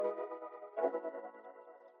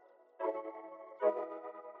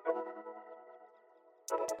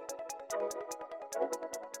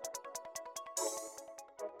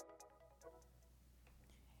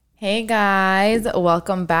Hey guys,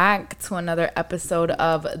 welcome back to another episode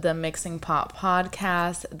of the Mixing Pot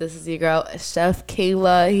Podcast. This is your girl, Chef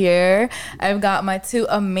Kayla here. I've got my two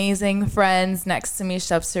amazing friends next to me,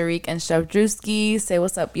 Chef Sariq and Chef Drewski. Say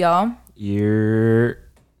what's up, y'all.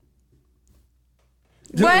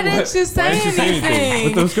 Why didn't you say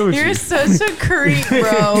anything? You're such a creep,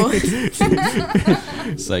 bro.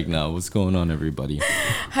 It's like, no, what's going on, everybody?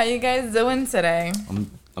 How you guys doing today?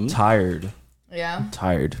 I'm tired. Yeah?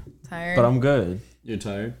 Tired. Tired? But I'm good. You're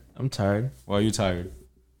tired? I'm tired. Why are you tired?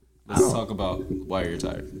 Let's talk about why you're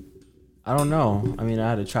tired. I don't know. I mean,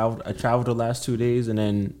 I traveled the last 2 days, and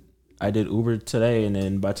then I did Uber today, and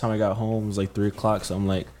then by the time I got home, it was like 3 o'clock. So I'm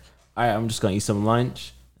like, all right, I'm just going to eat some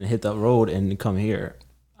lunch and hit that road and come here.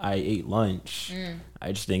 I ate lunch.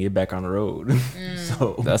 I just didn't get back on the road.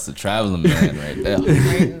 So That's the traveling man right there.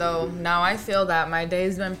 Right, though. Now I feel that my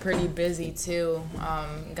day's been pretty busy too.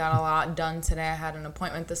 Got a lot done today. I had an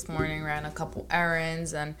appointment this morning, ran a couple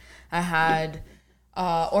errands, and I had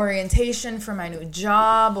orientation for my new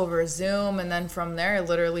job over Zoom, and then from there I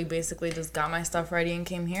literally basically just got my stuff ready and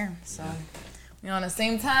came here. So we on the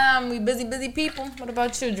same time, we busy people. What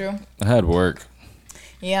about you, Drew? I had work.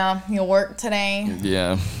 Yeah, you work today?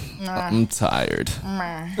 Yeah. I'm tired.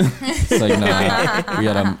 It's like,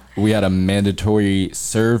 nah, we had a mandatory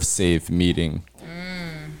serve safe meeting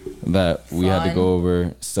that we had to go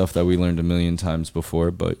over stuff that we learned a million times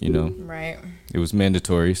before, but you know, Right. it was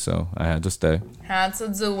mandatory, so I had to stay. Had to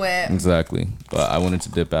do it. Exactly. But I wanted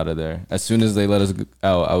to dip out of there. As soon as they let us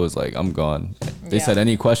out, I was like, I'm gone. They Yeah. said,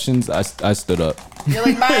 any questions? I stood up. You're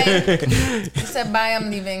like, bye. You said bye,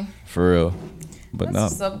 I'm leaving. For real. But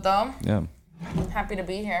That's what's up, though. yeah. Happy to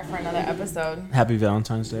be here for another episode. happy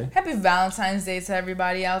Valentine's Day. Happy Valentine's Day to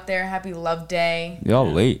everybody out there. Happy Love Day.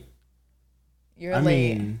 Y'all late. You're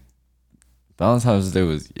late. Valentine's Day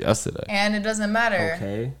was yesterday. And it doesn't matter.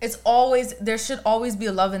 Okay. It's always, there should always be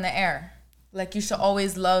love in the air. Like, you should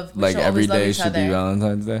always love, we Like should every always love day each should other. be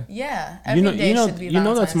Valentine's Day. Yeah. Every day should be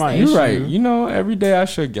Valentine's that's my Day. issue. You're right. You know, every day I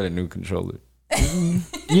should get a new controller.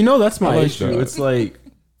 That's my I like issue. that. It's like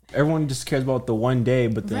everyone just cares about the one day,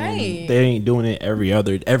 but then Right. they ain't doing it every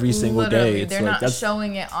single Literally, day. It's they're like not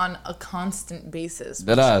showing it on a constant basis.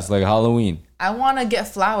 That ass, like Halloween. I want to get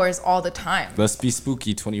flowers all the time. Let's be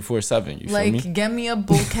spooky 24/7. You feel Like, me? get me a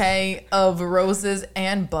bouquet of roses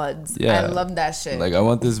and buds. Yeah. I love that shit. Like, I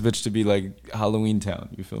want this bitch to be like Halloween Town.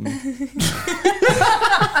 You feel me? I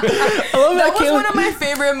love that was one of my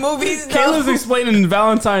favorite movies. though. Kayla's explaining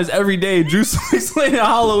Valentine's every day. Drew's explaining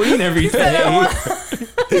Halloween every day.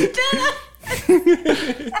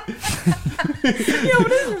 Yo,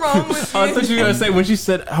 what is wrong with you? I thought you were gonna say when she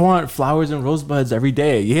said, "I want flowers and rosebuds every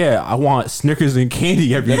day." Yeah, I want Snickers and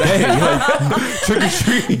candy every day. Like, trick or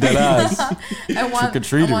treat. That ass. I want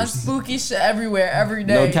trick-or-treaters. spooky shit everywhere, every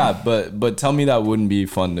day. No cap, but tell me that wouldn't be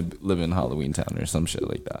fun to live in Halloween Town or some shit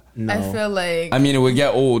like that. No, I feel like, I mean, it would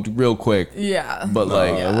get old real quick. yeah. But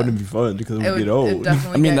like, it wouldn't be fun because it would get it old.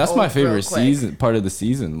 definitely I mean, get that's my old real favorite quick. season, part of the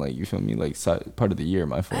season. Like, you feel me? Like, part of the year,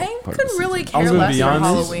 my favorite I part could of the really season. I was care gonna less be for honest.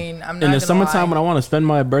 Halloween. I'm not In the gonna summertime lie. when I want to spend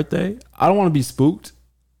my birthday, I don't want to be spooked.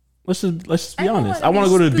 Let's just be I don't honest. wanna I want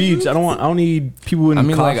to be go to the beach. I don't need people in I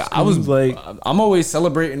mean, costumes. I'm always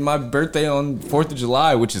celebrating my birthday on 4th of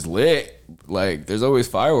July, which is lit. Like, there's always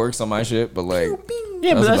fireworks on my shit, but like,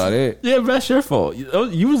 yeah, that's about it. Yeah, but that's your fault.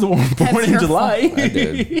 You was the one born in your July. I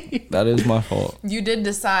did. That is my fault. You did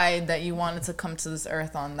decide that you wanted to come to this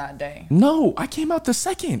earth on that day. No, I came out the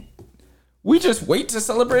 2nd. We just wait to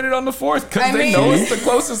celebrate it on the 4th because I they mean- know it's the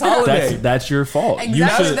closest holiday. That's your fault. Exactly. You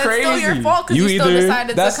That's should. still your crazy. fault because You you still either-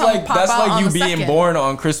 decided That's to come like pop out on you the being 2nd. born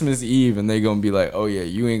on Christmas Eve and they gonna be like, oh yeah,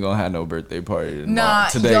 you ain't gonna have no birthday party today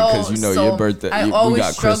because you know so your birthday. I we always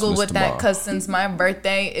got struggle Christmas with that tomorrow. because since my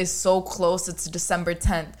birthday is so close, it's December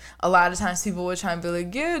 10th. A lot of times people would try and be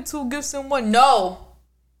like, yeah, 2 gifts in one. No,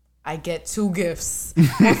 I get 2 gifts.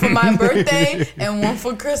 One for my birthday and one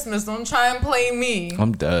for Christmas. Don't try and play me.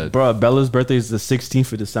 I'm dead. Bro, Bella's birthday is the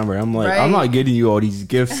 16th of December. I'm like, Right. I'm not getting you all these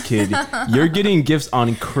gifts, kid. You're getting gifts on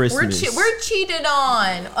We're Christmas. cheated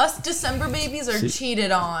on. Us December babies are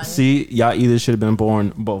cheated on. See, y'all either should have been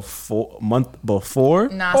born month before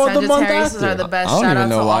Nah, or the month Sagittariuses after. are the best. I don't Shout out even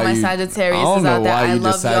to know all why my you. I Sagittariuses don't know out there. why I you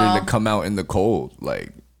love decided y'all. to come out in the cold.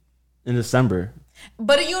 Like, in December.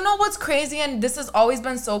 But you know what's crazy, and this has always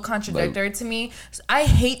been so contradictory to me. I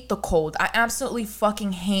hate the cold. I absolutely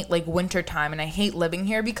fucking hate like wintertime, and I hate living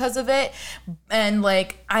here because of it. And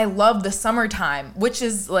like I love the summertime, which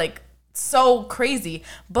is like so crazy,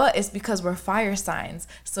 but it's because we're fire signs,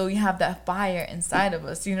 so we have that fire inside of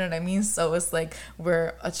us, you know what I mean? So it's like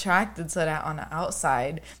we're attracted to that on the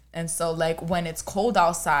outside, and so like when it's cold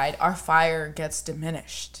outside, our fire gets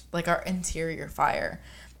diminished, like our interior fire.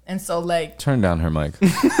 And so like turn down her mic. I'm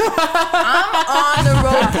on the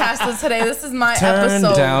roadcaster today. This is my episode.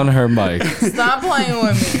 Turn down her mic. Stop playing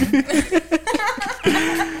with me.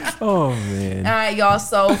 Oh man. All right, y'all,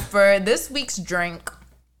 so for this week's drink,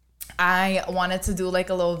 I wanted to do like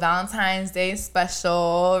a little Valentine's Day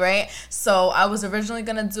special, right? So I was originally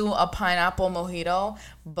going to do a pineapple mojito,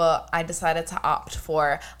 but I decided to opt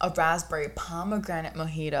for a raspberry pomegranate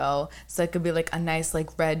mojito. So it could be like a nice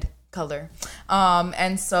like red color.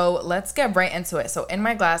 And so let's get right into it. So in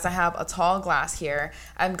my glass, I have a tall glass here.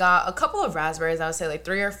 I've got a couple of raspberries, I would say like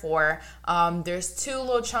 3 or 4. There's 2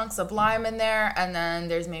 little chunks of lime in there, and then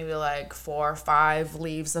there's maybe like 4 or 5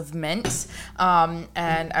 leaves of mint.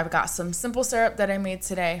 And I've got some simple syrup that I made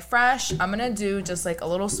today, fresh. I'm gonna do just like a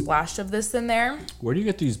little splash of this in there. Where do you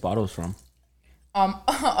get these bottles from?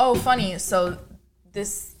 Oh, funny. So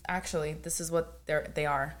this is what they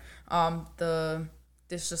are.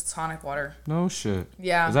 It's just tonic water. No shit.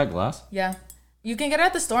 Yeah. Is that glass? Yeah. You can get it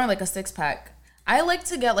at the store in like a 6-pack. I like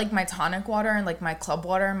to get like my tonic water and like my club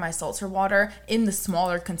water and my seltzer water in the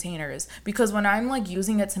smaller containers, because when I'm like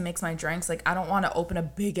using it to mix my drinks, like I don't want to open a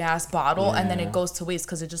big ass bottle and then it goes to waste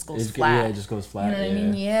because it just goes flat. Yeah, it just goes flat. You know what I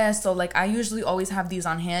mean? Yeah. So like I usually always have these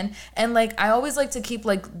on hand, and like I always like to keep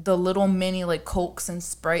like the little mini like Cokes and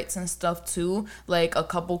Sprites and stuff too, like a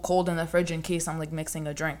couple cold in the fridge in case I'm like mixing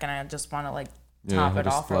a drink and I just want to like top it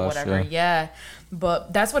off or whatever. Yeah,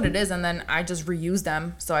 but that's what it is, and then I just reuse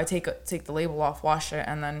them. So I take the label off, wash it,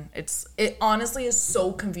 and then it honestly is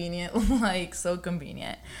so convenient. Like so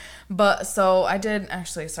convenient. But so I did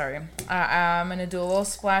actually, sorry, I'm gonna do a little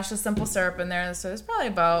splash of simple syrup in there. So it's probably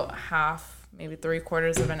about half, maybe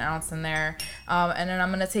 3/4 of an ounce in there. And then I'm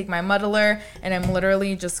gonna take my muddler, and I'm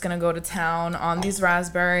literally just gonna go to town on these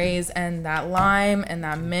raspberries and that lime and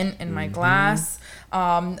that mint in my glass.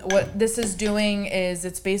 What this is doing is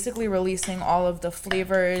it's basically releasing all of the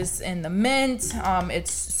flavors in the mint.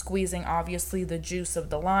 It's squeezing obviously the juice of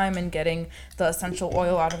the lime and getting the essential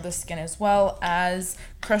oil out of the skin, as well as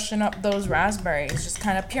crushing up those raspberries, just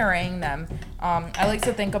kind of pureeing them. I like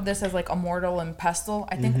to think of this as like a mortar and pestle.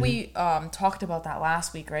 I think we talked about that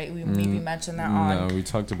last week, right? We maybe mentioned that on... No, we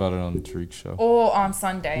talked about it on the Tariq show. Oh, on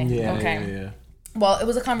Sunday. Yeah, okay. yeah. Well, it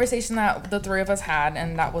was a conversation that the 3 of us had,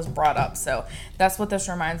 and that was brought up. So that's what this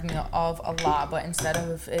reminds me of a lot. But instead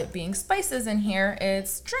of it being spices in here,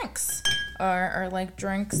 it's drinks, or like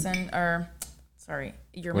drinks sorry,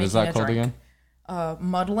 you're what making is that a called drink. Again?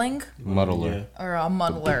 Muddling. Muddler. Or a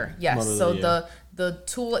muddler. Yes. Muddler, so yeah. the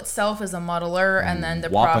tool itself is a muddler, and then the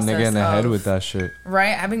Whop a process nigga in the head of, with that shit.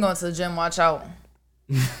 right? I've been going to the gym. Watch out.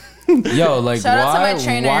 Yo, like Shout out to why? my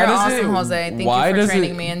trainer. Why You're does awesome, it, Jose. Thank why you for does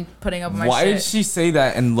training it, me and putting up my why shit. did she say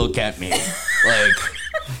that and look at me?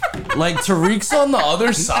 Like Tariq's on the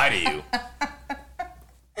other side of you.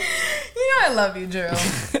 You know I love you, Drew.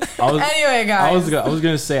 Anyway, guys. I was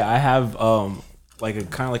gonna say I have like a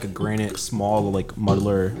kind of like a granite small like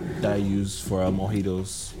muddler that I use for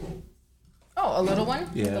mojitos. Oh, a little one?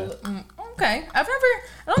 Yeah. Okay. I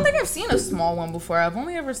don't think I've seen a small one before. I've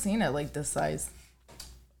only ever seen it like this size.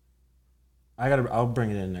 I'll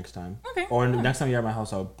bring it in next time. Okay. Or next time you're at my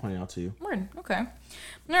house, I'll point it out to you. Word. Okay.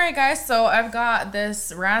 All right, guys. So I've got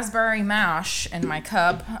this raspberry mash in my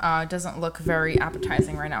cup. It doesn't look very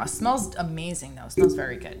appetizing right now. It smells amazing, though. It smells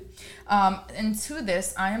very good. And to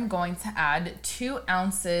this, I am going to add 2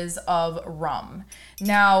 ounces of rum.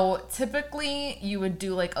 Now, typically, you would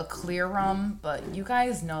do like a clear rum, but you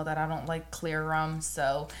guys know that I don't like clear rum,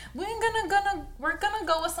 so we're gonna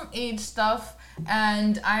go with some aged stuff.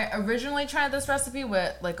 And I originally tried this recipe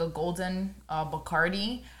with like a golden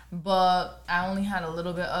Bacardi, but I only had a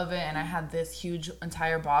little bit of it, and I had this huge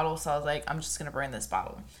entire bottle, so I was like, I'm just gonna bring this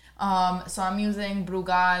bottle. So I'm using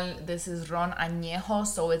Brugal. This is Ron Añejo,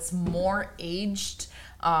 so it's more aged.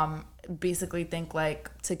 Basically think like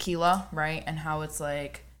tequila, right? And how it's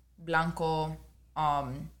like blanco,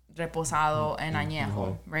 reposado, and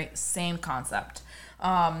añejo, right? Same concept. So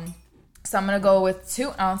I'm gonna go with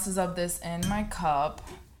 2 ounces of this in my cup.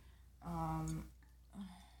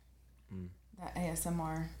 That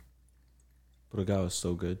ASMR. Brugal is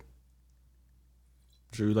so good.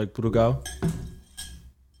 Drew, you like Brugal?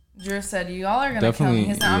 Drew said, y'all are gonna Definitely, kill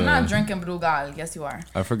me. He said, I'm not drinking Brugal. Yes, you are.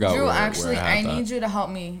 I forgot. Drew, where actually, I I had need that. you to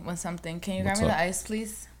help me with something. Can you grab me the ice,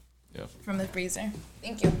 please? Yeah. From the freezer.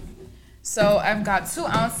 Thank you. So I've got 2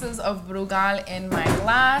 ounces of Brugal in my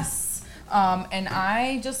glass. And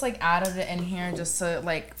I just like added it in here just to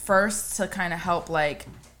like first to kind of help like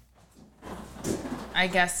I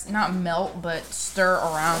guess not melt but stir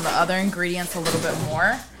around the other ingredients a little bit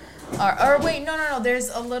more. Or wait, no. There's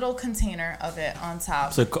a little container of it on top.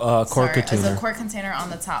 It's a quart container. There's a quart container on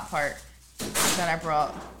the top part that I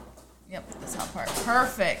brought. Yep, the top part.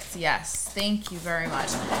 Perfect. Yes. Thank you very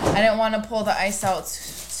much. I didn't want to pull the ice out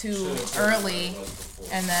too early,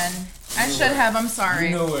 and then I should have. I'm sorry.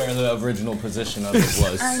 You know where the original position of it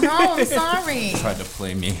was. I know. I'm sorry. Tried to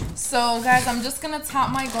play me. So, guys, I'm just gonna top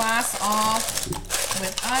my glass off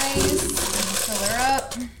with ice and fill her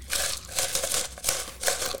up.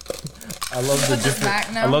 I love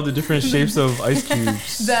the different shapes of ice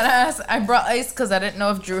cubes. I brought ice because I didn't know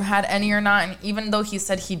if Drew had any or not, and even though he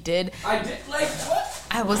said he did, I did like what?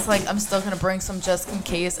 I was like, I'm still gonna bring some just in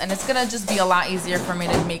case, and it's gonna just be a lot easier for me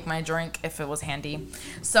to make my drink if it was handy.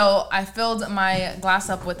 So I filled my glass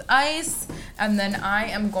up with ice, and then I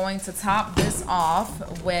am going to top this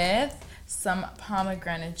off with some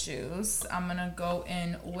pomegranate juice. I'm gonna go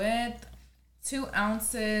in with 2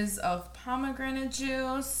 ounces of pomegranate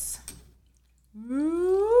juice.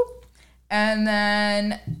 And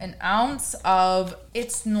then an ounce of,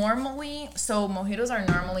 mojitos are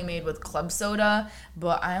normally made with club soda,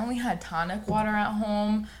 but I only had tonic water at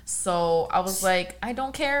home, so I was like, I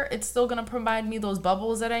don't care, it's still gonna provide me those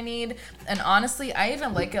bubbles that I need. And honestly, I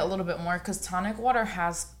even like it a little bit more because tonic water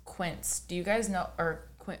has quince. Do you guys know, or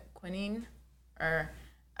quinine, or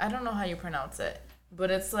I don't know how you pronounce it,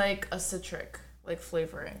 but it's like a citric like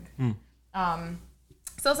flavoring.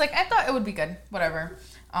 So I was like, I thought it would be good, whatever.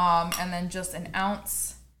 And then just an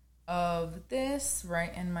ounce of this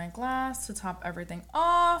right in my glass to top everything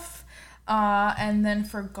off. And then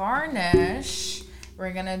for garnish,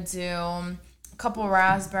 we're gonna do a couple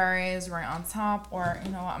raspberries right on top, or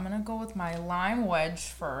you know what, I'm gonna go with my lime wedge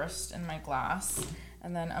first in my glass.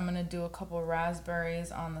 And then I'm gonna do a couple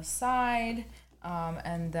raspberries on the side,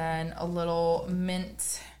 and then a little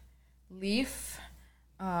mint leaf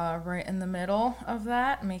right in the middle of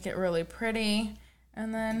that, make it really pretty.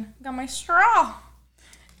 And then got my straw,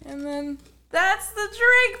 and then that's the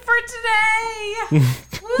drink for today.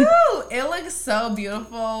 Woo! It looks so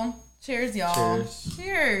beautiful. Cheers, y'all.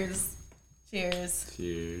 Cheers.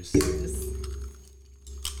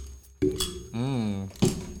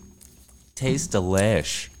 Tastes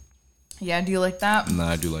delish. Yeah, do you like that? No,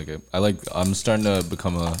 I do like it. I'm starting to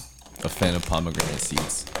become a fan of pomegranate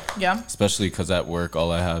seeds. Yeah. Especially because at work,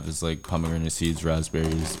 all I have is like pomegranate seeds,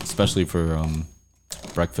 raspberries, especially for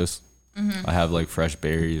breakfast. Mm-hmm. I have like fresh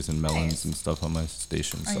berries and melons and stuff on my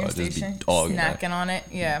station, so I just be dogging snacking on it.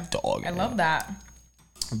 Yeah, I love that.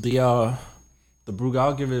 The Brugal,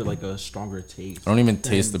 I'll give it like a stronger taste. I don't even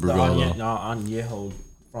taste the Brugal though. Añejo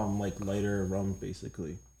from like lighter rum,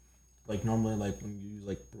 basically. Like normally, like when you use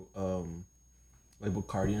like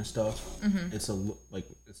Bacardi and stuff, it's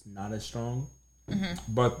it's not as strong. Mm-hmm.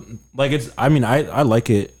 But like I like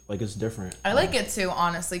it. Like it's different. I like it too,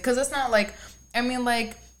 honestly, because it's not like. I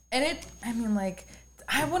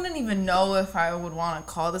wouldn't even know if I would want to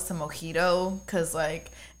call this a mojito because, like,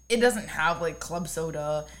 it doesn't have, like, club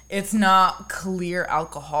soda. It's not clear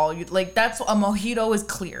alcohol. That's a mojito is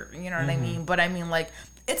clear, you know what I mean? But, I mean, like,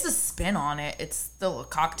 it's a spin on it. It's still a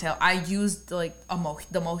cocktail. I used, like, the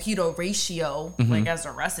mojito ratio, like, as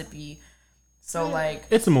a recipe. So, like...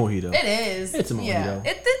 It's a mojito. It is. It's a mojito. Yeah.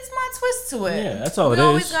 It's my twist to it. Yeah, that's all it is. You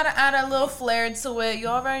always got to add a little flair to it. You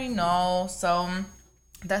already know. So,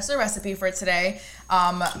 that's the recipe for today.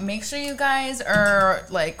 Make sure you guys are,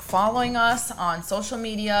 like, following us on social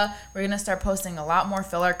media. We're going to start posting a lot more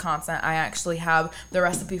filler content. I actually have the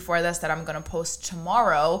recipe for this that I'm going to post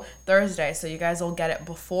tomorrow, Thursday. So, you guys will get it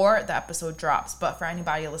before the episode drops. But for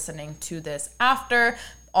anybody listening to this after...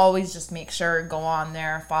 always just make sure go on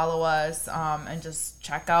there, follow us, and just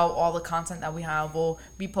check out all the content that we have. We'll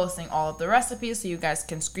be posting all of the recipes so you guys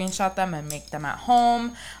can screenshot them and make them at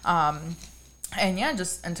home. And yeah,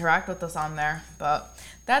 just interact with us on there. But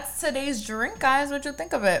that's today's drink, guys. What'd you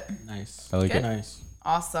think of it? Nice. I like it. Nice.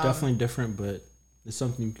 Awesome. Definitely different, but it's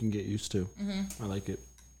something you can get used to. I like it.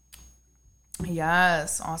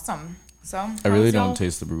 Yes. Awesome. So I really don't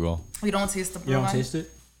taste the Brugal. You don't taste the Brugal? You don't taste it?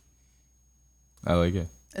 I like it.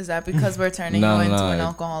 Is that because we're turning you into an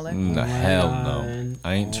alcoholic? No, hell no.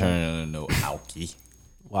 I ain't turning into no alky.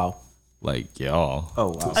 Wow. Like, y'all.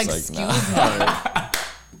 Oh, wow. Excuse me.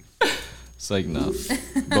 It's like, no.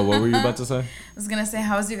 But what were you about to say? I was going to say,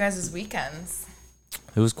 how was you guys' weekends?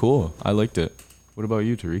 It was cool. I liked it. What about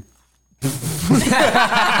you, Tariq?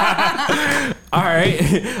 All right.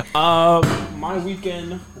 my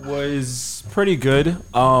weekend was pretty good.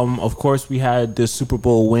 Of course, we had the Super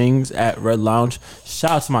Bowl wings at Red Lounge.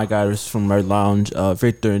 Shout out to my guys from Red Lounge,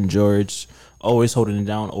 Victor and George, always holding it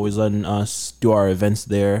down, always letting us do our events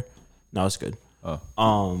there. No, it's good.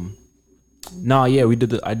 No, yeah,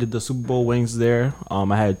 I did the Super Bowl wings there.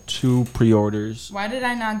 I had 2 pre-orders. Why did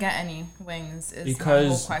I not get any wings?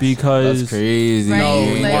 Because that's crazy. Right? No,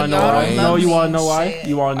 you Like, wanna know y'all why? don't No, love you me wanna and know why? shit.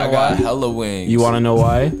 You wanna know I got why? hella wings. You wanna know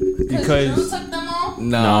why? You Because took them all?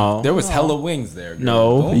 no, there was hella wings there. Girl.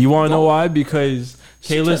 no, you wanna know why? Because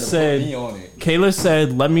Kayla said, Kayla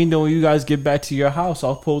said, let me know when you guys get back to your house.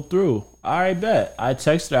 I'll pull through. All right, bet. I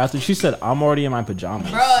texted her after she said, I'm already in my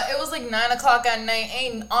pajamas. Bro, it was like 9 o'clock at night.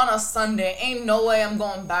 Ain't on a Sunday. Ain't no way I'm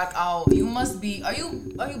going back out. You must be. Are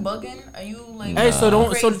you bugging? Are you like? Hey, so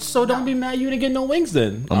don't crazy? don't be mad you didn't get no wings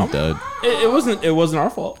then. I'm dead. It wasn't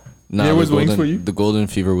our fault. Nah, there was wings for you. The golden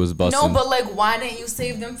fever was busting. No, but like, why didn't you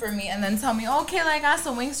save them for me and then tell me, okay, like, I got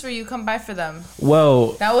some wings for you. Come by for them.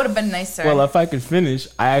 Well, That would have been nicer. well, if I could finish,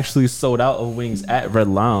 I actually sold out of wings at Red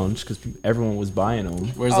Lounge because everyone was buying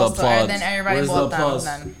them. Where's Oh, the sorry, applause? then everybody Where's the bought them applause?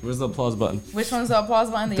 then. Where's the applause button? Which one's the applause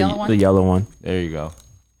button? The yellow one? The yellow one. There you go.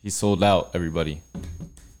 He sold out, everybody.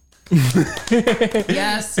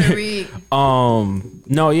 Yes, Tariq.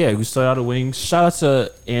 No, yeah, we sold out of wings. Shout out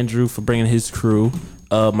to Andrew for bringing his crew.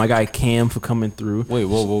 My guy Cam for coming through. Wait,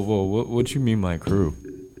 whoa. What you mean my crew?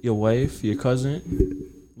 Your wife, your cousin,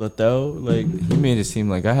 Lethel, like. You made it seem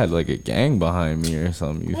like I had like a gang behind me or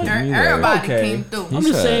something. You feel me? Like, Everybody Okay. came through. I'm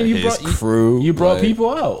just saying you his brought crew. You brought like, people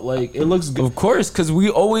out. Like it looks good. Of course, because we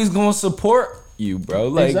always gonna support you, bro.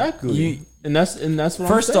 Like Exactly. You, and that's what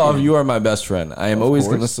first I'm saying. off, you are my best friend. I am Of always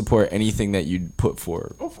course. gonna support anything that you put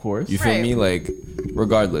forward. Of course. You feel Right. me? Like,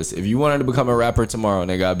 regardless, if you wanted to become a rapper tomorrow,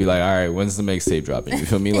 nigga, I'd be like, all right, when's the mixtape dropping? You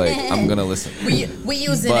feel me? Like, I'm gonna listen. We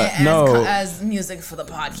using But it as, no. as music for the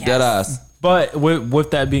podcast. Dead ass. But with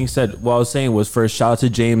that being said, what I was saying was first shout out to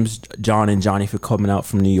James, John, and Johnny for coming out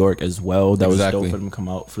from New York as well. That Exactly. was dope for them to come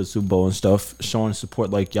out for the Super Bowl and stuff, showing support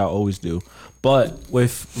like y'all always do. But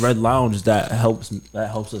with Red Lounge, that helps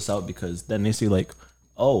us out because then they see like,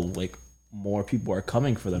 oh, like more people are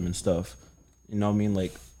coming for them and stuff. You know what I mean?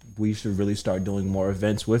 Like we should really start doing more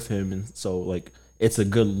events with him, and so like it's a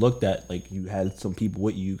good look that like you had some people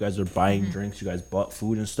with you. You guys are buying drinks, you guys bought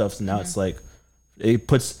food and stuff. So now it's like it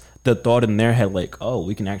puts the thought in their head like, oh,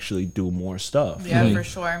 we can actually do more stuff. Yeah, Like, for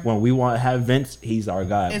sure. when we want to have events, he's our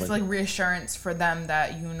guy. It's but like reassurance for them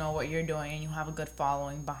that you know what you're doing and you have a good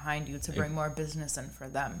following behind you to bring more business in for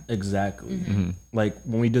them. exactly. Mm-hmm. Like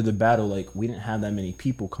when we did the battle, like we didn't have that many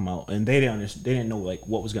people come out, and they didn't understand. They didn't know like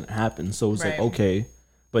what was gonna happen. So it was like Right. okay,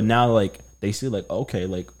 but now like they see like okay,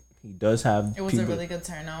 like he does have. It was people, a really good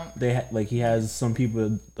turnout. like he has some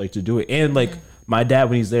people like to do it, and like my dad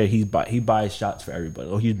when he's there, he buys shots for everybody.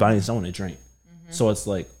 Or he's buying someone a drink. So it's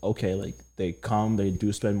like okay, like they come, they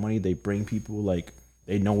do spend money, they bring people, like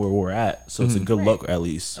they know where we're at. So it's a good look at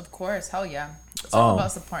least. Of course, hell yeah. It's all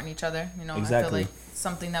about supporting each other. You know, Exactly. I feel like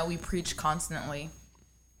something that we preach constantly.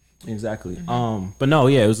 Exactly. But no,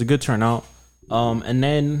 yeah, it was a good turnout. And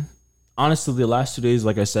then honestly, the last 2 days,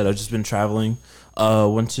 like I said, I've just been traveling.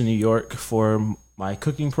 Went to New York for my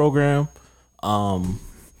cooking program,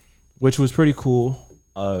 which was pretty cool.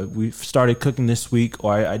 We started cooking this week,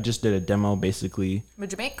 or I just did a demo basically.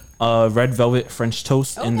 What'd you make? Red velvet French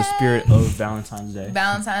toast in the spirit of Valentine's Day.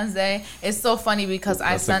 Valentine's Day. It's so funny because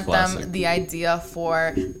I That's a sent classic. them the idea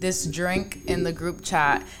for this drink in the group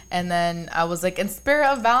chat. And then I was like, in spirit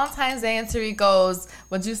of Valentine's Day. And Tariq goes,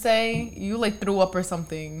 what'd you say? You like threw up or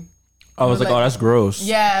something. I was like, oh, that's gross.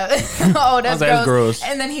 Yeah. Oh, that's like, that's gross.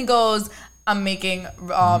 And then he goes, I'm making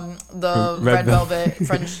the red velvet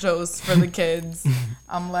French toast for the kids.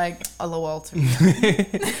 I'm like, LOL to me.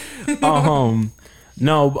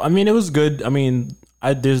 No, I mean it was good. I mean,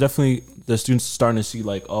 there's definitely the students starting to see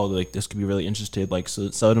like, oh, like this could be really interested. Like, so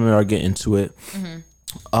some of them are getting into it.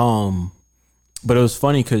 But it was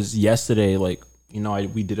funny because yesterday, like, you know,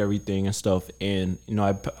 we did everything and stuff, and you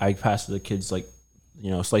know, I passed the kids like, you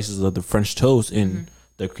know, slices of the French toast and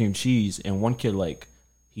the cream cheese, and one kid like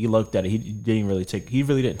he looked at it, he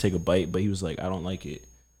really didn't take a bite, but he was like, I don't like it,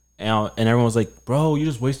 and everyone was like, bro, you're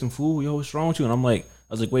just wasting food, yo, what's wrong with you? And I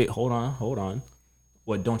was like, wait, hold on,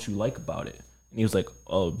 what don't you like about it? And he was like,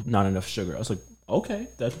 oh, not enough sugar. I was like, okay,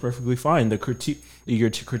 that's perfectly fine. You're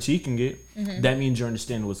critiquing it, that means you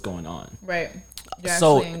understand what's going on. Right. You're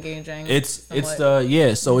So, actually engaging. It's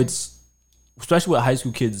somewhat. so it's especially with high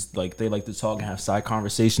school kids, like they like to talk and have side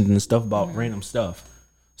conversations and stuff about random stuff.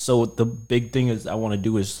 So the big thing is I want to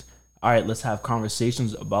do is, all right, let's have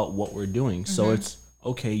conversations about what we're doing. So it's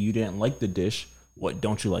okay, you didn't like the dish. what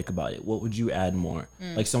don't you like about it? What would you add more?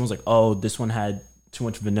 Like someone's like, oh, this one had too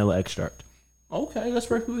much vanilla extract. Okay, that's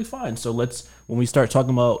perfectly fine. So when we start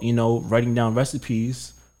talking about, writing down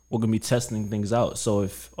recipes, we're going to be testing things out. So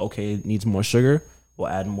if, it needs more sugar, we'll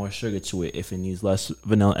add more sugar to it. If it needs less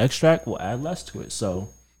vanilla extract, we'll add less to it. So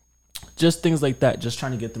just things like that, just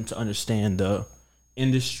trying to get them to understand the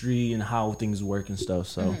industry and how things work and stuff.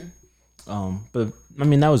 So, but I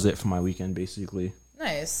mean, that was it for my weekend, basically.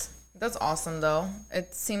 Nice. That's awesome, though.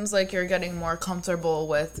 It seems like you're getting more comfortable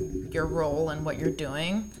with your role and what you're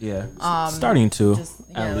doing. Yeah. Starting to. Just,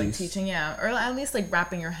 at least. Teaching, or at least like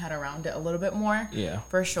wrapping your head around it a little bit more. Yeah.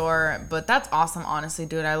 For sure. But that's awesome, honestly,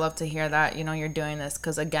 dude. I love to hear that, you're doing this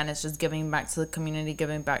because, again, it's just giving back to the community,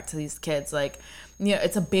 giving back to these kids. Like,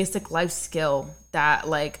 it's a basic life skill that,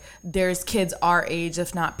 like, there's kids our age,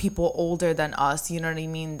 if not people older than us, you know what I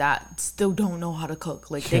mean, that still don't know how to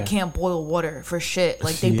cook. Like, they can't boil water for shit.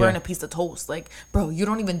 Like, they burn a piece of toast. Like, bro, you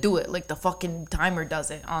don't even do it. Like, the fucking timer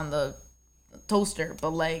does it on the toaster. But,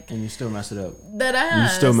 like... And you still mess it up. You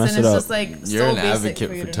still mess it up. Just, like, you're an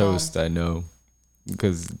advocate for toast, I know.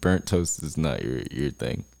 Because burnt toast is not your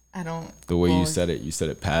thing. I don't. The way you said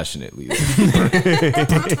it passionately.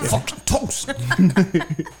 Burnt fucking toast.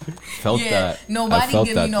 Felt that. Nobody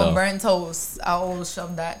give me no burnt toast. I always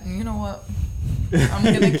shove that. And you know what? I'm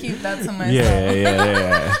gonna keep that to myself.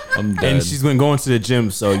 Yeah. I'm dead. And she's been going to the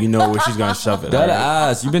gym, so you know where she's gonna shove it. That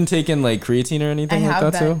ass. You've been taking like creatine or anything like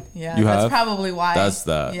that too? Yeah, you that's have? probably why. That's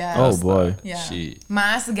that. Yeah. Oh boy. Yeah. My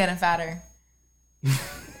ass is getting fatter.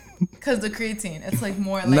 Because the creatine, it's like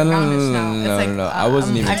more like roundish now. It's like, no. I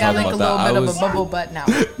wasn't even talking about that. I got like a little bit of a bubble butt now.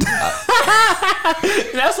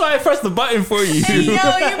 That's why I pressed the button for you. Hey,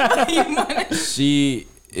 yo, She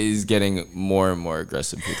is getting more and more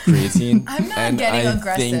aggressive with creatine. I'm not getting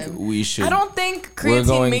aggressive. I think we should. I don't think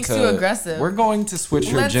creatine makes you aggressive. We're going to switch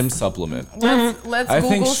her gym supplement. Let's I Google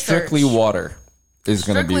think strictly search. Water is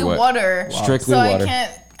going to be what. Strictly water.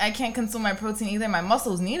 I can't consume my protein either. My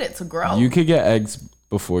muscles need it to grow. You could get eggs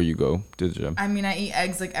before you go to the gym. I mean, I eat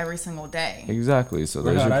eggs like every single day. Exactly. So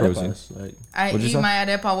there's your protein. I eat my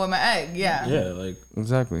arepa with my egg. Yeah. Yeah, like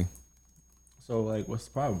exactly. So like, what's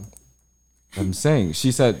the problem? I'm saying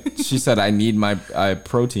she said I need my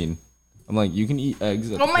protein. I'm like, you can eat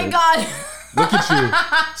eggs. Oh my god! Look at you.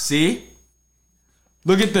 See?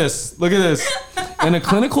 Look at this. In a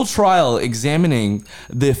clinical trial examining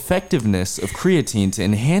the effectiveness of creatine to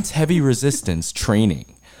enhance heavy resistance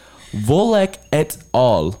training, Volek et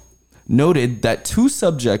al. Noted that 2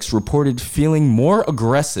 subjects reported feeling more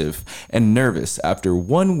aggressive and nervous after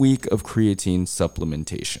 1 week of creatine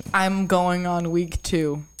supplementation. I'm going on week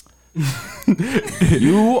 2.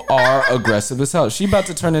 You are aggressive as hell. She about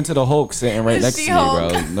to turn into the Hulk sitting right next to me,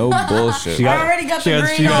 bro. No bullshit. I already got the green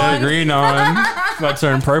on. She got the green on. About to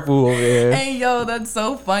turn purple over here. Hey, yo, that's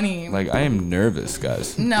so funny. Like, I am nervous,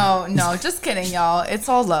 guys. No, just kidding, y'all. It's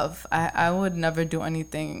all love. I would never do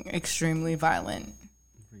anything extremely violent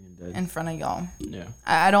in front of y'all. Yeah.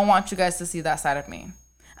 I don't want you guys to see that side of me.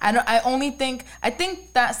 I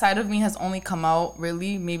think that side of me has only come out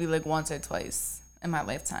really maybe like once or twice in my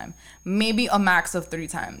lifetime. Maybe a max of 3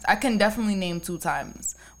 times. I can definitely name 2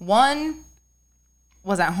 times. One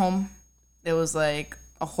was at home. It was like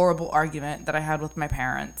a horrible argument that I had with my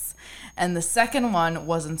parents. And the second one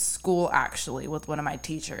was in school, actually, with one of my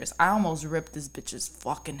teachers. I almost ripped this bitch's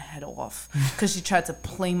fucking head off because she tried to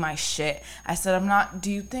play my shit. I said,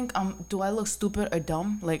 do you think, do I look stupid or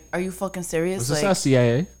dumb? Like, are you fucking serious? Was this at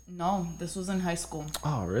CIA? No, this was in high school.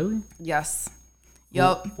 Oh, really? Yes.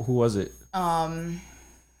 Yup. Who was it? I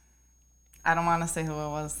don't want to say who it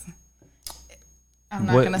was. I'm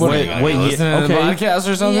not gonna say. Wait, listen to the podcast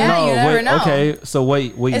or something? Yeah, you never know. Okay, so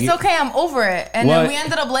wait. It's okay. I'm over it. And then we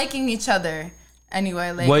ended up liking each other.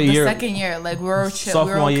 Anyway, like the second year, like we were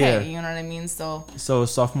okay. Year. You know what I mean? So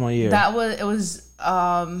sophomore year. It was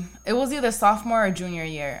either sophomore or junior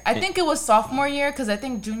year. I think it was sophomore year because I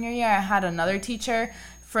think junior year I had another teacher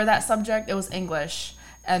for that subject. It was English.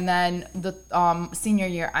 And then the senior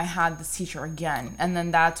year, I had this teacher again, and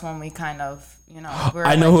then that's when we kind of,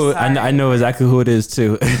 I know exactly who it is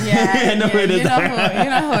too. Yeah, I know who it is. You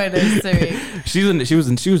know who it is, Siri.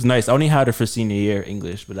 She was nice. I only had her for senior year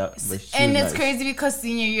English, it's crazy because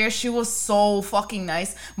senior year she was so fucking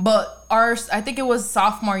nice, but I think it was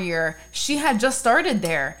sophomore year, she had just started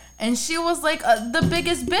there, and she was like the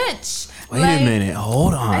biggest bitch. Wait a minute,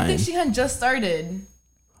 hold on. I think she had just started.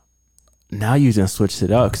 Now you just switched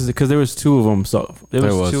it up because there was 2 of them. So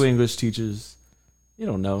there was 2 English teachers. You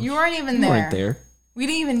don't know. You weren't even you there. You weren't there. We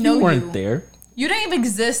didn't even know you. You weren't there. You didn't even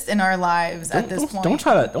exist in our lives at this point. Don't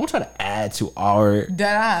try to add to our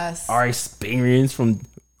deadass our experience from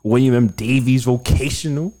William M. Davies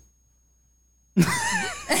Vocational.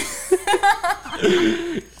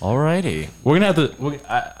 Alrighty. We're gonna have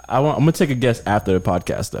to. I'm gonna take a guess after the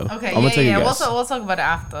podcast, though. Okay, I'm gonna take a We'll guess. talk about it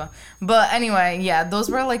after. But anyway, yeah, those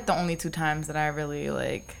were like the only 2 times that I really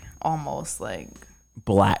like almost like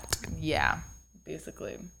Blacked. yeah,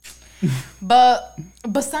 basically. But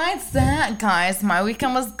besides that, guys, my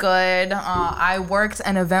weekend was good. I worked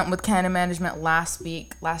an event with Canon Management last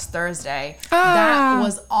Thursday. That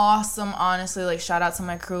was awesome, honestly. Like, shout out to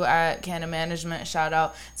my crew at Canon Management. Shout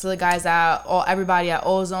out to the guys everybody at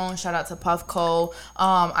Ozone. Shout out to Puffco.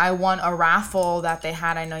 I won a raffle that they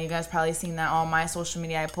had. I know you guys probably seen that on my social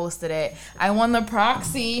media. I posted it. I won the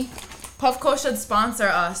proxy. Puffco should sponsor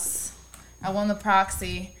us. I won the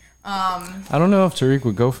proxy. I don't know if Tariq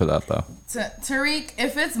would go for that though. Tariq,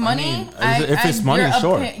 if it's money, if it's money,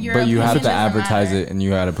 sure. But you have to advertise it, and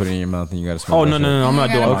you got to put it in your mouth, and you got to smoke. Oh no! I'm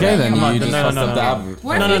not doing. Okay, then you just fucked up the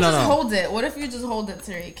What if you just hold it? What if you just hold it,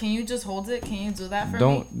 Tariq? Can you just hold it? Can you do that for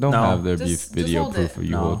me? Don't have there be Just video hold proof it. of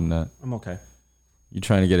you holding that. I'm okay. You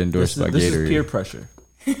trying to get endorsed by This Gatorade? is peer pressure.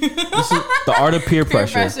 This is the art of peer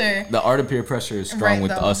pressure. The art of peer pressure is strong Right,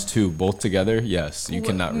 with though. us too, both together. Yes, you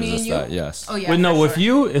cannot Me and resist you? that. Yes. Oh yeah. But no, for with sure.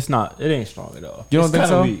 you, it's not. It ain't strong at all. You don't think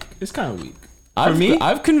so? Weak. It's kind of weak. For me,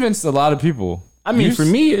 I've convinced a lot of people. I mean, for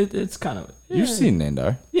me, it's kind of. You've seen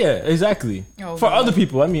Nandar. Yeah, exactly. Oh, for God. other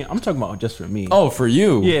people, I mean, I'm talking about just for me. Oh, for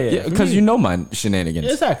you? Yeah, for because me. you know my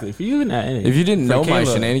shenanigans. Exactly. For you, not If you didn't for know my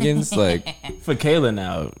Kayla. shenanigans, like For Kayla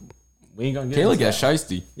now, we ain't gonna get Kayla into gets that.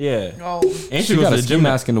 shiesty. Yeah. Oh. And She she goes got to a the ski gym.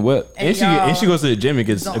 mask in the whip, And she goes to the gym and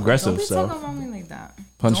gets aggressive. Don't be So talking about me like that.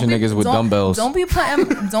 punching Don't be- niggas with don't- dumbbells. Don't be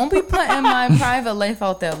putting my private life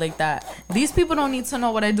out there like that. These people don't need to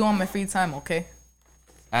know what I do on my free time, okay?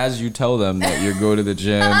 As you tell them that you go to the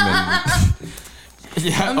gym and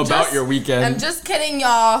your weekend. I'm just kidding,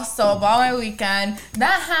 y'all. So about my weekend,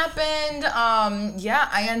 that happened.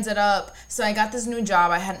 I ended up. So I got this new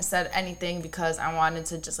job. I hadn't said anything because I wanted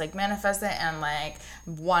to just like manifest it and like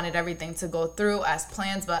wanted everything to go through as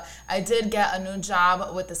plans. But I did get a new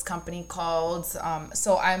job with this company called.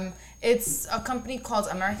 It's a company called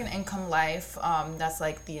American Income Life. That's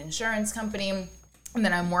like the insurance company. And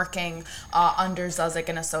then I'm working under Zuzik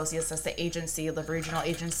and Associates. That's the agency, the regional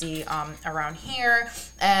agency around here.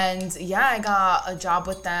 And yeah, I got a job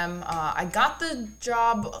with them. I got the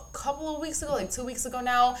job a couple of weeks ago, like 2 weeks ago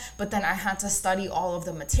now. But then I had to study all of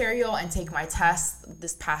the material and take my test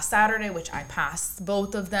this past Saturday, which I passed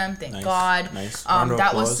both of them. Thank God. Nice.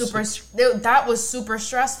 That was super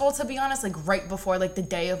stressful, to be honest. Like right before like the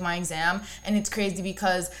day of my exam, and it's crazy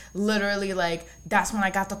because literally like that's when I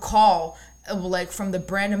got the call. Like from the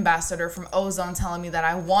brand ambassador from Ozone telling me that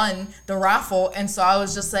I won the raffle, and so I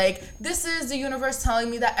was just like, this is the universe telling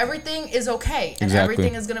me that everything is okay and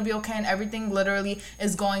everything is gonna be okay and everything literally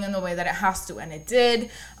is going in the way that it has to, and it did.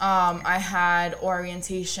 I had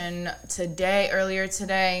orientation earlier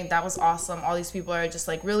today. That was awesome. All these people are just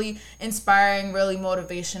like really inspiring, really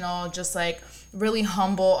motivational, just like really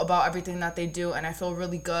humble about everything that they do, and I feel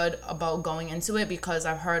really good about going into it because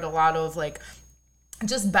I've heard a lot of like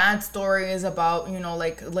just bad stories about, you know,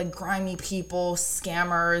 like grimy people,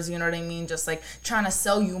 scammers, you know what I mean? Just like trying to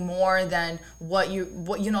sell you more than what you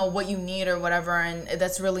need or whatever. And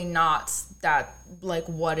that's really not that like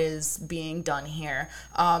what is being done here.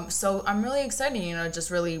 So I'm really excited, you know, just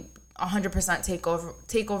really 100%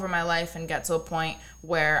 take over my life and get to a point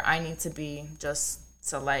where I need to be just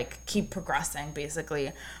to like keep progressing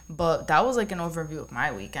basically. But that was like an overview of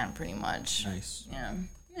my weekend pretty much. Nice. Yeah.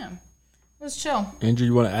 It was chill. Andrew,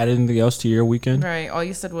 you want to add anything else to your weekend? Right. All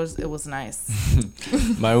you said was it was nice.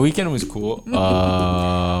 My weekend was cool.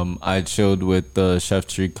 I chilled with the Chef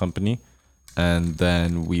Tariq company, and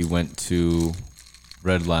then we went to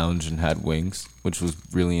Red Lounge and had wings, which was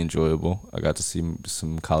really enjoyable. I got to see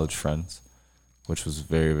some college friends, which was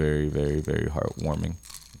very, very, very, very heartwarming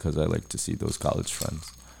because I like to see those college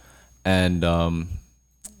friends. And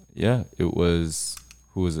it was,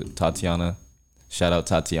 who was it? Tatiana. Shout out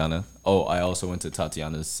Tatiana. Oh, I also went to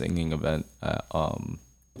Tatiana's singing event at,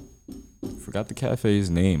 forgot the cafe's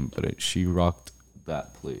name, but she rocked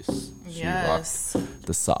that place. She Yes. rocked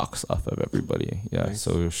the socks off of everybody. Yeah, Nice.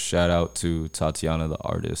 so shout out to Tatiana, the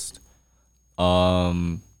artist.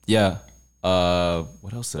 What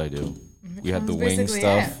else did I do? We had the wing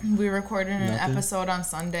stuff. It. We recorded an episode on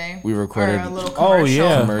Sunday. We recorded a little Oh, commercial.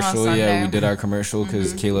 yeah. on commercial. Sunday. Yeah, we did our commercial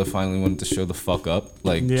because Kayla finally wanted to show the fuck up.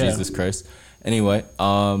 Like, Yeah. Jesus Christ. Anyway,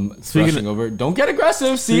 Speaking rushing over. Don't get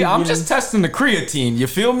aggressive. See, I'm just testing the creatine. You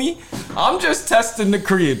feel me? I'm just testing the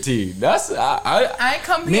creatine. That's I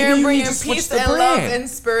come Maybe here you bringing need to switch peace the and love brand. and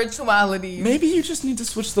spirituality. Maybe you just need to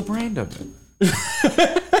switch the brand of it.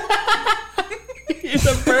 It's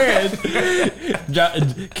a brand.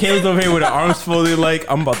 Caleb's over here with her arms folded like,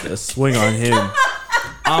 I'm about to swing on him.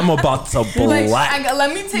 I'm about to black.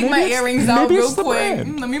 Let me take my earrings out real quick.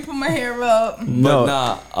 Let me put my hair up. No.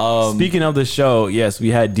 But nah, Speaking of the show, yes, we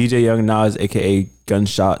had DJ Young Nas, aka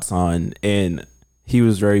Gunshots, on, and he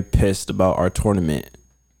was very pissed about our tournament.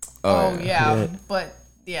 Oh yeah, but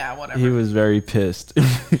yeah, whatever. He was very pissed.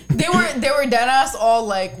 They were dead ass all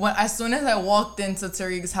like as soon as I walked into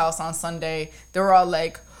Tariq's house on Sunday, they were all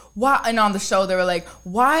like, why? And on the show they were like,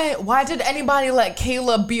 why did anybody let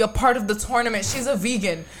Kayla be a part of the tournament? She's a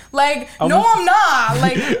vegan. Like, no, I'm not.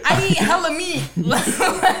 Like, I eat hella meat. Like,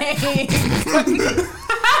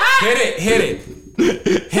 hit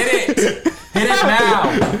it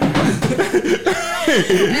now.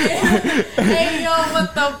 Hey yo,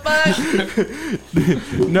 what the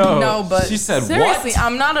fuck? No, but she said seriously, what?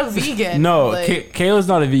 I'm not a vegan. No, like, Kayla's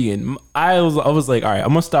not a vegan. I was like, all right, I'm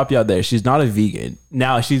gonna stop you out there. She's not a vegan.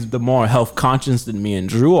 Now she's the more health conscious than me and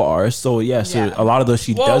Drew are. So yes, Yeah. a lot of those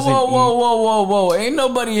she doesn't eat. Whoa. Ain't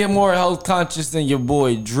nobody more health conscious than your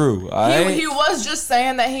boy Drew. he was just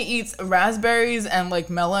saying that he eats raspberries and like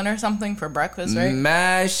melon or something for breakfast, right?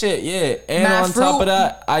 Mad shit, yeah. And Mad on fruit. top of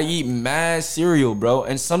that, I eat mad cereal, bro.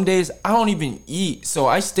 And some days I don't even eat, so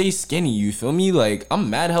I stay skinny. You feel me? Like, I'm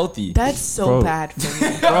mad healthy. That's so Bro. bad for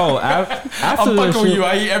me. Bro, after I'm the fucking with show, you.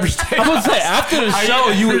 I eat every day. I would say after the show,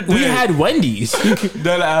 we had Wendy's.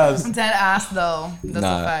 Dead ass. Dead ass though. That's a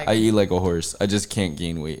Nah, fact. I eat like a horse. I just can't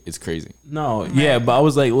gain weight. It's crazy. No, yeah, but I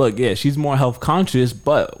was like, look, yeah, she's more health conscious,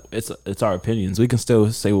 but it's our opinions. We can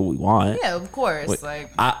still say what we want. Yeah, of course. Like,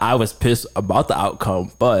 Like, I was pissed about the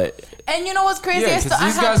outcome, but and you know what's crazy? Yeah, I 'cause I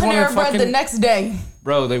these had guys wanna Panera Bread the fucking- next day.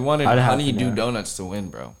 Bro, they wanted I'd have honeydew Panera. donuts to win,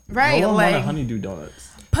 bro. Right? no one wanted Like honeydew donuts.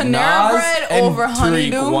 Panera Bread and over Tariq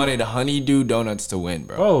honeydew. wanted honeydew donuts to win,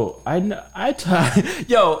 bro. Bro, I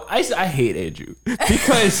hate Andrew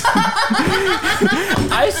because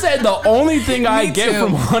I said the only thing I Me get too.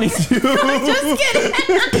 from honeydew Just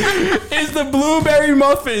kidding. is the blueberry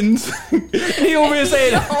muffins. And he over here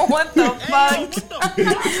saying, Oh, what the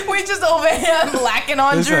fuck? We just over here lacking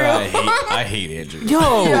on Listen, Drew. I hate Andrew. Yo,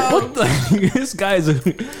 what the? This guy's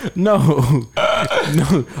no.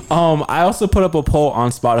 I also put up a poll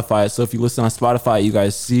on Spotify. So if you listen on Spotify, you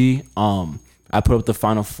guys see. I put up the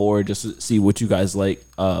final four just to see what you guys like.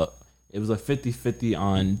 It was a 50-50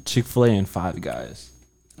 on Chick-fil-A and Five Guys,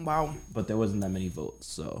 Wow. but there wasn't that many votes.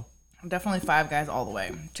 So Definitely Five Guys all the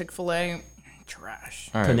way. Chick-fil-A, trash.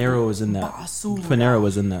 All right. Panera was in that. Basura. Panera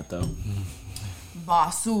was in that though.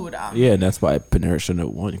 Basura. Yeah, and that's why Panera shouldn't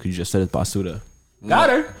have won because you just said it's basura. Got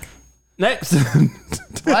her. Next.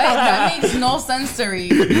 What? That makes no sense to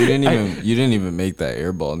read. You didn't even make that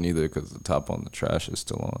air ball neither because the top on the trash is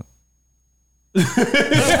still on.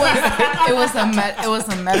 It was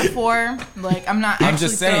a metaphor. Like, I'm not. I'm actually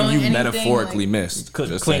just saying throwing you anything, messaphically like, missed.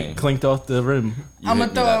 Just saying. Clinked off the rim. You I'm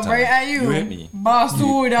hit gonna me throw that it right time. at you. You hit me.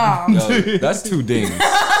 Basura. Yo, that's 2 dings.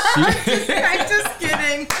 I'm just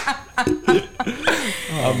kidding.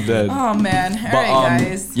 I'm dead. Oh man. All right,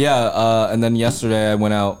 guys. Yeah, and then yesterday I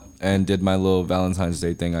went out and did my little Valentine's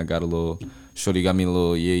Day thing. I got a little, shorty got me a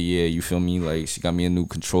little, yeah, you feel me? Like, she got me a new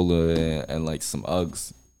controller and like some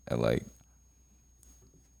Uggs and like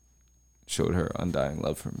showed her undying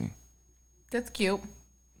love for me. That's cute.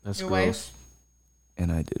 That's Your gross. wife?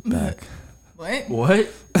 And I did back. What? What?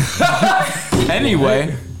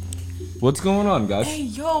 Anyway, what's going on, guys? Hey,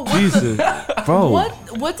 yo, what Jesus, the? bro.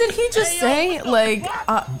 What did he just say? Like,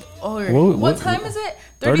 what time is it?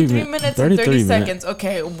 30 33 minutes and 33 30 minutes. seconds.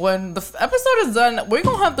 Okay, when the episode is done, we're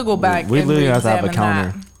gonna have to go back. We and literally have to have a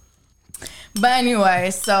re-examine counter. that. But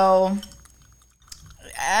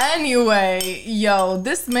anyway, yo,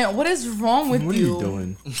 this man, what is wrong with What are you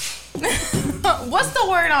doing? What's the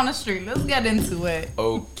word on the street? Let's get into it.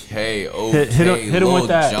 Okay. Hit him Lil with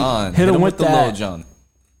that. John. Hit him with the that. Lil John.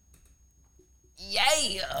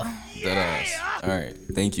 Yeah. That ass. All right.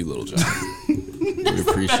 Thank you, Little John. We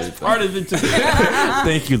appreciate that. Part of it too.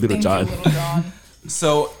 Thank you, Little John. Thank you, Little John.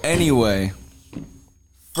 So anyway,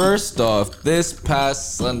 first off, this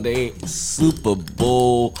past Sunday, Super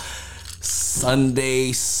Bowl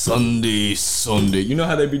Sunday. You know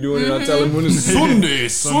how they be doing it on television when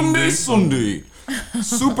it's Sunday.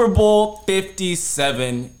 Super Bowl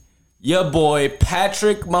 57. Your boy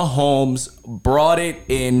Patrick Mahomes brought it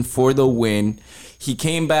in for the win. He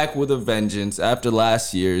came back with a vengeance after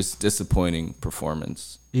last year's disappointing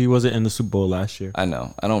performance. He wasn't in the Super Bowl last year. I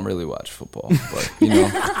know. I don't really watch football, but you know.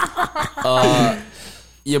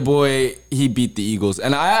 your boy, he beat the Eagles.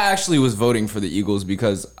 And I actually was voting for the Eagles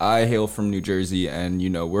because I hail from New Jersey and,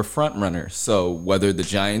 we're front runners. So whether the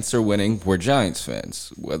Giants are winning, we're Giants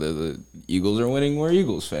fans. Whether the Eagles are winning, we're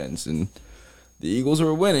Eagles fans. And the Eagles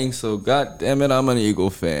were winning, so god damn it, I'm an Eagle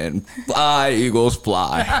fan. Fly, Eagles,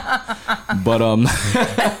 fly. But,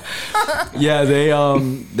 yeah,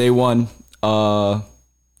 they won.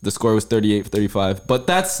 The score was 38-35. But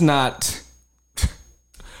that's not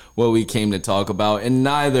what we came to talk about, and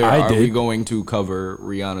neither are we going to cover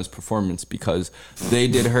Rihanna's performance because they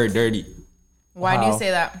did her dirty. Why do you say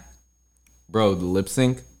that? Bro, the lip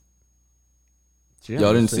sync.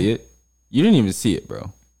 Y'all didn't see it? You didn't even see it,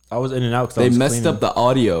 bro. I was in and out. They messed up the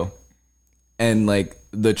audio, and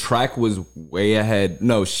the track was way ahead.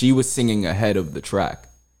 No, she was singing ahead of the track.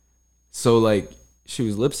 So she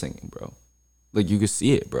was lip syncing, bro. You could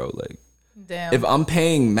see it, bro. Damn. If I'm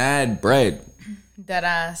paying mad bread, dead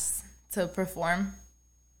ass to perform,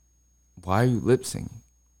 why are you lip syncing?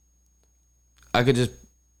 I could just.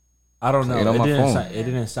 I don't know. It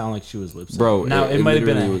didn't sound like she was lip syncing. Bro, now it might have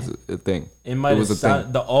been a thing. It might have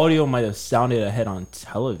the audio might have sounded ahead on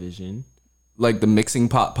television. The mixing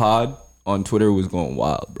pod on Twitter was going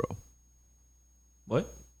wild, bro.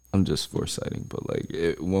 What? I'm just foresighting, but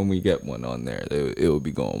when we get one on there, it will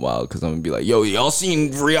be going wild because I'm gonna be like, "Yo, y'all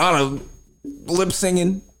seen Rihanna lip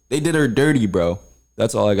singing? They did her dirty, bro."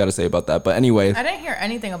 That's all I gotta say about that. But anyway, I didn't hear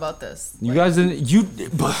anything about this. You guys didn't. You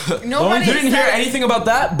didn't hear anything about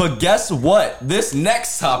that. But guess what? This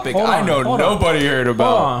next topic, nobody heard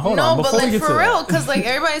about. Hold on. But for real, because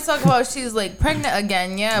everybody's talking about she's pregnant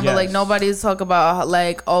again, yeah. But nobody's talking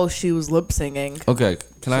about she was lip singing. Okay,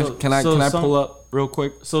 can I pull up real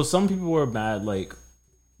quick? So some people were mad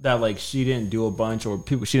that she didn't do a bunch or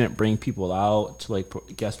she didn't bring people out to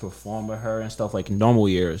guest perform with her and stuff normal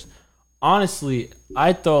years. Honestly,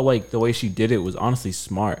 I thought the way she did it was honestly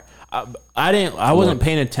smart. I wasn't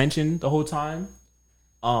paying attention the whole time.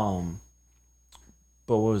 But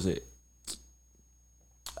what was it?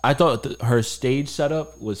 I thought her stage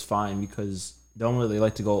setup was fine because normally they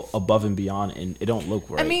like to go above and beyond and it don't look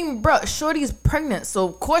right. I mean, bro, Shorty's pregnant, so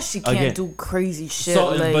of course she can't do crazy shit.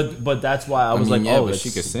 So, but that's why I was but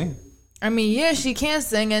she could sing. I mean, yeah, she can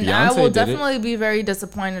sing, and Beyonce I will definitely be very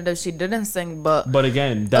disappointed if she didn't sing. But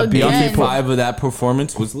again, Beyonce 5 of that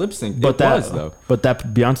performance was lip sync. But that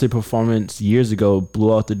Beyonce performance years ago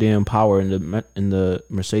blew out the damn power in the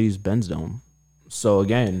Mercedes-Benz Dome. So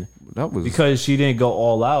again, that was because she didn't go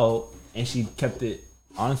all out and she kept it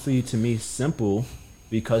honestly to me simple.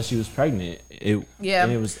 Because she was pregnant, I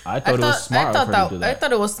thought it was smart. I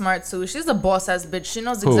thought it was smart too. She's a boss ass bitch. She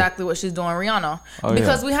knows exactly what she's doing, Rihanna.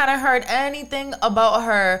 Because we hadn't heard anything about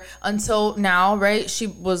her until now, right? She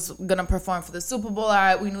was gonna perform for the Super Bowl. All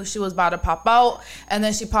right, we knew she was about to pop out, and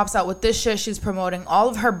then she pops out with this shit. She's promoting all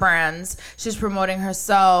of her brands. She's promoting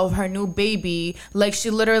herself, her new baby. She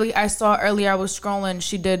literally, I saw earlier. I was scrolling.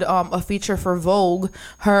 She did a feature for Vogue,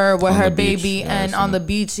 her with her baby, and on the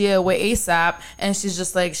beach, with ASAP, and she's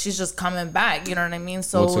just coming back, you know what I mean?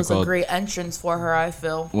 So it was a great entrance for her, I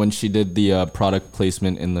feel. When she did the product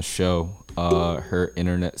placement in the show, her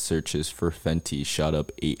internet searches for Fenty shot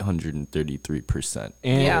up 833%.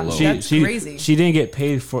 And that's crazy. She didn't get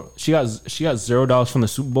paid for. She got $0 from the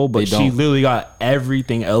Super Bowl, but she literally got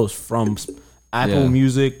everything else from Apple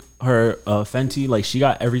Music, her Fenty, she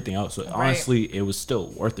got everything else. So honestly, it was still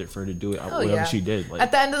worth it for her to do it. Whatever she did.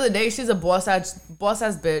 At the end of the day, she's a boss ass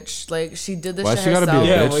bitch. She did this shit herself.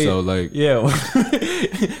 Why she gotta be a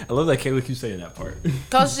bitch though? I love that Kayla keeps saying that part.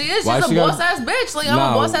 Cause she is. She's a boss ass bitch. I'm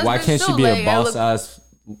a boss ass bitch. Why can't she be a boss ass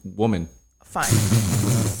woman? Fine.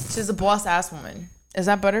 She's a boss ass woman. Is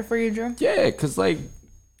that better for you, Drew? Yeah, cause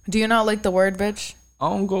do you not like the word bitch? I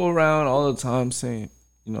don't go around all the time saying,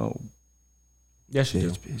 Yes, you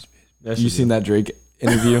do. Yes, you seen that Drake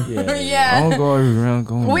interview? Yeah. I don't go around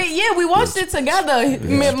going. We watched it together.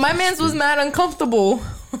 Yeah. My man's was mad uncomfortable.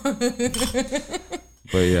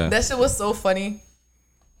 But yeah, that shit was so funny.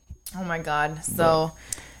 Oh my god. So.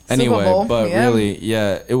 Anyway, really,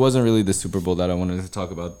 it wasn't really the Super Bowl that I wanted to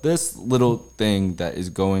talk about. This little thing that is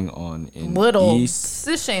going on in East.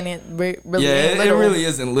 This ain't really. It really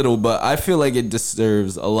isn't little, but I feel like it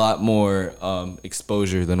deserves a lot more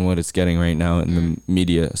exposure than what it's getting right now in the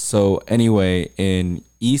media. So anyway, in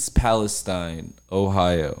East Palestine,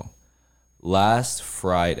 Ohio, last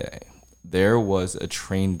Friday, there was a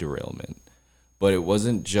train derailment, but it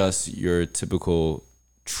wasn't just your typical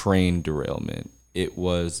train derailment. It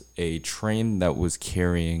was a train that was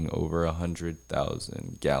carrying over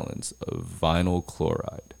 100,000 gallons of vinyl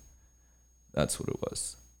chloride. That's what it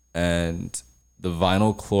was. And the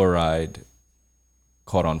vinyl chloride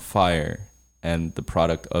caught on fire and the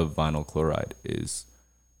product of vinyl chloride is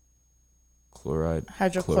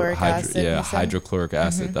hydrochloric acid. Yeah, hydrochloric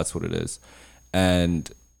acid. That's what it is, and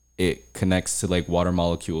it connects to like water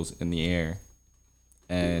molecules in the air,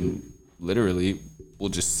 and literally will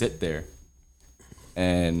just sit there,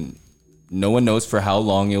 and no one knows for how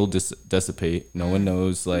long it'll dissipate. No one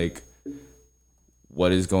knows like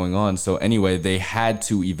what is going on. So anyway, they had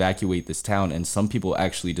to evacuate this town, and some people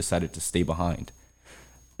actually decided to stay behind.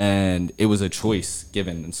 And it was a choice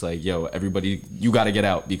given. It's like, yo, everybody, you got to get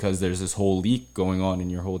out because there's this whole leak going on in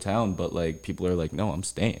your whole town. But like, people are like, no, I'm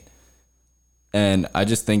staying. And I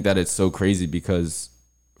just think that it's so crazy because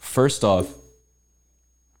first off,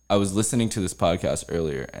 I was listening to this podcast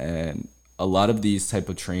earlier, and a lot of these type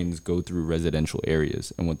of trains go through residential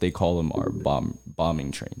areas, and what they call them are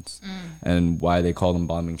bombing trains. And why they call them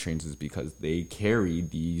bombing trains is because they carry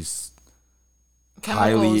these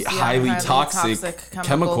highly toxic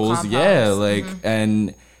chemicals. Yeah, like,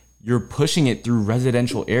 and you're pushing it through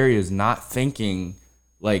residential areas, not thinking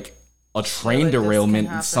like a train like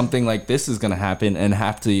derailment, something like this is going to happen and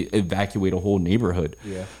have to evacuate a whole neighborhood.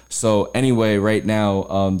 Yeah. So anyway, right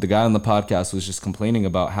now, the guy on the podcast was just complaining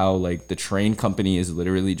about how like the train company is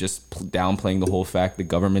literally just downplaying the whole fact. The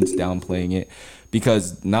government's downplaying it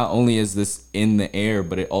because not only is this in the air,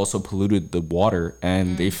 but it also polluted the water,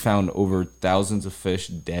 and they found over thousands of fish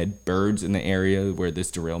dead, birds in the area where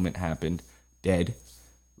this derailment happened, dead.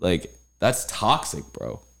 Like, that's toxic,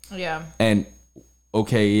 bro. Yeah. And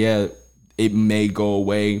okay, yeah, it may go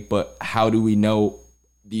away, but how do we know?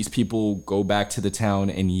 These people go back to the town,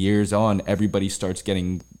 and years on, everybody starts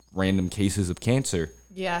getting random cases of cancer.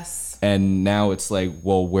 Yes. And now it's like,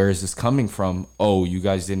 well, where is this coming from? Oh, you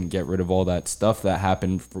guys didn't get rid of all that stuff that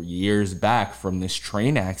happened for years back from this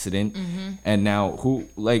train accident. And now who,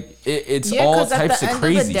 like, it's all types of crazy stuff. At the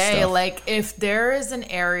end of the day, like, if there is an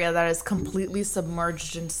area that is completely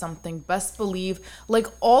submerged in something, best believe, like,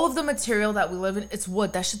 all of the material that we live in, it's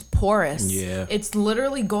wood. That shit's porous. Yeah. It's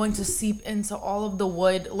literally going to seep into all of the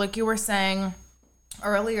wood. Like you were saying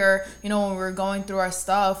earlier, you know, when we were going through our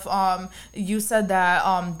stuff, you said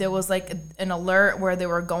that there was like an alert where they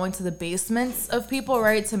were going to the basements of people,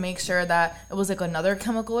 right, to make sure that it was like another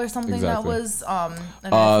chemical or something that was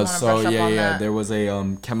there was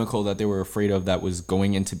a chemical that they were afraid of that was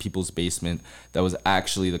going into people's basement that was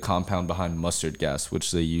actually the compound behind mustard gas,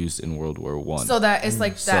 which they used in World War I. So that it's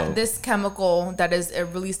like that this chemical that is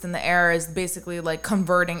released in the air is basically like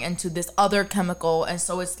converting into this other chemical, and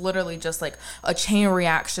so it's literally just like a chain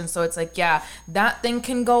reaction. So it's like, yeah, that thing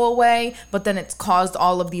can go away, but then it's caused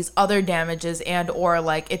all of these other damages, and or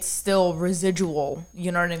like it's still residual,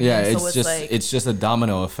 you know what I mean? Yeah, so it's just like, it's just a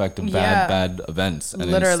domino effect of bad events, and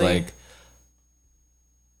literally, it's like,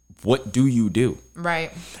 what do you do?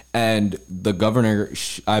 Right. And the governor,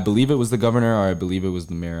 I believe it was the governor, or I believe it was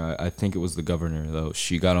the mayor, I think it was the governor though,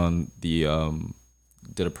 she got on the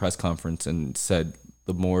did a press conference and said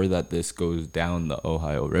the more that this goes down the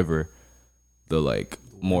Ohio River, the like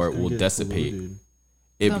more it will dissipate.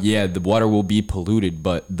 The water will be polluted,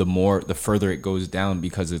 but the further it goes down,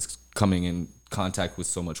 because it's coming in contact with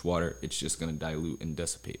so much water, it's just gonna dilute and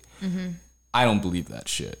dissipate. I don't believe that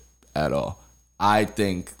shit at all. I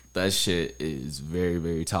think that shit is very,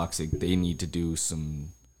 very toxic. They need to do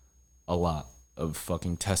a lot of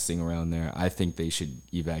fucking testing around there. I think they should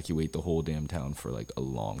evacuate the whole damn town for like a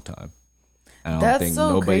long time. I don't think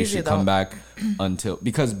nobody should come back until,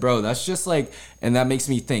 because bro, that's just like, and that makes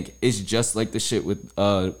me think it's just like the shit with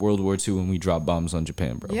World War II when we dropped bombs on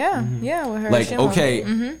Japan, bro. Yeah, yeah. With like,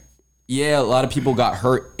 okay, yeah, a lot of people got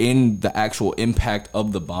hurt in the actual impact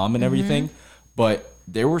of the bomb and everything, but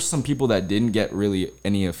there were some people that didn't get really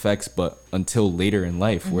any effects, but until later in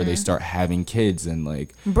life, where they start having kids and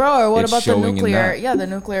like, bro, or what about the nuclear? Yeah, the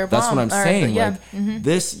nuclear bomb. That's what I'm saying.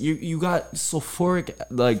 This, you got sulfuric,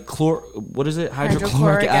 like what is it?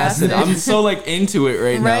 Hydrochloric acid. I'm so like into it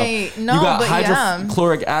right now. Right. No, you got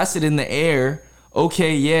hydrochloric acid in the air.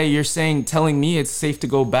 Okay, yeah, you're telling me it's safe to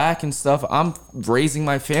go back and stuff. I'm raising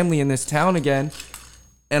my family in this town again.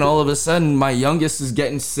 And all of a sudden, my youngest is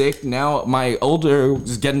getting sick. Now my older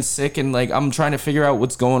is getting sick, and like I'm trying to figure out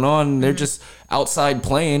what's going on. And they're just outside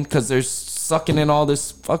playing because they're sucking in all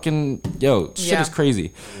this fucking shit is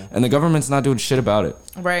crazy, and the government's not doing shit about it.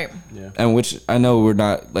 Right. Yeah. And which I know we're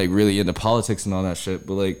not like really into politics and all that shit,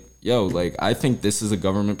 but like like I think this is a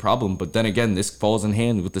government problem. But then again, this falls in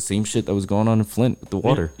hand with the same shit that was going on in Flint with the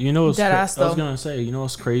water. You know what's I was gonna say, you know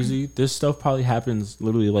what's crazy? This stuff probably happens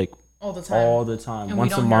literally like all the time, and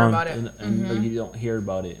once a month, and like, you don't hear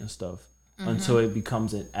about it and stuff. until it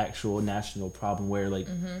becomes an actual national problem where like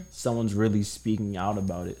someone's really speaking out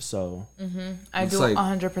about it. So I do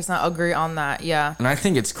 100% agree on that. Yeah. And I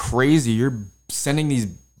think it's crazy. You're sending these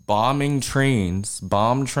bomb trains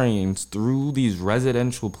through these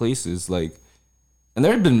residential places, like, and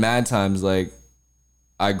there have been mad times like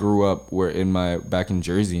I grew up back in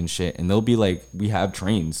Jersey and shit, and they'll be like, we have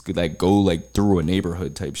trains could like go like through a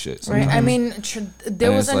neighborhood type shit sometimes. Right. I mean,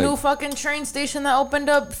 there was a new fucking train station that opened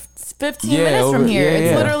up 15 minutes from here.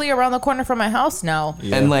 It's literally around the corner from my house now.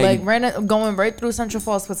 Yeah. And like going right through Central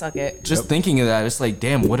Falls, Pawtucket. Just thinking of that, it's like,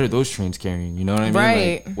 damn, what are those trains carrying? You know what I mean?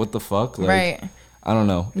 Right. Like, what the fuck? Like, right. I don't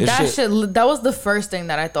know. That was the first thing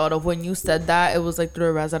that I thought of when you said that. It was like through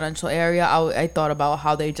a residential area. I thought about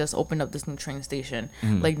how they just opened up this new train station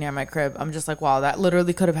like near my crib. I'm just like, wow, that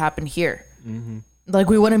literally could have happened here.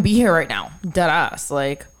 Like, we wouldn't be here right now. Dead ass.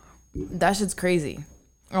 Like, that shit's crazy.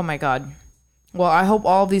 Oh my God. Well, I hope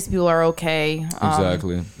all of these people are okay.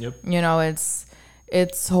 Exactly. Yep. You know,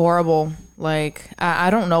 it's horrible. Like,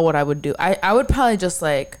 I don't know what I would do. I would probably just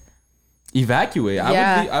like evacuate.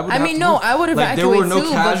 Yeah. I would evacuate like, there were no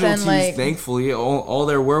too, casualties, but then, like, thankfully. All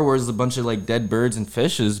there were was a bunch of like dead birds and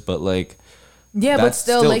fishes, but like, yeah, but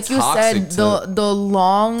still like you said, the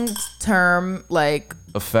long term like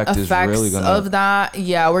effects is really gonna of that.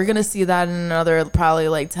 Yeah, we're gonna see that in another probably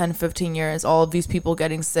like 10-15 years. All of these people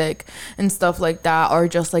getting sick and stuff like that, or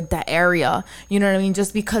just like that area, you know what I mean?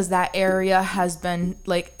 Just because that area has been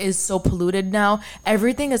like is so polluted now,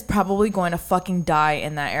 everything is probably going to fucking die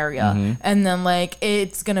in that area. And then like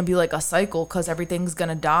it's gonna be like a cycle because everything's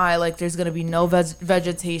gonna die. Like there's gonna be no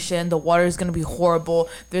vegetation, the water is gonna be horrible,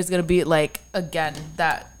 there's gonna be like again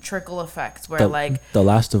that trickle effect where The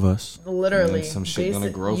Last of Us, literally some shit gonna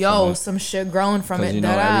grow some shit growing from it. You know,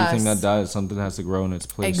 everything that dies, something has to grow in its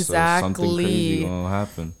place. Exactly. So something crazy gonna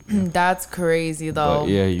happen. That's crazy though. But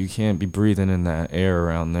yeah, you can't be breathing in that air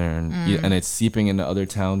around there, and it's seeping into other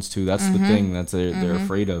towns too. That's the thing that they're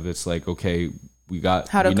afraid of. It's like, okay, we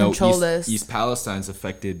control this. East Palestine's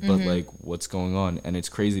affected, but like, what's going on? And it's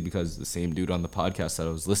crazy because the same dude on the podcast that I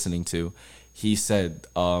was listening to, he said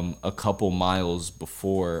a couple miles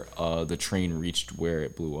before the train reached where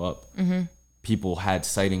it blew up, people had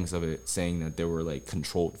sightings of it saying that there were like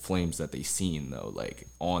controlled flames that they seen though, like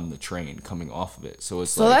on the train coming off of it. So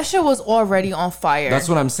that shit was already on fire. That's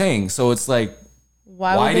what I'm saying. So it's like,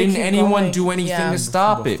 why didn't anyone do anything to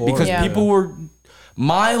stop it? Because people were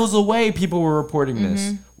miles away. People were reporting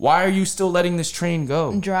this. Why are you still letting this train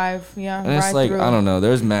go? Drive, yeah. And it's like, through. I don't know.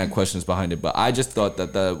 There's mad questions behind it, but I just thought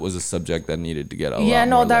that was a subject that needed to get a lot more. Yeah,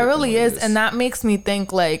 no, that really is. And that makes me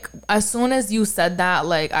think, like, as soon as you said that,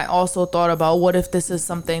 like, I also thought about what if this is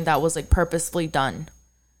something that was, like, purposefully done?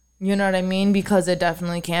 You know what I mean? Because it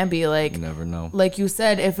definitely can be, like, you never know. Like you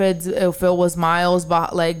said, if it was miles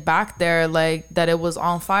like back there, like that it was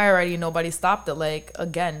on fire already, nobody stopped it. Like,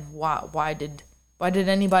 again, why did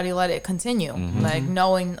anybody let it continue? Like,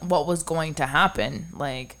 knowing what was going to happen.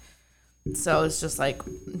 Like, so it's just like,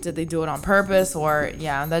 did they do it on purpose? Or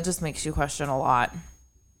yeah, that just makes you question a lot.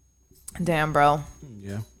 Damn, bro.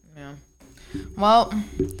 Yeah. Well,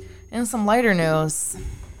 in some lighter news,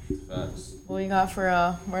 Facts. what you got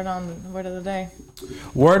for word of the day?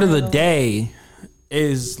 Word of the day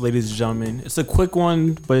is, ladies and gentlemen, it's a quick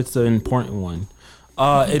one, but it's an important one.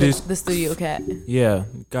 It is the studio cat. Yeah,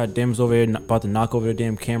 God damn, it's over here about to knock over the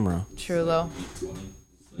damn camera. True though.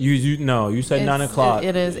 You said 9 o'clock.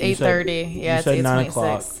 It is 8:30. Yeah, it's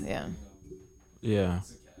 8:26. Yeah. Yeah.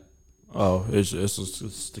 Oh, it's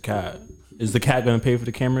the cat. Is the cat gonna pay for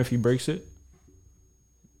the camera if he breaks it?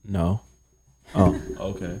 No. Oh,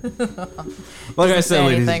 okay. Like I said,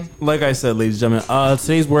 ladies and gentlemen,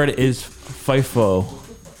 today's word is FIFO.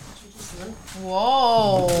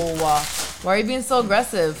 Whoa. Why are you being so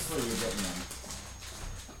aggressive?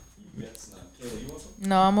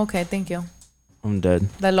 No, I'm okay. Thank you. I'm dead.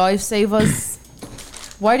 The lifesavers.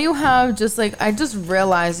 Why do you have I just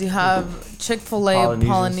realized you have Chick-fil-A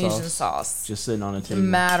Polynesian sauce. Just sitting on a table.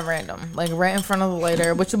 Mad random. Like right in front of the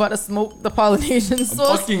lighter. But you about to smoke the Polynesian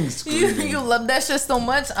sauce? Fucking screaming. You love that shit so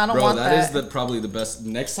much. I don't want that. That is probably the best.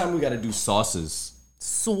 Next time we got to do sauces.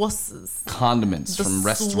 Sauces. Condiments from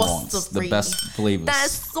restaurants. The best flavors.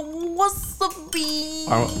 That's sauce-y.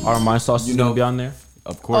 Are my sauces going to be on there?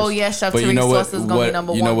 Of course. Oh yeah, Chef Tariq sauce is going to be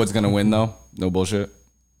number one. You know what's going to win though? No bullshit.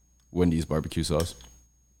 Wendy's barbecue sauce.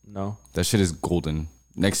 No. That shit is golden.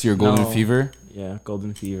 Next year, Golden Fever. Yeah,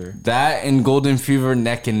 Golden Fever. That and Golden Fever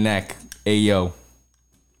neck and neck. Ayo.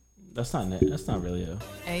 That's not really a.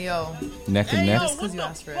 Ayo. Neck and neck. Just because you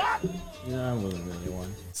asked for it. Yeah, I wasn't really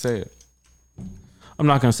one. Say it. I'm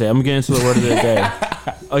not gonna say it. I'm getting to the word of the day.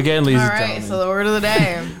 Again, ladies All and right, gentlemen. so the word of the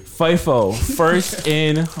day. FIFO, first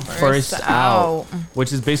in, first out,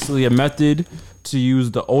 which is basically a method to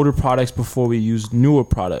use the older products before we use newer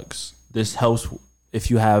products. This helps if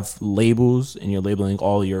you have labels and you're labeling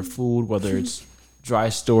all your food, whether it's dry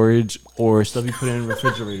storage or stuff you put in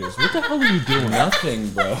refrigerators. What the hell are you doing? Nothing,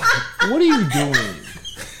 bro. What are you doing?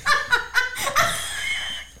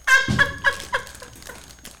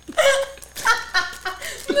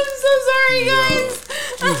 I'm so sorry, guys.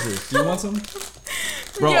 Jesus. Do you want some?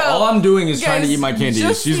 Bro, Yo, all I'm doing is trying to eat my candy.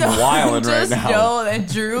 just She's know- wilding right Just now. know that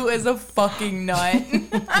Drew is a fucking nut.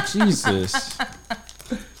 Jesus.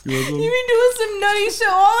 You be doing some nutty shit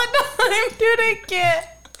all the time, dude. I can't.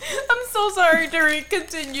 I'm so sorry, Derek.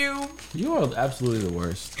 Continue. You are absolutely the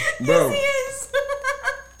worst. Bro, Yes, he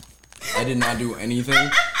is. I did not do anything.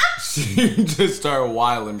 She just started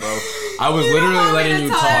wilding, bro. I was You don't literally want me letting to you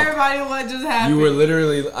tell talk. everybody what just happened. You were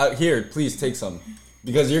literally here. Please take some,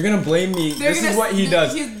 because you're gonna blame me. They're This gonna- is what he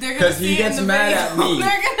does. they're gonna Because see he it gets in the mad video. at me.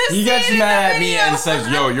 They're gonna He see gets it in mad the at me video. and says,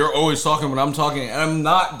 "Yo, you're always talking when I'm talking," and I'm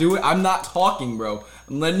not doing. I'm not talking, bro.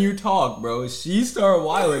 I'm letting you talk, bro. She started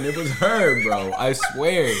wilding. It was her, bro. I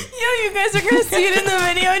swear. Yo, you guys are gonna see it in the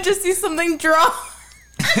video and just see something drop.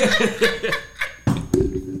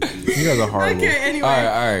 You guys are horrible. Okay, anyway,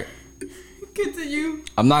 All right. continue.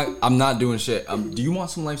 I'm not doing shit. Do you want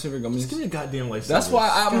some Lifesaver gummies? Give me a goddamn life. That's why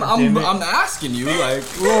I'm asking you. Like,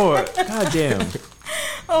 Lord, goddamn.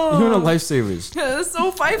 Oh, You're the lifesavers. that's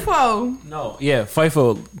so FIFO. No, yeah,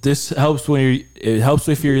 FIFO. This helps it helps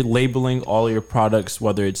if you're labeling all your products,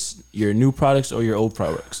 whether it's your new products or your old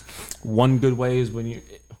products. One good way is when you.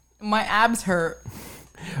 My abs hurt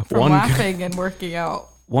from One laughing and working out.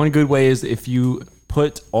 One good way is if you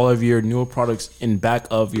put all of your newer products in back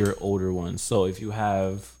of your older ones. So if you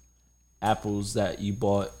have apples that you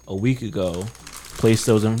bought a week ago, place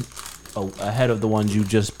those in ahead of the ones you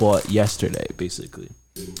just bought yesterday, basically.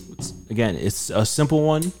 It's a simple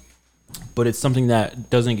one, but it's something that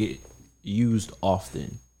doesn't get used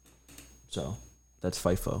often. So that's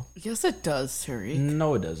FIFO. Yes, it does, Tariq.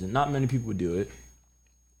 No, it doesn't. Not many people do it.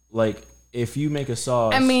 Like, if you make a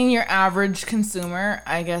sauce... I mean, your average consumer,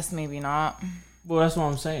 I guess maybe not. Well, that's what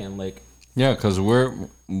I'm saying. Like, yeah, because we're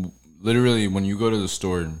literally, when you go to the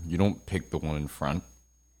store, you don't pick the one in front.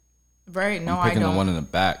 Right? No, I'm I picking don't. the one in the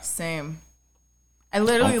back. Same. I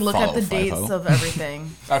literally Don't look at follow the dates FIFO. of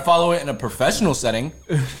everything. I follow it in a professional setting,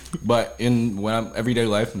 but when I'm everyday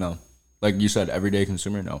life, no. Like you said, everyday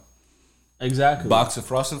consumer, no. exactly. Box of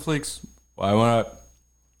Frosted Flakes. Why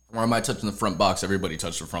am I touching the front box? Everybody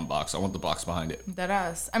touched the front box. I want the box behind it. That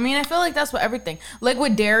ass. I mean, I feel like that's what everything. Like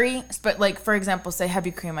with dairy, but like for example, say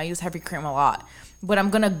heavy cream. I use heavy cream a lot. When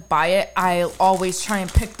I'm gonna buy it, I always try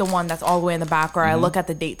and pick the one that's all the way in the back, or I look at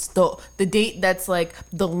the dates. The date that's like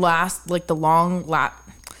the last, like the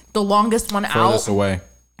longest one Furthest out. away.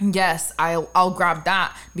 Yes, I'll grab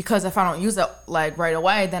that, because if I don't use it like right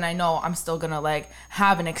away, then I know I'm still gonna like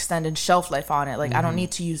have an extended shelf life on it. Like I don't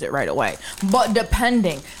need to use it right away. But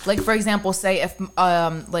depending, like for example, say if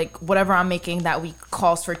like whatever I'm making that week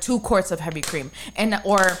calls for 2 quarts of heavy cream, and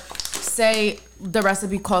or say the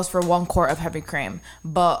recipe calls for 1 quart of heavy cream,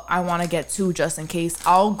 but I want to get 2 just in case,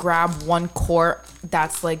 I'll grab 1 quart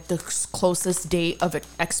that's like the closest date of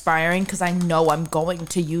expiring, because I know I'm going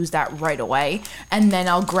to use that right away, and then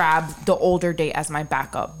I'll grab the older date as my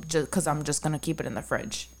backup, just because I'm just gonna keep it in the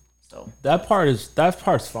fridge. So That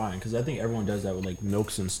part's fine, because I think everyone does that with like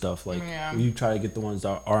milks and stuff. Like, Yeah. you try to get the ones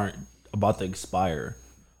that aren't about to expire.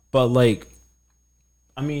 But like,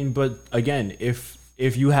 I mean, but again, if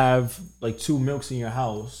you have like 2 milks in your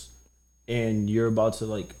house and you're about to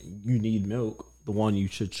like, you need milk, the one you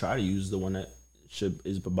should try to use, the one that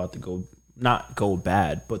is about to not go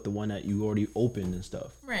bad, but the one that you already opened and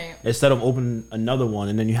stuff. right. Instead of opening another one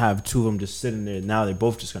and then you have 2 of them just sitting there, now they're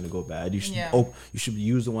both just gonna go bad. You should Yeah. you should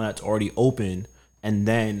use the one that's already open and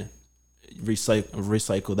then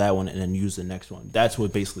recycle that one and then use the next one. That's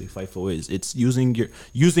what basically FIFO is. It's using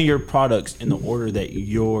your products in the order that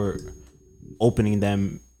you're opening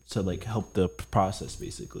them to like help the process,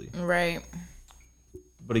 basically. Right.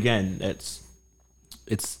 But again, it's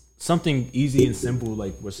something easy and simple.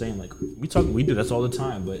 Like we're saying, like we do this all the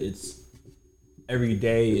time, but it's every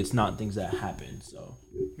day. It's not things that happen. So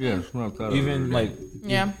Yeah, it's not that. even like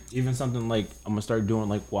Yeah. even something like I'm gonna start doing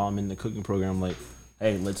like while I'm in the cooking program, like,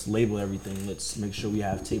 hey, let's label everything. Let's make sure we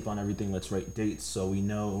have tape on everything. Let's write dates so we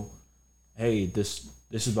know, hey, this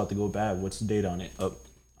is about to go bad. What's the date on it? Oh,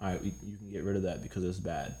 all right, you can get rid of that because it's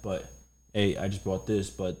bad. But hey, I just bought this,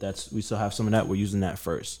 but we still have some of that. We're using that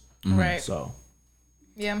first. Right. So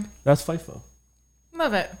Yeah. that's FIFO.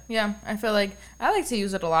 Love it. Yeah, I feel like I like to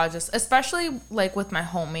use it a lot, just especially like with my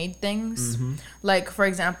homemade things. Like, for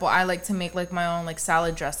example, I like to make like my own like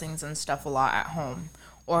salad dressings and stuff a lot at home,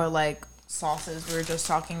 or like sauces. We were just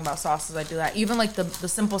talking about sauces. I do that. Even like the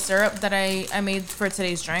simple syrup that I made for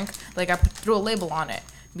today's drink, like I threw a label on it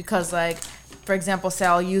because, like, for example, say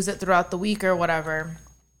I'll use it throughout the week or whatever.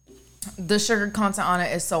 The sugar content on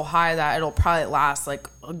it is so high that it'll probably last like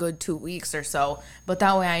a good 2 weeks or so. But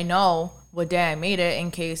that way I know what day I made it, in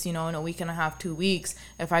case, you know, in a week and a half, 2 weeks,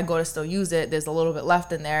 if I go to still use it, there's a little bit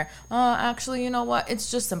left in there. Actually, you know what? It's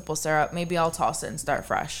just simple syrup. Maybe I'll toss it and start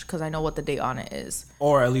fresh because I know what the date on it is.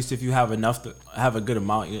 Or at least if you have enough to have a good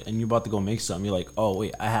amount and you're about to go make something, you're like, oh,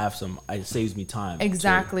 wait, I have some. It saves me time.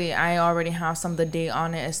 Exactly. I already have some. The date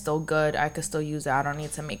on it is still good. I could still use it. I don't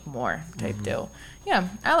need to make more type deal. Yeah,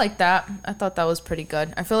 I like that. I thought that was pretty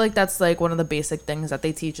good. I feel like that's like one of the basic things that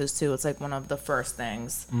they teach us too. It's like one of the first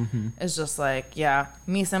things. It's just like, yeah,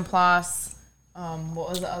 mise en place. What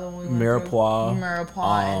was the other one? Mirepoix.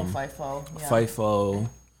 Mirepoix and FIFO. Yeah.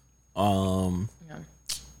 FIFO.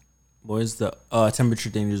 What is the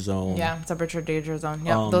temperature danger zone? Yeah, temperature danger zone.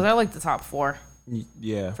 Yeah, those are like the top 4.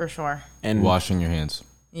 Yeah, for sure. And washing your hands.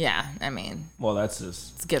 Yeah, I mean, well, that's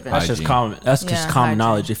just it's given. That's just common. That's just common hygiene.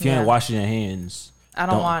 Knowledge. If you ain't washing your hands, I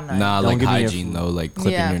don't want none. Nah, Don't like give me hygiene though, like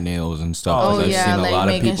clipping your nails and stuff. Oh I've yeah, seen a like lot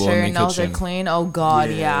making of people sure your in the nails kitchen. are clean. Oh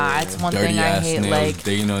god, yeah, it's one Dirty thing I ass hate. nails,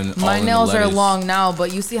 Like my nails are long now,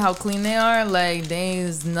 but you see how clean they are. Like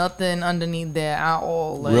there's nothing underneath there at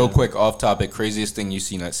all. Like, real quick, off topic, craziest thing you've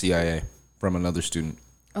seen at CIA from another student.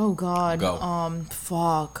 Oh god. Go.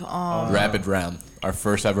 Fuck. Rapid round. Our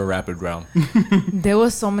first ever rapid round. There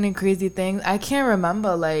was so many crazy things. I can't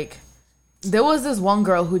remember. Like, there was this one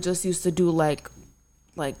girl who just used to do like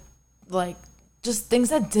just things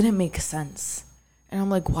that didn't make sense. And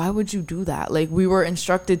I'm like, why would you do that? Like, we were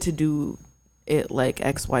instructed to do it like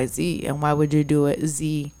XYZ, and why would you do it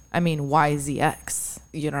YZX?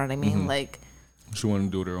 You know what I mean? Like, She wanted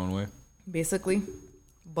to do it her own way. Basically.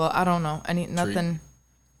 But I don't know. Nothing.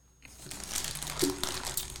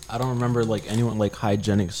 I don't remember like anyone like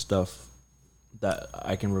hygienic stuff that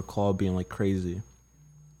I can recall being like crazy.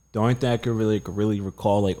 The only thing I could really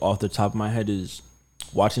recall like off the top of my head is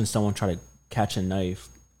watching someone try to catch a knife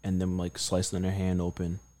and them like slicing their hand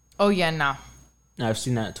open. Oh yeah, nah. I've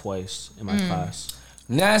seen that twice in my class.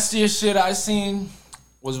 Nastiest shit I seen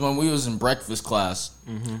was when we was in breakfast class.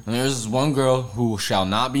 And there's this one girl who shall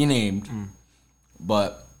not be named,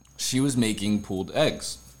 but she was making pulled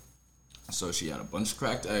eggs. So she had a bunch of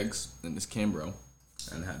cracked eggs in this Cambro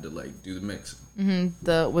and had to like do the mix.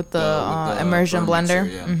 With the immersion blender.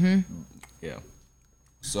 Mixer, yeah.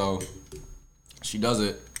 So she does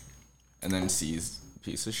it and then sees a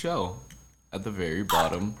piece of shell at the very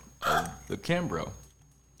bottom of the Cambro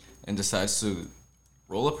and decides to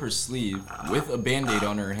roll up her sleeve with a Band-Aid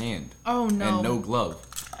on her hand. Oh no. And no glove.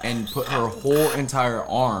 And put her whole entire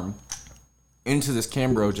arm into this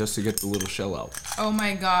Cambro just to get the little shell out. Oh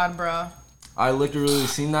my god, bro. I literally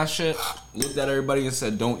seen that shit, looked at everybody and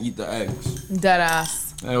said, don't eat the eggs.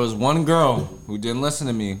 Deadass. And there was one girl who didn't listen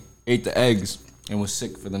to me, ate the eggs, and was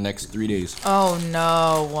sick for the next 3 days. Oh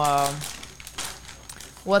no.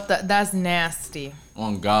 That's nasty.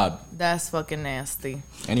 On God. That's fucking nasty.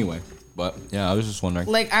 Anyway, but yeah, I was just wondering.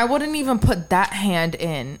 Like, I wouldn't even put that hand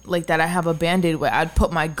in, like that I have a Band-Aid with. I'd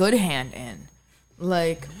put my good hand in.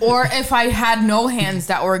 Like, or if I had no hands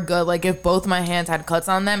that were good, like if both my hands had cuts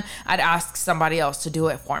on them, I'd ask somebody else to do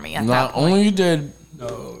it for me at that point. Not only did...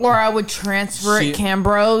 Or I would transfer it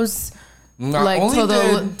Cambros,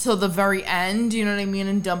 like till the very end, you know what I mean,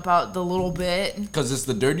 and dump out the little bit. Because it's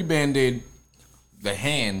the dirty Band-Aid, the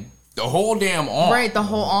hand, the whole damn arm. Right, the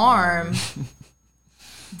whole arm.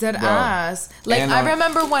 Dead ass. Like, and, I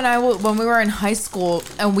remember when we were in high school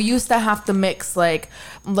and we used to have to mix like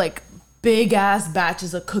big ass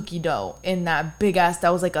batches of cookie dough in that big ass,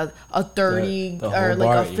 that was like a 30 or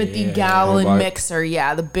like a 50 gallon mixer.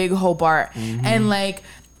 Yeah, the big Hobart. And like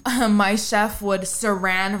my chef would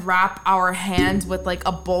saran wrap our hands with like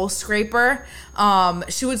a bowl scraper.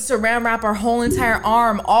 She would saran wrap our whole entire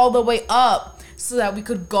arm all the way up so that we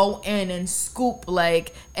could go in and scoop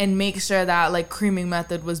like and make sure that like creaming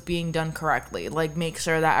method was being done correctly, like make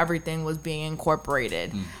sure that everything was being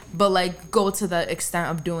incorporated. But like go to the extent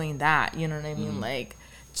of doing that, you know what I mean? Like,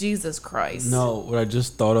 Jesus Christ. No, what I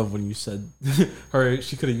just thought of when you said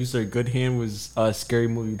she could have used her good hand was Scary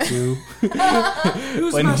Movie 2. It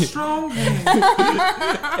was my strong hand.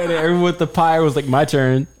 And everyone with the pie was like, my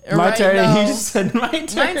turn. My turn. And he just said, my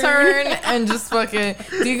turn. My turn. And just fucking...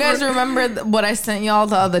 Do you guys remember what I sent y'all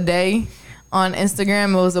the other day on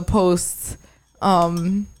Instagram? It was a post.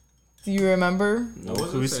 Do you remember? No,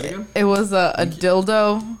 what was it again? It was a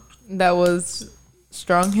dildo that was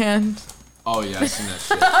strong hand. Oh yeah, I seen that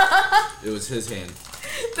shit. It was his hand.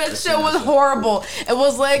 That shit was horrible. It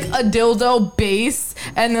was like a dildo base,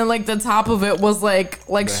 and then like the top of it was like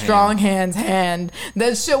strong hand's hand.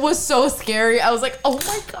 That shit was so scary. I was like, oh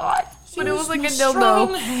my god. But it was like a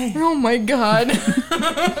dildo. Oh my god.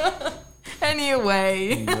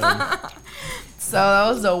 Anyway. So that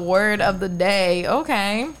was the word of the day.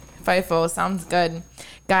 Okay. FIFO sounds good.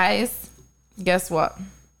 Guys, guess what?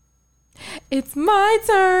 It's my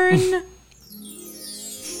turn.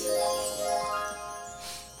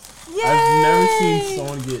 Yay! I've never seen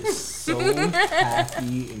someone get so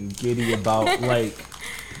happy and giddy about like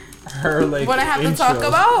her like what I have intro. to talk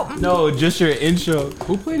about? No, just your intro.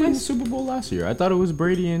 Who played in the Super Bowl last year? I thought it was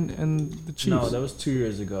Brady and the Chiefs. No, that was 2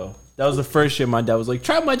 years ago. That was the first year my dad was like,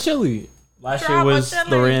 "Try my chili." Last Try year my was chili.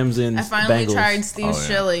 the Rams and I finally Bengals. tried Steve's Oh, yeah.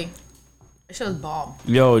 chili. It shit was bomb.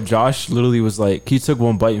 Yo, Josh literally was like, he took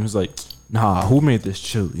one bite and was like, "Nah, who made this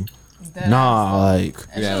chili? Nah, like,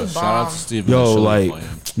 That shit Yeah, was shout out bomb. to Steve. yo, like,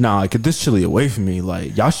 nah, get this chili away from me.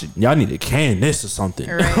 Like, y'all need to can this or something."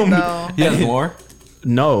 Right, though. Yeah, more.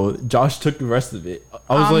 No, Josh took the rest of it.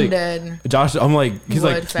 I was I'm like, dead. Josh, I'm like, he's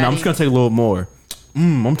Would, like, fatty. nah, I'm just gonna take a little more.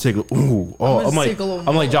 I'm gonna take, ooh, oh, gonna I'm like, take a little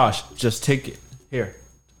I'm like, more. Josh, just take it. Here,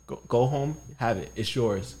 go home, have it. It's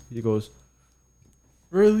yours. He goes,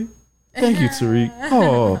 really? Thank you, Tariq.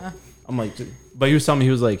 Oh, I'm like, but he was telling me,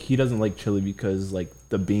 he was like, he doesn't like chili because like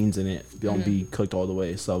the beans in it don't be cooked all the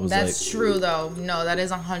way. So I was That's like, true though. No, that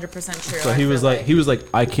is 100% true. so I he was feel like,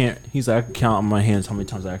 I can't. He's like, I can count on my hands how many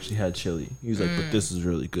times I actually had chili. He was like, but this is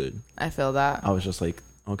really good. I feel that. I was just like,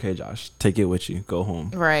 okay, Josh, take it with you. Go home.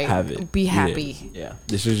 Right. Have it. Be Eat it. happy. Yeah.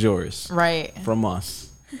 This is yours. Right. From us.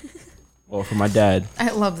 Or from my dad.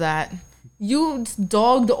 I love that. You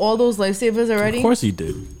dogged all those lifesavers already? Of course he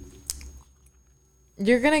did.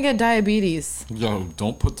 You're gonna get diabetes. Yo,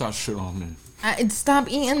 don't put that shit on me. Stop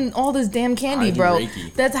eating all this damn candy, I do bro.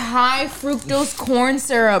 Reiki. That's high fructose corn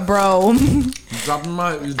syrup, bro.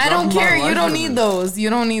 I don't care. You don't need those. You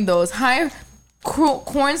don't need those. High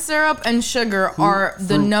corn syrup and sugar are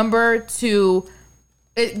the number two.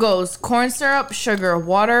 It goes corn syrup, sugar,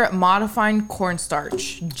 water, modifying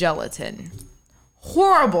cornstarch, gelatin.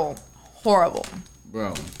 Horrible. Horrible.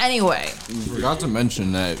 Bro, Anyway, you forgot to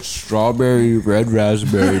mention that strawberry, red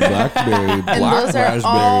raspberry, blackberry, and black those are raspberry,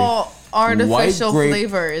 all artificial white grape,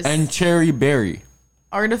 flavors. and cherry berry.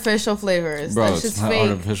 Artificial flavors. Bro, That's it's just not fake.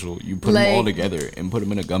 artificial. You put them all Like- together and put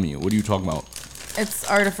them in a gummy. What are you talking about? It's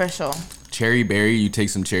artificial. Cherry berry, you take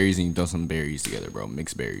some cherries and you dump some berries together, bro.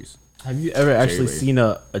 Mixed berries. Have you ever actually berry. seen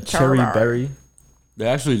a cherry Cherry. berry? They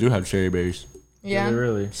actually do have cherry berries. Yeah.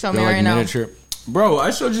 Really? Show me They're like right now. miniature. Bro, I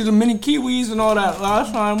showed you the mini kiwis and all that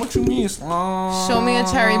last time. What you mean? Show me a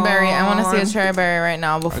cherry berry. I want to see a cherry berry right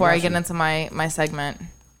now before got I get you. into my segment.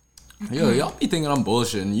 Yo, y'all be thinking I'm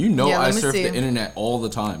bullshitting. You know Yeah, I let me surf see. the internet all the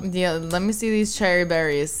time. Yeah, let me see these cherry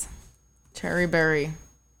berries. Cherry berry.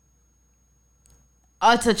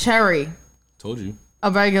 Oh, it's a cherry. Told you.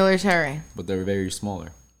 A regular cherry. But they're very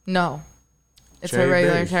smaller. No. It's Cherry a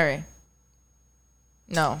regular berries. cherry.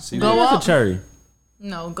 No. See, Go That's up. a cherry.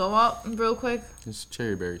 No, go up real quick. It's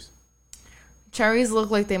cherry berries. Cherries look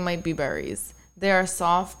like they might be berries. They are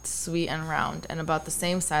soft, sweet, and round, and about the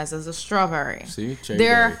same size as a strawberry. See? Cherry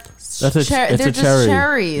They're berry. It's a they're cherry. just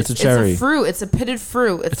cherries. It's a cherry. It's a fruit. It's a pitted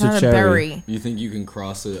fruit. It's a not a cherry. berry. You think you can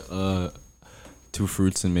cross two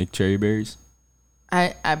fruits and make cherry berries?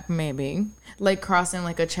 I maybe like crossing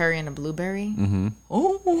like a cherry and a blueberry. Mm-hmm.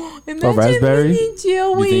 Oh, imagine raspberry? me,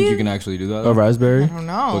 Joey. You think you can actually do that? A raspberry? I don't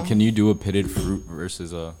know. But can you do a pitted fruit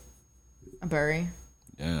versus a berry,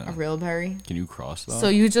 a yeah? real berry. Can you cross that? So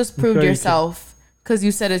you just proved Okay, you yourself because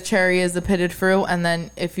you said a cherry is a pitted fruit, and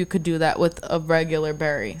then if you could do that with a regular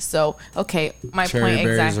berry. So okay, my cherry point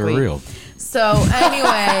berries exactly. are real. So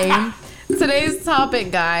anyway, today's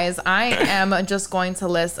topic, guys, I am just going to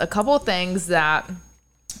list a couple things that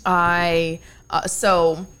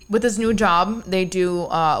so with this new job, they do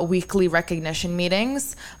weekly recognition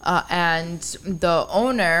meetings, and the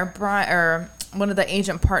owner, Brian, or one of the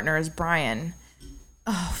agent partners, Brian.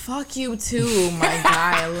 Oh, fuck you too, my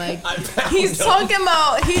guy. Like, he's talking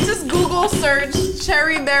about, he just Google searched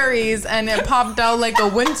cherry berries and it popped out like a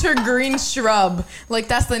wintergreen shrub. Like,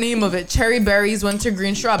 that's the name of it. Cherry berries,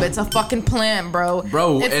 wintergreen shrub. It's a fucking plant, bro.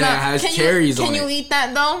 Bro, It's and it has can cherries you, on Can it. you eat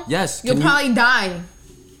that, though? Yes. You'll Can you- probably die.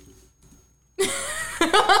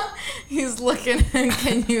 He's looking.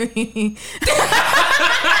 Can you eat?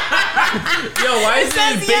 why is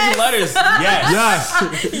it in big yes. letters?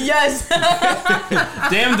 Yes. Yes.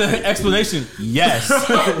 Damn the explanation. Yes.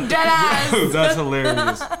 Dead ass. That's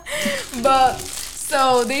hilarious. But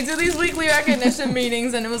so they do these weekly recognition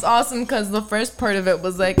meetings, and it was awesome because the first part of it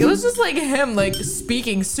was like, it was just like him like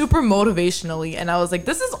speaking super motivationally, and I was like,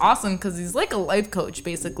 this is awesome because he's like a life coach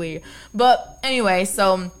basically. But anyway,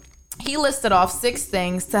 so he listed off 6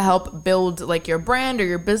 things to help build like your brand or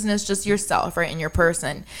your business, just yourself, right, and your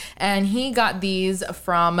person. And he got these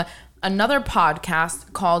from another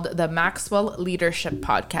podcast called the Maxwell Leadership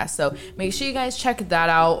Podcast. So make sure you guys check that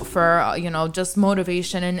out for, just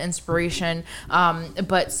motivation and inspiration.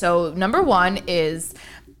 But so number 1 is,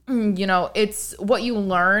 it's what you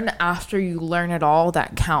learn after you learn it all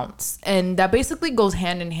that counts. And that basically goes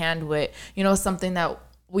hand in hand with, something that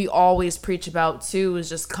we always preach about too, is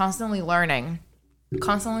just constantly learning,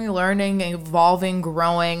 evolving,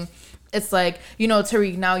 growing. It's like,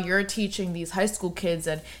 Tariq, now you're teaching these high school kids,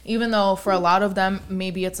 and even though for a lot of them,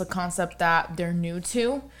 maybe it's a concept that they're new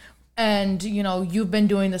to, and, you've been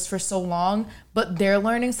doing this for so long, but they're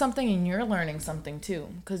learning something and you're learning something too,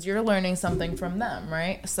 because you're learning something from them,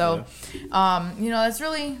 right? So,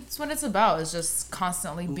 that's what it's about, is just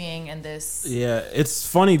constantly being in this. Yeah, it's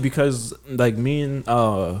funny because, like, me and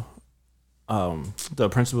the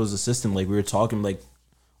principal's assistant, like, we were talking, like,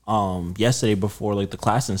 yesterday before like the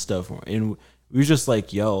class and stuff, and we were just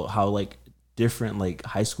like, how like different like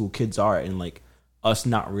high school kids are, and like us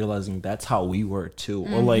not realizing that's how we were too,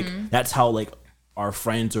 or like that's how like our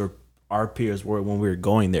friends or our peers were when we were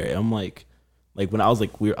going there. And I'm like when I was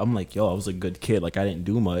like I'm like, I was a good kid, like I didn't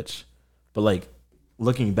do much, but like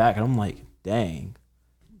looking back, I'm like, dang,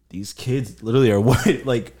 these kids literally are what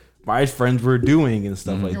like my friends were doing and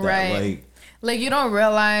stuff like that. Right. Like, you don't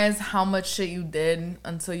realize how much shit you did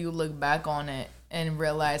until you look back on it and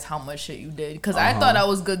realize how much shit you did. Because I thought I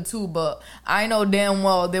was good too, but I know damn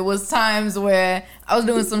well there was times where I was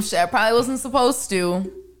doing some shit I probably wasn't supposed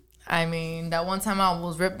to. I mean, that one time I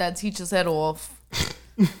almost ripped that teacher's head off.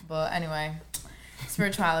 But anyway,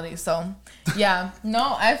 spirituality. So, yeah.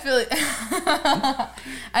 No, I feel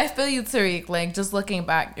I feel you, Tariq. Like, just looking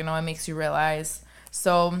back, it makes you realize.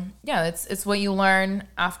 So, yeah, it's what you learn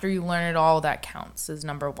after you learn it all that counts, is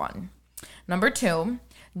number 1. Number 2,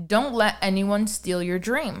 don't let anyone steal your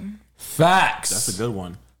dream. Facts. That's a good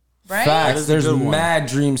one. Right? Facts. There's mad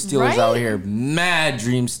dream stealers right? out here. Mad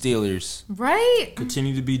dream stealers. Right?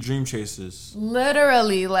 Continue to be dream chasers.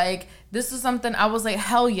 Literally, like, this is something I was like,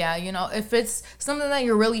 hell yeah, if it's something that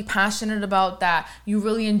you're really passionate about, that you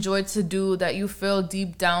really enjoy to do, that you feel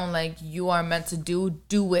deep down like you are meant to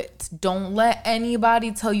do it. Don't let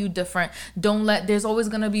anybody tell you different. There's always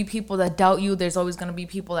going to be people that doubt you. There's always going to be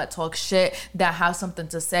people that talk shit, that have something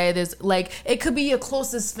to say. There's like, it could be your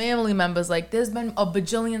closest family members. Like, there's been a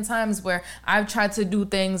bajillion times where I've tried to do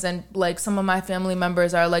things and like some of my family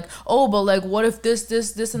members are like, oh, but like, what if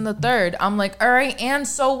this, and the third? I'm like, all right, and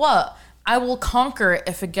so what? I will conquer it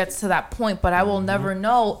if it gets to that point, but I will never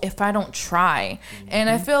know if I don't try. And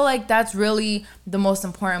I feel like that's really the most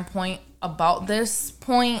important point about this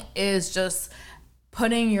point, is just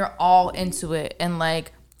putting your all into it. And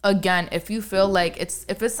like, again, if you feel like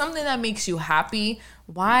if it's something that makes you happy,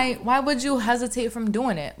 why would you hesitate from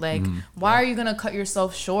doing it? Like, why are you going to cut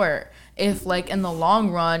yourself short if like in the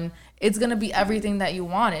long run it's going to be everything that you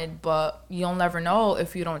wanted, but you'll never know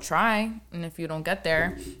if you don't try and if you don't get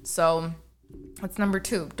there. So that's number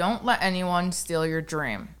 2. Don't let anyone steal your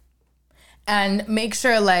dream. And make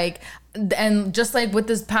sure, like, and just like with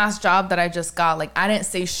this past job that I just got, like, I didn't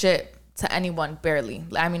say shit to anyone, barely.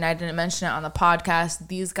 I mean, I didn't mention it on the podcast.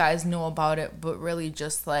 These guys knew about it, but really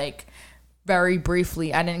just like very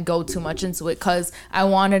briefly. I didn't go too much into it because I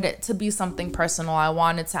wanted it to be something personal. I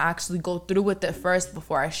wanted to actually go through with it first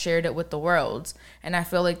before I shared it with the world. And I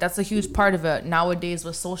feel like that's a huge part of it. Nowadays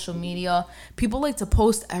with social media, people like to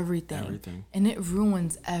post everything. And it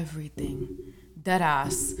ruins everything.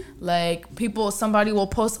 Deadass. Like, somebody will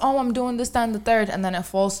post, oh, I'm doing this, that, and the third, and then it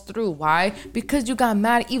falls through. Why? Because you got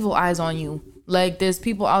mad evil eyes on you. Like, there's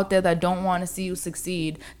people out there that don't want to see you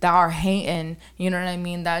succeed, that are hating, you know what I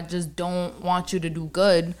mean, that just don't want you to do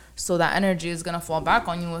good. So that energy is going to fall back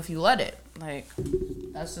on you if you let it. Like,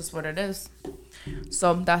 that's just what it is.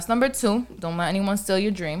 So that's number 2. Don't let anyone steal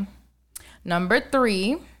your dream. Number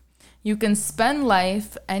 3, you can spend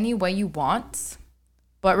life any way you want,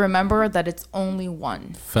 but remember that it's only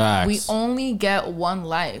one. Facts. We only get one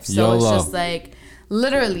life. So YOLO. It's just like,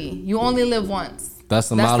 literally, you only live once. That's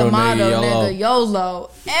the motto, nigga.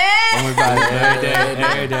 YOLO.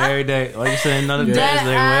 Every day. Like you said, another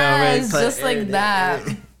day. Just like that.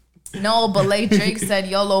 No, but like Drake said,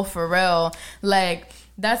 YOLO for real. Like,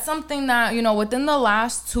 that's something that, you know, within the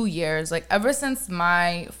last 2 years, like ever since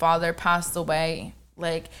my father passed away,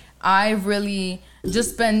 like I've really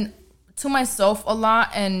just been to myself a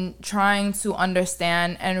lot and trying to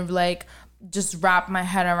understand and like just wrap my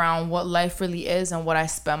head around what life really is and what I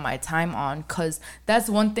spend my time on, because that's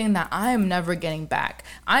one thing that I am never getting back.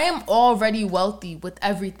 I am already wealthy with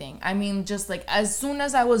everything. I mean, just like as soon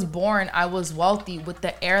as I was born, I was wealthy with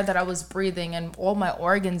the air that I was breathing and all my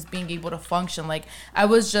organs being able to function. Like I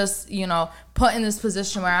was just, you know, put in this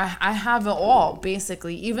position where I have it all,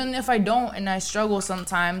 basically. Even if I don't and I struggle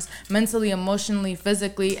sometimes mentally, emotionally,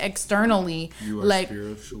 physically, externally. You are like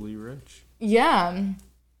spiritually rich. Yeah.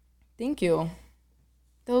 Thank you.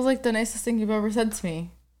 That was like the nicest thing you've ever said to me.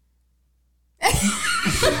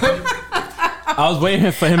 I was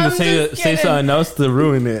waiting for him to say something else to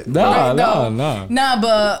ruin it. No.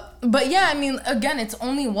 But yeah, I mean, again, it's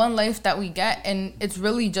only one life that we get, and it's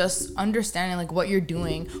really just understanding like what you're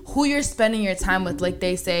doing, who you're spending your time with. Like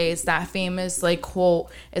they say, it's that famous like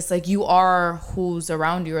quote. It's like you are who's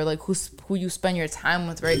around you, or like who you spend your time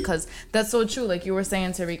with, right? Because that's so true. Like you were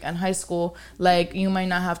saying, Tariq, in high school, like you might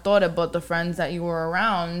not have thought it, but the friends that you were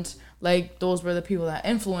around, like those were the people that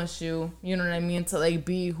influenced you. You know what I mean? To like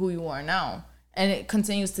be who you are now. And it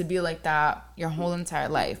continues to be like that your whole entire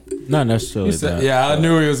life. Not necessarily that. Yeah, I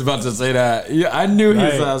knew he was about to say that. Yeah, I knew he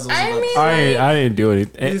was I didn't do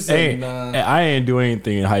anything. Said, nah. I didn't do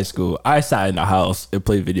anything in high school. I sat in the house and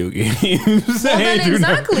played video games. Well, then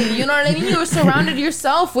exactly. You know what I mean? You surrounded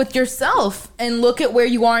yourself with yourself, and look at where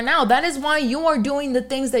you are now. That is why you are doing the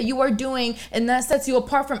things that you are doing, and that sets you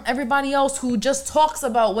apart from everybody else who just talks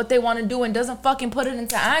about what they want to do and doesn't fucking put it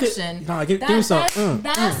into action. That's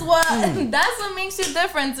what makes you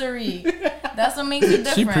different, Tariq. That's what makes you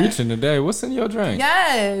different. She preaching today. What's in your drink?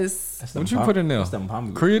 Yes. What you put in there?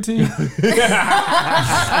 Creatine?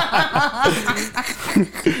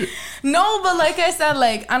 No, but like I said,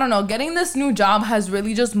 like, I don't know, getting this new job has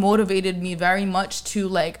really just motivated me very much to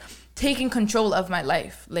like taking control of my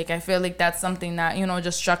life. Like I feel like that's something that, you know,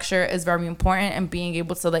 just structure is very important, and being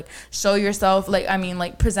able to like show yourself, like I mean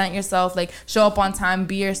like present yourself, like show up on time,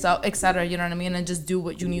 be yourself, etc. You know what I mean? And just do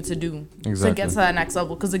what you need to do to get to that next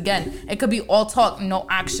level. Because again, it could be all talk, no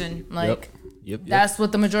action. Like Yep. That's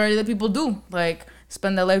what the majority of the people do. Like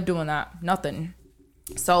spend their life doing that. Nothing.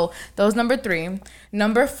 So that was number 3.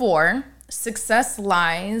 Number 4, success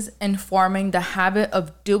lies in forming the habit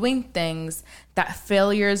of doing things that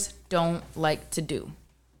failures don't like to do.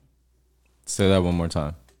 Say that one more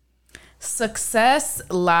time. Success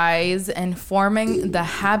lies in forming the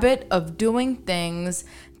habit of doing things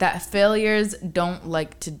that failures don't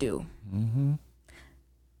like to do. Mm-hmm.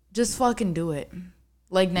 Just fucking do it.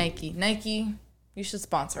 Like Nike. Nike, you should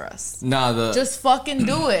sponsor us. Just fucking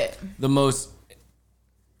do it. The most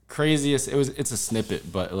craziest, it's a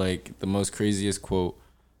snippet, but like the most craziest quote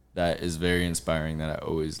that is very inspiring that I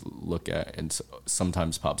always look at and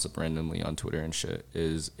sometimes pops up randomly on Twitter and shit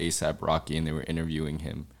is A$AP Rocky, and they were interviewing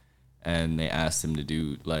him and they asked him to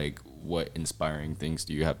do like, what inspiring things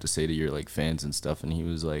do you have to say to your like fans and stuff, and he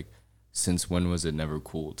was like, since when was it never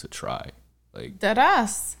cool to try? Like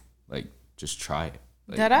deadass. Like just try it.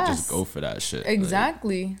 Like, deadass. Just go for that shit.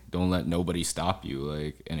 Exactly. Like, don't let nobody stop you.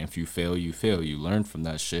 Like, and if you fail, you fail. You learn from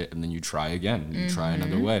that shit, and then you try again. You try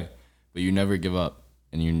another way, but you never give up,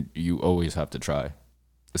 and you always have to try,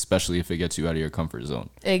 especially if it gets you out of your comfort zone.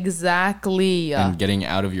 Exactly. And getting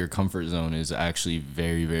out of your comfort zone is actually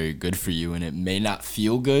very, very good for you, and it may not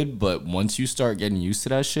feel good, but once you start getting used to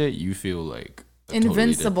that shit, you feel like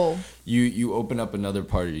invincible. You open up another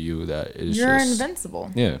part of you that is you're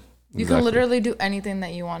invincible. Yeah. You can literally do anything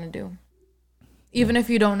that you want to do, even if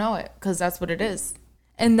you don't know it, because that's what it is.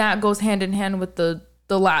 And that goes hand in hand with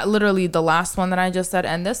literally the last one that I just said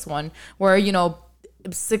and this one, where, you know,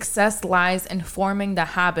 success lies in forming the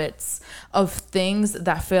habits of things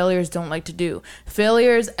that failures don't like to do.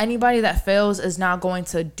 Anybody that fails is not going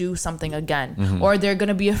to do something again, or they're going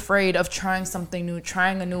to be afraid of trying something new,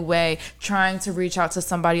 trying a new way, trying to reach out to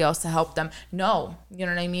somebody else to help them. No, you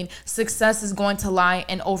know what I mean? Success is going to lie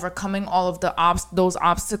in overcoming all of those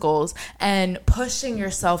obstacles and pushing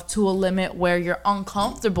yourself to a limit where you're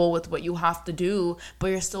uncomfortable with what you have to do, but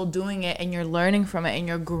you're still doing it and you're learning from it and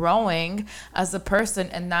you're growing as a person.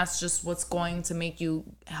 And that's just what's going to make you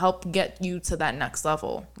help get you to that next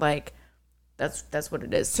level. Like that's what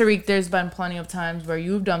it is. Tariq, there's been plenty of times where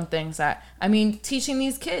you've done things that, I mean, teaching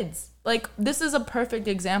these kids, like this is a perfect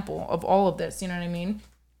example of all of this, you know what I mean?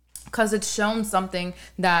 Because it's shown something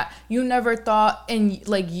that you never thought in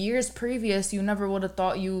like years previous, you never would have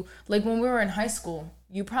thought like when we were in high school,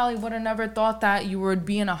 you probably would have never thought that you would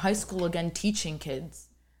be in a high school again teaching kids.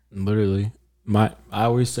 Literally. I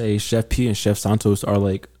always say Chef P and Chef Santos are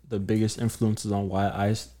like the biggest influences on why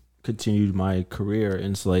I continued my career.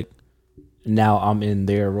 And it's like now I'm in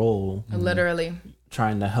their role, literally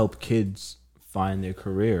trying to help kids find their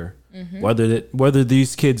career. Whether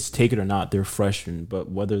these kids take it or not, they're freshmen. But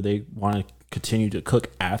whether they want to continue to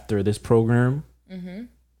cook after this program,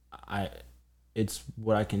 it's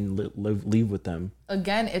what I can leave with them.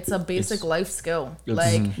 Again, it's a basic life skill.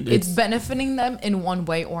 It's benefiting them in one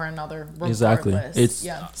way or another. Exactly. It's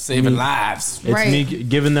saving lives. It's me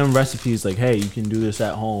giving them recipes like, hey, you can do this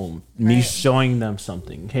at home. Me showing them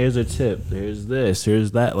something. Here's a tip. Here's this.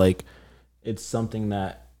 Here's that. Like, it's something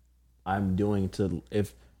that I'm doing to,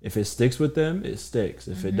 if it sticks with them, it sticks.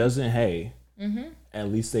 If it doesn't, hey, at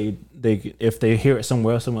least they if they hear it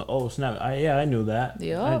somewhere else, someone, oh snap, I knew that.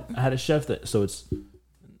 Yep. I had a chef that, so it's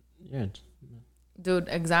dude,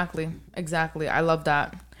 exactly. I love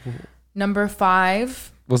that. Number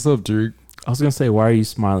 5. What's up, Drew? I was gonna say, why are you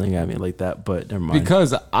smiling at me like that? But never mind.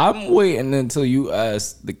 Because I'm waiting until you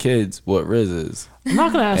ask the kids what Riz is. I'm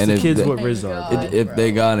not gonna ask the kids what Riz are. If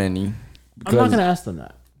they got any. I'm not gonna ask them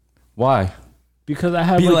that. Why? Because I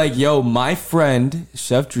have be like, yo, my friend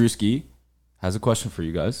Chef Drewski has a question for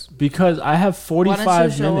you guys. Because I have 45 minutes. Why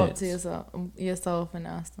don't you show minutes. Up to yourself and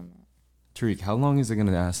ask them that? Tariq, how long is it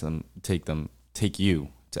gonna take you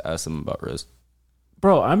to ask them about Riz?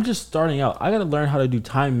 Bro, I'm just starting out. I gotta learn how to do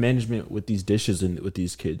time management with these dishes and with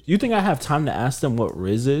these kids. You think I have time to ask them what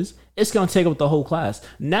Riz is? It's gonna take up the whole class.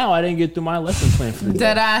 Now I didn't get through my lesson plan for the day.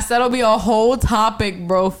 Deadass, that'll be a whole topic,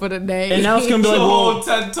 bro, for the day. And now it's gonna be like a whole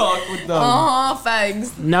TED talk with them.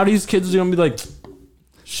 Fags. Now these kids are gonna be like,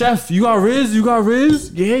 Chef, you got Riz? You got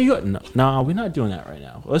Riz? Yeah, you got. No, we're not doing that right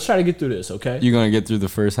now. Let's try to get through this, okay? You're gonna get through the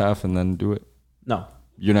first half and then do it? No.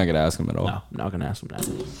 You're not gonna ask them at all? No, I'm not gonna ask them that.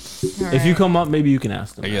 Right. If you come up, maybe you can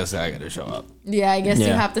ask them. I guess I gotta show up. Yeah, I guess you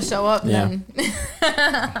have to show up then.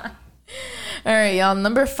 All right, y'all.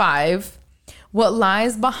 Number 5. What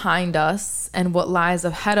lies behind us and what lies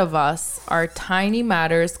ahead of us are tiny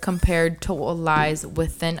matters compared to what lies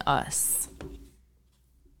within us.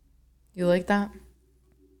 You like that?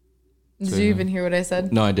 Did you even hear what I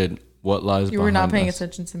said? No, I didn't. What lies behind us? You were not paying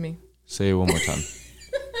attention to me. Say it one more time.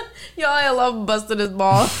 Y'all, I love busting his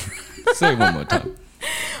ball. Say it one more time.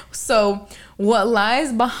 So, what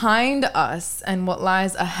lies behind us and what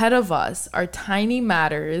lies ahead of us are tiny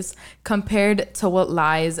matters compared to what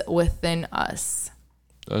lies within us.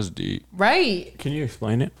 That's deep. Right. Can you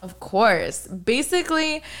explain it? Of course.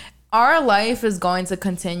 Basically, our life is going to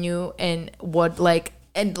continue in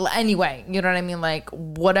and anyway, you know what I mean? Like,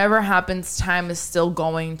 whatever happens, time is still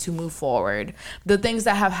going to move forward. The things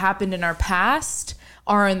that have happened in our past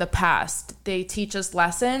are in the past. They teach us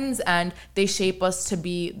lessons and they shape us to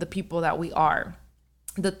be the people that we are.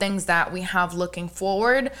 The things that we have looking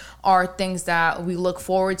forward are things that we look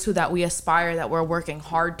forward to, that we aspire, that we're working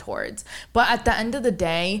hard towards. But at the end of the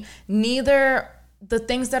day, neither the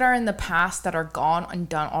things that are in the past that are gone and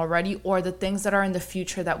done already, or the things that are in the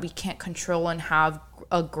future that we can't control and have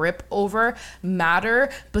a grip over matter,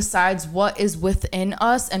 besides what is within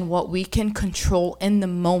us and what we can control in the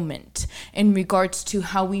moment in regards to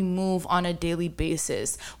how we move on a daily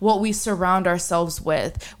basis, what we surround ourselves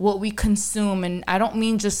with, what we consume. And I don't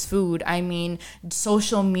mean just food, I mean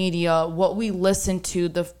social media, what we listen to,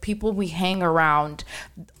 the people we hang around,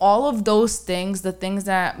 all of those things, the things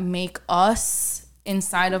that make us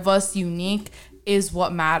inside of us unique is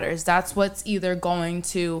what matters. That's what's either going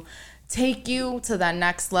to take you to that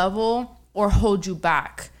next level or hold you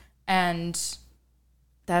back. And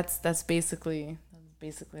that's basically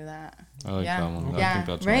that. I like that one. Yeah. I think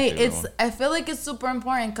that's right. my favorite one. I feel like it's super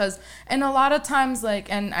important because, and a lot of times,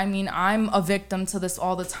 like, and I mean, I'm a victim to this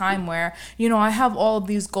all the time where, you know, I have all of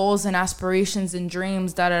these goals and aspirations and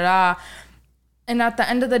dreams, and at the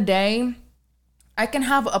end of the day, I can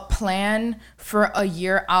have a plan for a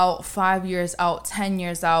year out, 5 years out, 10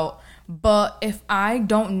 years out. But if I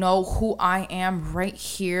don't know who I am right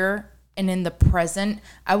here and in the present,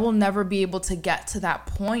 I will never be able to get to that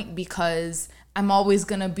point because I'm always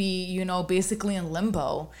going to be, you know, basically in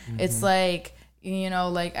limbo. Mm-hmm. It's like, you know,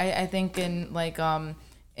 like I think in like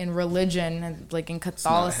in religion, like in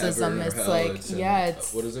Catholicism, it's like,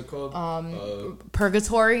 it's what is it called?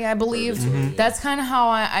 Purgatory, I believe. Mm-hmm. That's kind of how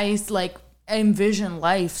I like envision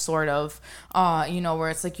life, sort of, you know, where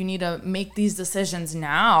it's like you need to make these decisions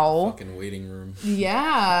now. Fucking waiting room.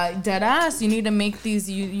 Yeah, dead ass. You need to make these.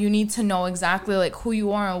 You need to know exactly like who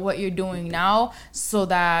you are and what you're doing now, so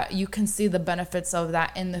that you can see the benefits of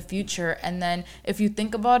that in the future. And then if you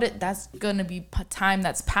think about it, that's gonna be time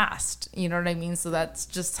that's passed. You know what I mean? So that's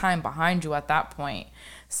just time behind you at that point.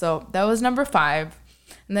 So that was number 5.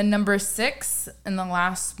 And then number 6, and the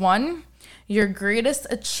last one, your greatest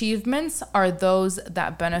achievements are those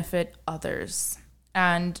that benefit others.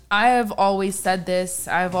 And I have always said this.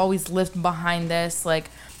 I've always lived behind this. Like,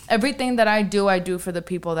 everything that I do for the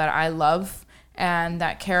people that I love and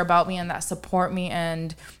that care about me and that support me.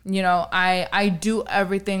 And, you know, I do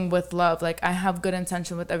everything with love. Like, I have good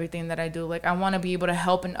intention with everything that I do. Like, I want to be able to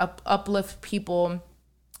help and uplift people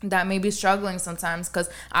that may be struggling sometimes, because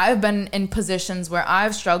I've been in positions where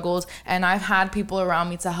I've struggled and I've had people around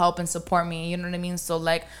me to help and support me. You know what I mean? So,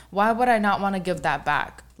 like, why would I not want to give that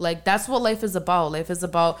back? Like, that's what life is about. Life is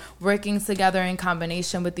about working together in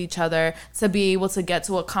combination with each other to be able to get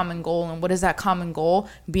to a common goal. And what is that common goal?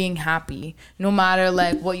 Being happy. No matter,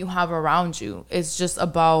 like, what you have around you. It's just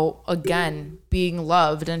about, again, being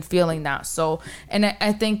loved and feeling that. So, and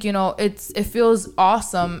I think, you know, it feels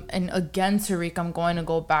awesome. And again, Tariq, I'm going to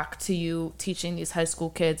go back to you teaching these high school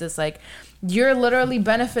kids. It's like, you're literally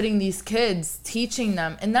benefiting these kids, teaching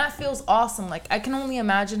them. And that feels awesome. Like, I can only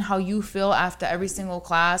imagine how you feel after every single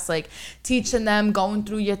class, like, teaching them, going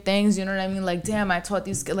through your things. You know what I mean? Like, damn, I taught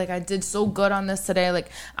these kids, like, I did so good on this today. Like,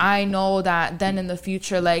 I know that then in the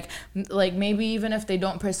future, like maybe even if they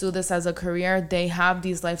don't pursue this as a career, they have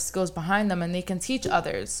these life skills behind them and they can teach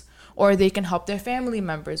others. Or they can help their family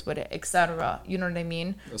members with it, etc. You know what I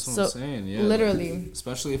mean? That's what I'm saying, yeah. Literally. Like,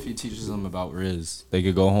 especially if he teaches them about Riz. They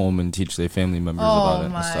could go home and teach their family members about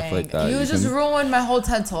it and stuff like that. You just ruined my whole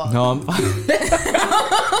TED Talk. No, I'm fine.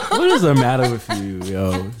 What is the matter with you,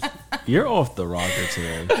 yo? You're off the rocker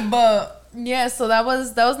today. But yeah, so that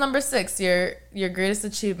was number 6. Your greatest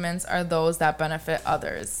achievements are those that benefit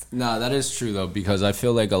others. Nah, that is true, though, because I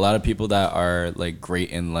feel like a lot of people that are, like, great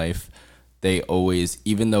in life, they always,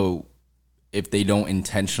 even though if they don't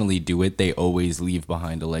intentionally do it, they always leave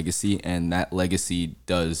behind a legacy, and that legacy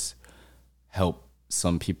does help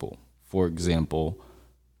some people. For example,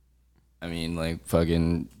 I mean, like,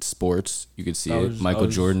 fucking sports, you could see it. Michael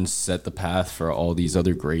Jordan set the path for all these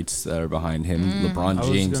other greats that are behind him. LeBron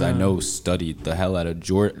James, I know, studied the hell out of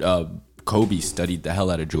Jordan. Kobe studied the hell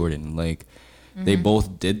out of Jordan. Like, they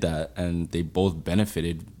both did that, and they both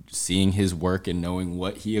benefited seeing his work and knowing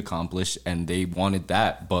what he accomplished, and they wanted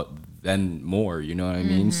that, but then more, you know what I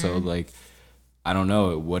mean? So, like, I don't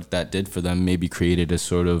know what that did for them. Maybe created a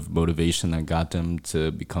sort of motivation that got them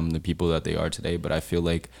to become the people that they are today. But I feel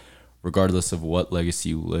like regardless of what legacy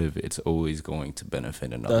you live, it's always going to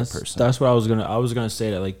benefit another person. That's what I was gonna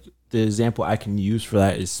say, that, like, the example I can use for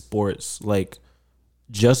that is sports. Like,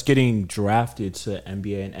 just getting drafted to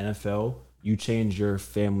NBA and NFL, you change your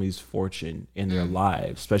family's fortune in their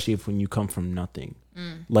lives, especially when you come from nothing.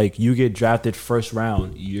 Like, you get drafted first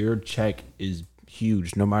round, your check is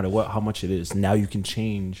huge, no matter how much it is. Now you can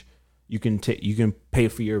change. You can pay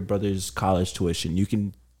for your brother's college tuition. You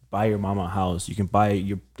can buy your mama a house. You can buy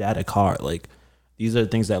your dad a car. Like, these are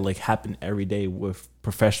things that, like, happen every day with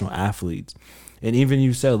professional athletes. And even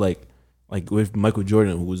you said, like with Michael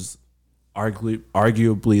Jordan, who was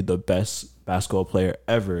arguably the best basketball player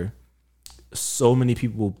ever, so many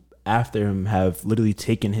people after him have literally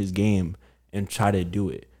taken his game and tried to do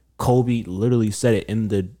it. Kobe literally said it in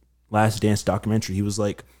the Last Dance documentary. He was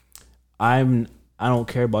like, I don't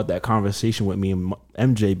care about that conversation with me and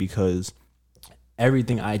MJ, because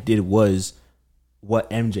everything I did was what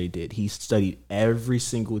MJ did. He studied every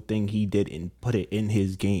single thing he did and put it in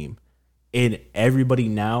his game. And everybody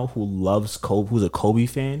now who loves Kobe, who's a Kobe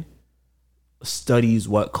fan, studies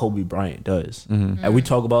what Kobe Bryant does. And we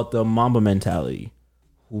talk about the Mamba mentality.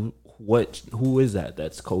 Who is that?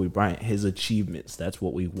 That's Kobe Bryant. His achievements. That's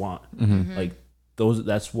what we want. Like,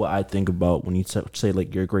 that's what I think about when you say,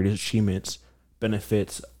 like, your greatest achievements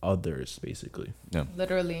benefits others, basically. Yeah.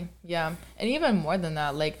 Literally. Yeah. And even more than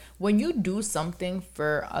that, like, when you do something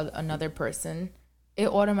for another person, it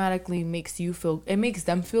automatically makes them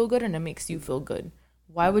feel good, and it makes you feel good.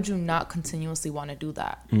 Why would you not continuously want to do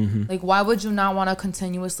that? Like, why would you not want to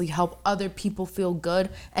continuously help other people feel good?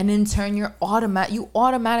 And in turn, you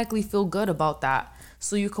automatically feel good about that.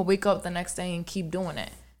 So you can wake up the next day and keep doing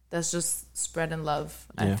it. That's just spreading love,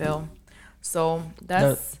 I feel. So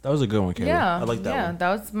that was a good one, Kayla. Yeah, I like that one. Yeah,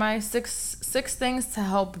 that was my six things to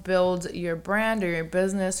help build your brand or your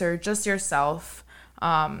business or just yourself,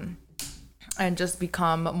 and just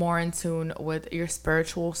become more in tune with your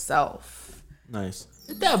spiritual self. Nice.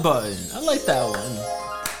 Hit that button. I like that one.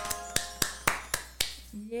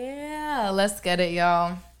 Yeah, let's get it,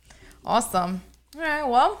 y'all. Awesome. All right,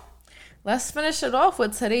 well, let's finish it off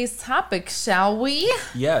with today's topic, shall we?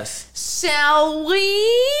 Yes. Shall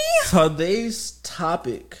we? Today's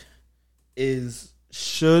topic is,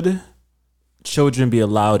 should children be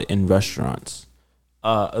allowed in restaurants?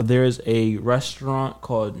 there's a restaurant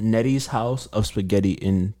called Nettie's House of Spaghetti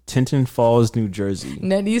in Tinton Falls, New Jersey.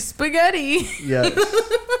 Nettie's Spaghetti. Yes.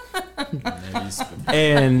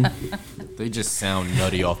 And they just sound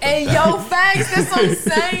nutty off the Hey, bat. yo, facts. That's what I'm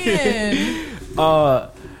saying.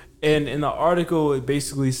 And in the article, it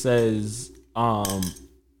basically says,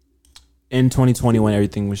 in 2020, when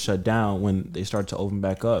everything was shut down, when they started to open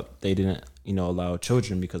back up, they didn't, allow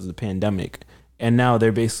children because of the pandemic. And now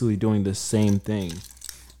they're basically doing the same thing.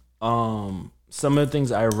 Some of the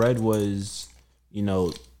things I read was,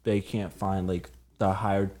 they can't find like the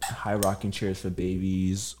high rocking chairs for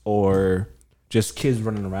babies, or just kids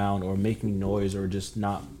running around or making noise, or just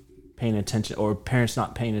not paying attention, or parents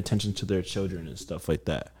not paying attention to their children and stuff like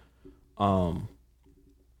that.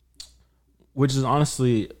 Which is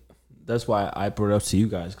honestly, that's why I brought it up to you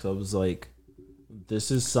guys, because I was like,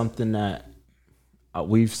 this is something that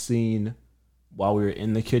we've seen while we were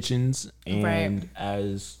in the kitchens and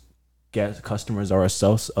as customers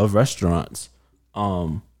ourselves of restaurants.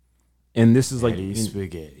 And this is like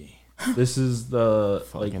spaghetti. This is the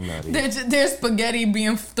fucking nutty. There's spaghetti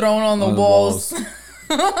being thrown on the walls.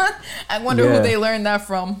 I wonder who they learned that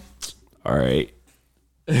from. All right.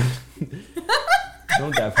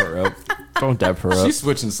 Don't dap her up. Don't dap her up. She's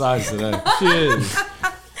switching sides today. She is.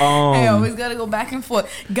 Hey, always gotta go back and forth.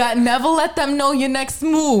 Never let them know your next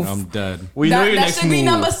move. I'm dead. We know your next That should be move.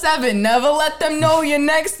 number 7. Never let them know your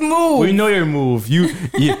next move. We know your move. You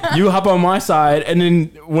hop on my side, and then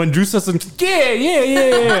when Drew says something,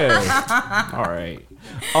 yeah. All right.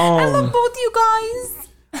 I love both you guys.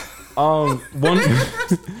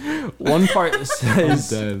 One part says,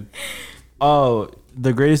 Dead. oh,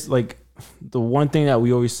 the greatest, like, the one thing that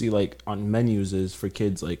we always see like on menus is for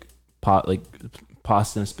kids like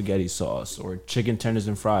pasta and spaghetti sauce, or chicken tenders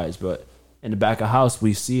and fries. But in the back of house,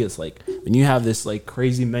 we see it's like when you have this like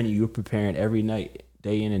crazy menu you're preparing every night,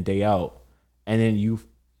 day in and day out, and then you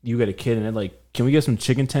get a kid and they're like, can we get some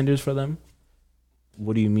chicken tenders for them?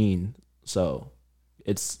 What do you mean? So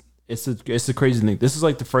it's a crazy thing. This is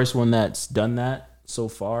like the first one that's done that so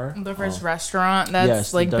far. The first restaurant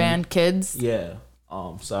that's banned kids. Yeah.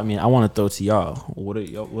 So I mean, I want to throw to y'all. What are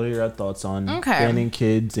your thoughts on banning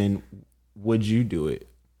kids, and would you do it?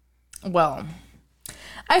 Well,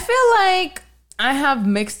 I feel like I have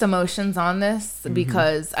mixed emotions on this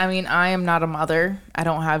because I mean, I am not a mother. I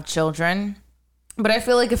don't have children. But I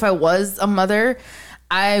feel like if I was a mother,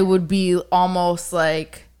 I would be almost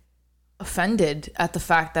like offended at the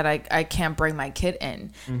fact that I can't bring my kid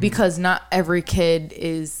in, because not every kid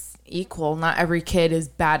is equal. Not every kid is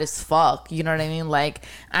bad as fuck. You know what I mean? Like,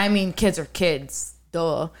 I mean, kids are kids,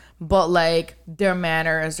 duh. But like, their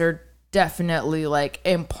manners are definitely like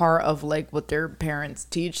in part of like what their parents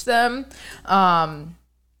teach them.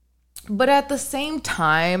 But at the same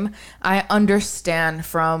time, I understand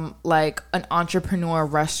from like an entrepreneur,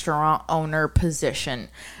 restaurant owner position,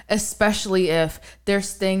 especially if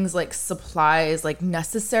there's things like supplies, like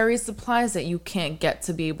necessary supplies that you can't get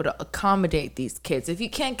to be able to accommodate these kids. If you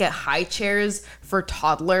can't get high chairs for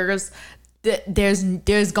toddlers,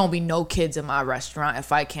 there's gonna be no kids in my restaurant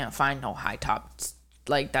if I can't find no high tops.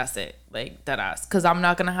 Like, that's it. Like, that ass. Because I'm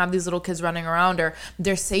not going to have these little kids running around, or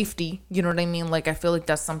their safety. You know what I mean? Like, I feel like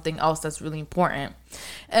that's something else that's really important.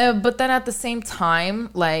 But then at the same time,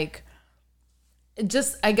 like,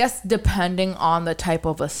 just, I guess, depending on the type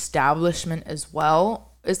of establishment as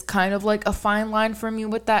well, is kind of like a fine line for me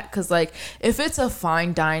with that. Because, like, if it's a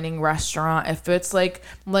fine dining restaurant, if it's like,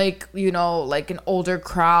 you know, like an older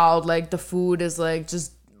crowd, like the food is like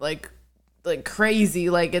just like crazy,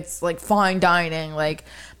 like it's like fine dining, like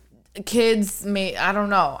kids may, I don't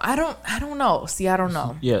know. See, I don't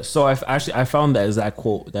know. Yeah, so I found that exact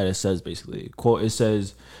quote that it says, basically. Quote, it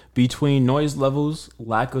says, between noise levels,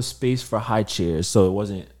 lack of space for high chairs. So it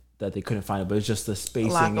wasn't that they couldn't find it, but it's just the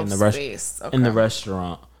spacing in the in the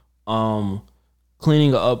restaurant.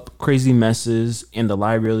 Cleaning up crazy messes and the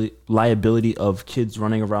liability of kids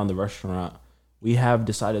running around the restaurant. We have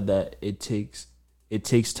decided that it takes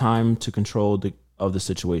time to control the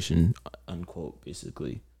situation, unquote,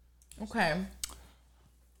 basically. Okay.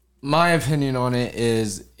 My opinion on it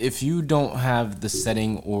is, if you don't have the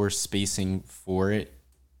setting or spacing for it,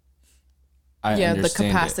 I understand the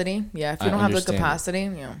capacity. It. Yeah, if you don't have the capacity,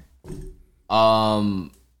 yeah.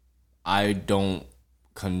 I don't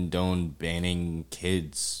condone banning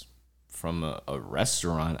kids from a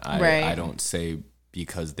restaurant. I don't say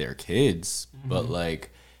because they're kids, but like,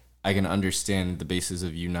 I can understand the basis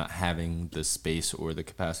of you not having the space or the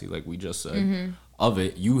capacity, like we just said, of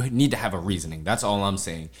it. You need to have a reasoning. That's all I'm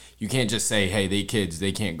saying. You can't just say, hey, they kids,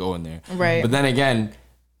 they can't go in there. Right. But then again,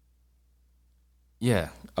 Yeah,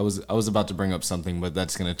 I was about to bring up something, but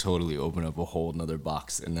that's gonna totally open up a whole nother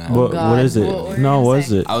box in that. What is it? What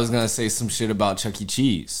is it? I was gonna say some shit about Chuck E.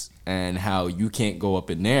 Cheese and how you can't go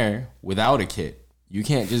up in there without a kid. You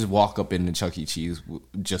can't just walk up into Chuck E. Cheese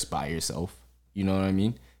just by yourself. You know what I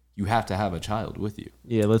mean? You have to have a child with you.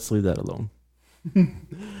 Yeah, let's leave that alone.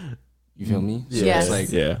 You feel me? So yes. It's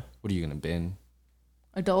like, yeah. What are you gonna bin?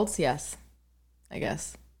 Adults, yes, I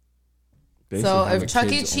guess. Basically, so if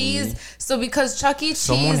Chuck E. Cheese, because Chuck E.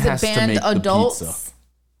 Someone Cheese has to banned make the adults.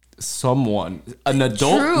 pizza. An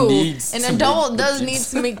adult needs an to adult make does the need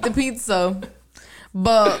pizza. to make the pizza,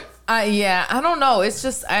 but I don't know. It's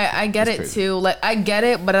just I get That's it crazy. too. Like I get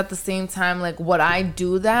it, but at the same time, like would I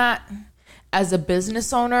do that? As a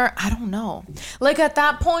business owner, I don't know. Like at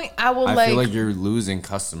that point, I feel like you're losing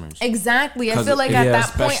customers. Exactly. I feel like at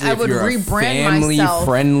that point, I would rebrand myself.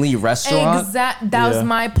 Family-friendly restaurant. That was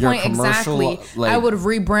my point. Exactly. I would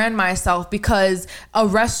rebrand myself because a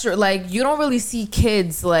restaurant, like you don't really see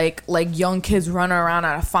kids, like young kids running around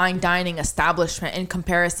at a fine dining establishment in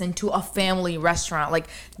comparison to a family restaurant, like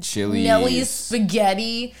Chili's, Nelly's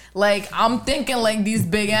Spaghetti. Like I'm thinking like these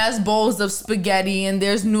big ass bowls of spaghetti and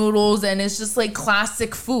there's noodles and it's just like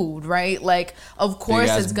classic food, right? Like of course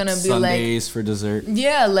it's gonna be Sundays for dessert.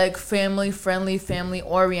 Yeah, like family friendly, family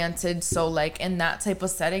oriented. So like in that type of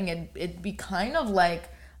setting, it'd be kind of like,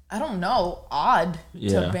 I don't know, odd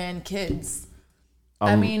to ban kids.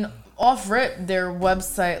 I mean, off rip, their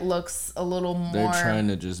website looks a little more. They're trying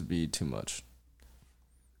to just be too much.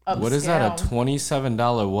 Upscale. What is that? A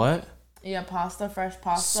 $27 what? Yeah, fresh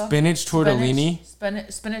pasta. Spinach tortellini.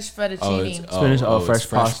 Spinach fettuccine. Fresh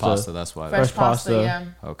pasta. That's why. Fresh pasta. Yeah.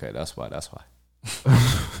 Okay, that's why.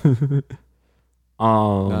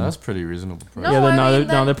 No, that's pretty reasonable price.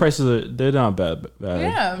 No, their prices they're not bad.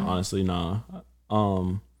 Yeah. Honestly, no.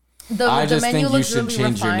 I just think you should really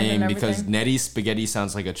change your name because everything. Nettie's Spaghetti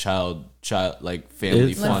sounds like a child like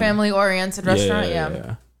family fun. Like family oriented restaurant.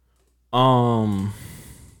 Yeah.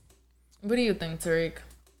 What do you think, Tariq?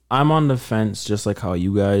 I'm on the fence, just like how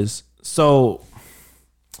you guys. So,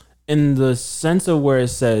 in the sense of where it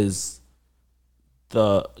says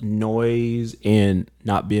the noise and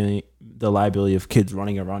not being the liability of kids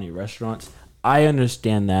running around your restaurants, I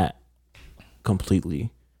understand that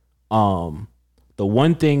completely. The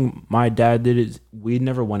one thing my dad did is we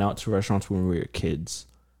never went out to restaurants when we were kids.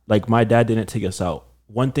 Like my dad didn't take us out.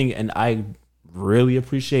 One thing, and I really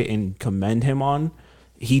appreciate and commend him on,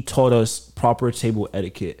 he taught us proper table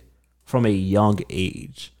etiquette from a young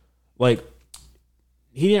age. Like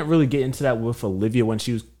he didn't really get into that with Olivia when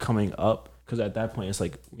she was coming up, because at that point it's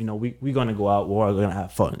like, we're gonna go out, we're gonna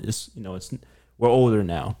have fun. It's we're older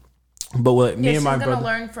now. But what me and my brother, she's gonna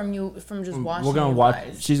learn from you from just watching. We're gonna watch.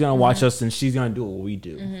 Guys. She's gonna watch us, and she's gonna do what we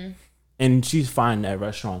do, and she's fine at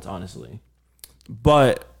restaurants, honestly.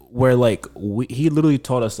 But where like he literally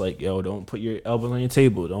taught us like, yo, don't put your elbows on your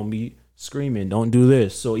table, don't be screaming, don't do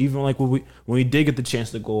this. So even like when we did get the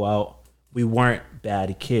chance to go out, we weren't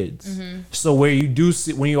bad kids. So where you do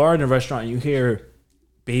see, when you are in a restaurant and you hear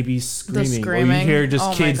babies screaming, or you hear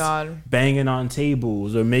just kids banging on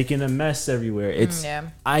tables or making a mess everywhere, it's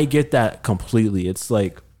I get that completely. It's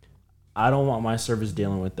like, I don't want my service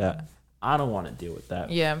dealing with that. I don't want to deal with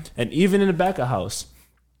that. Yeah. And even in the back of house,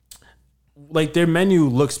 like their menu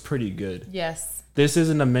looks pretty good. Yes. This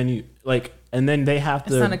isn't a menu like, and then they have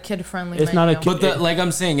to. It's not a kid friendly. It's menu. not a kid. But like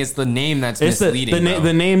I'm saying, it's the name that's misleading.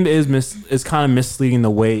 The name is kind of misleading.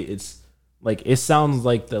 The way it's like, it sounds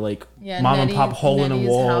like the mom and pop hole in the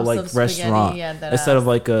wall like restaurant instead of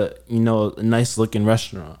like a a nice looking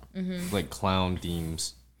restaurant. Like clown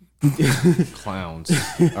themes. Clowns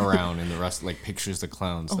around in the rest, like pictures of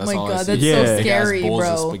clowns. That's all I see. That's so scary, bowls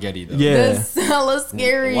bro. Of spaghetti, though. Yeah, that's hella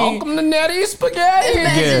scary. Welcome to Nettie's Spaghetti.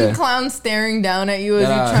 Imagine clowns staring down at you as you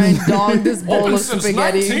try and dog this bowl Open of since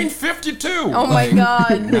spaghetti. 1952. Oh my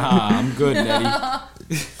god. Nah, I'm good, Nettie.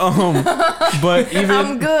 But even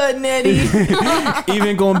I'm good, Nettie.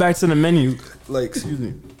 Even going back to the menu, excuse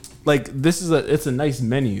me, it's a nice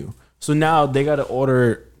menu. So now they gotta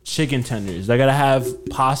order chicken tenders. They gotta have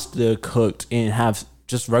pasta cooked and have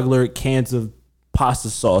just regular cans of pasta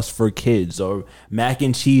sauce for kids or mac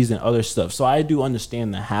and cheese and other stuff. So I do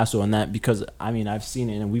understand the hassle on that because I've seen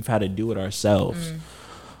it and we've had to do it ourselves.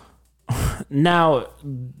 Now,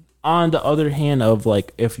 on the other hand of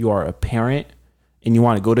like, if you are a parent and you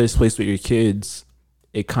want to go to this place with your kids,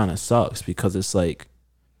 it kind of sucks because it's like,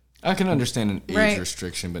 I can understand an age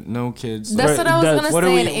restriction, but no kids. That's what I was gonna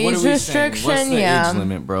say. An age restriction, What's the age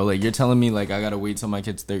limit, bro? Like you're telling me, like I gotta wait till my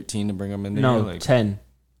kid's 13 to bring them in there? No, like 10.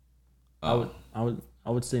 Oh. I would I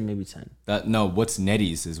would say maybe 10. What's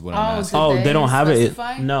Nettie's is what I'm asking. Oh, they don't have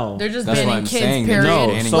specify? it. No, They're just That's what banning I'm kids. saying. Period.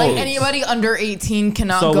 No, so- Like anybody under 18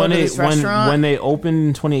 cannot so go when to they this restaurant. when they opened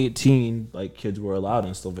in 2018, like kids were allowed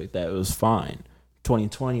and stuff like that. It was fine.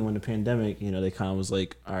 2020, when the pandemic, they kind of was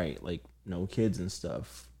like, all right, like no kids and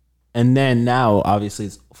stuff. And then now, obviously,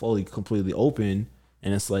 it's fully completely open,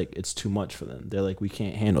 and it's like it's too much for them. They're like, we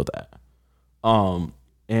can't handle that.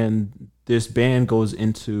 And this ban goes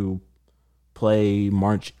into play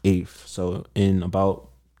March 8th, so in about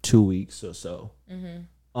 2 weeks or so.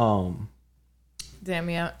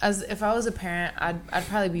 Damn, yeah. As if I was a parent, I'd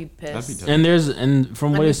probably be pissed. And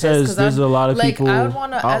from what it says, there's a lot of people I would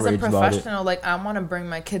want to, as a outraged about it. professional, like I want to bring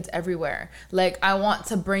my kids everywhere. Like I want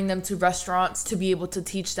to bring them to restaurants to be able to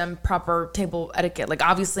teach them proper table etiquette. Like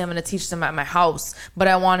obviously I'm going to teach them at my house, but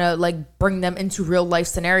I want to like bring them into real life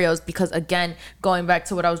scenarios because again, going back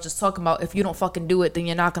to what I was just talking about, if you don't fucking do it, then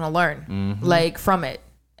you're not going to learn like from it.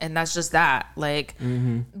 And that's just that. Like,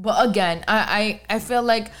 but again, I feel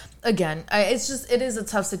like, again, it is a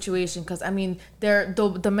tough situation because I mean,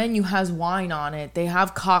 the menu has wine on it. They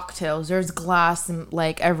have cocktails. There's glass and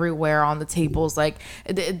like everywhere on the tables. Like,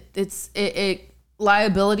 it's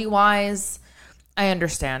liability wise, I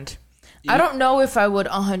understand. I don't know if I would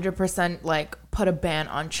 100% like put a ban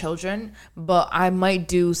on children, but I might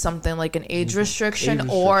do something like an age restriction,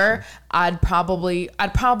 or I'd probably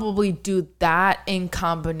do that in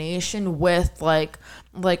combination with like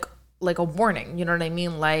a warning. You know what I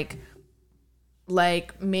mean? Like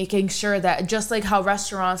making sure that just like how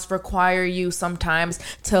restaurants require you sometimes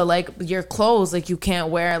to like your clothes, like you can't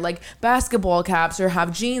wear like basketball caps or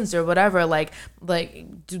have jeans or whatever, like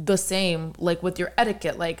do the same like with your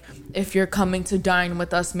etiquette. Like if you're coming to dine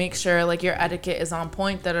with us, make sure like your etiquette is on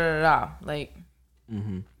point, like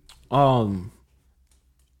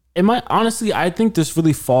it might honestly, I think this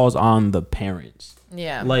really falls on the parents.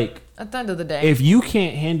 Yeah, like at the end of the day, if you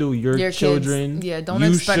can't handle your children, kids, don't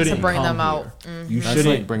expect to bring them out. You That's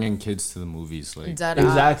shouldn't like bringing kids to the movies. Like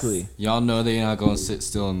exactly. Y'all know they're not gonna sit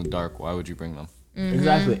still in the dark. Why would you bring them?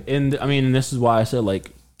 Exactly. And I mean, this is why I said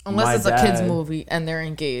like, unless it's a kids movie and they're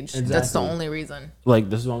engaged, that's the only reason. Like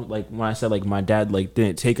this one, like when I said like my dad like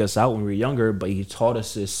didn't take us out when we were younger, but he taught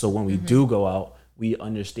us this, so when we do go out, we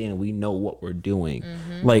understand, we know what we're doing.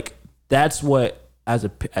 Like that's what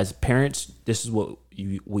as parents, this is what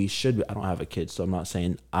we should be. I don't have a kid, so I'm not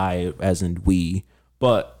saying I as in we,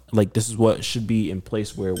 but like this is what should be in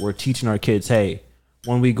place where we're teaching our kids, hey,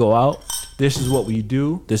 when we go out, this is what we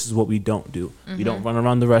do, this is what we don't do. We don't run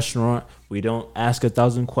around the restaurant, we don't ask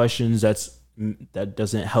 1,000 questions. That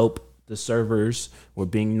doesn't help the servers. We're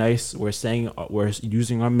being nice, we're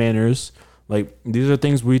using our manners. Like these are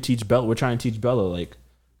things we teach Bella. We're trying to teach Bella. Like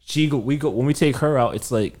we go when we take her out,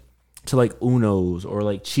 it's like to like Uno's or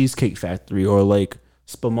like Cheesecake Factory or like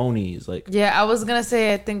Spumoni's. Like yeah, I was gonna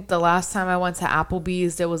say, I think the last time I went to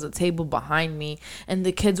Applebee's, there was a table behind me and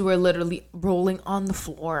the kids were literally rolling on the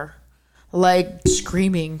floor, like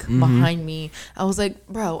screaming behind me. I was like,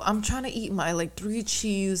 bro, I'm trying to eat my like 3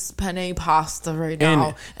 cheese penne pasta right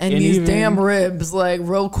now and these damn ribs like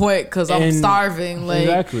real quick because I'm starving. Like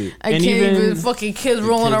exactly. I can't even fucking kids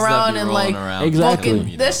rolling around and like exactly.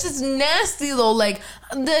 fucking, that's just nasty though. Like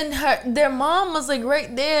then their mom was like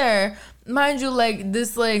right there, mind you, like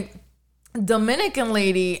this like Dominican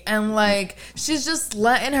lady, and like she's just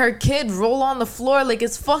letting her kid roll on the floor like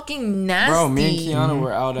it's fucking nasty. Bro, me and Kiana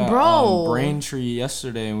were out at Braintree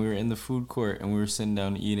yesterday, and we were in the food court, and we were sitting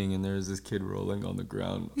down eating, and there was this kid rolling on the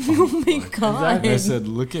ground. Oh my god! And I said,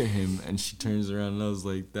 "Look at him," and she turns around, and I was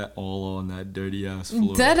like, "That all on that dirty ass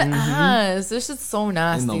floor." Dead ass. This shit's so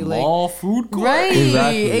nasty. In the mall food court, right?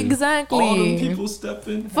 Exactly. All them people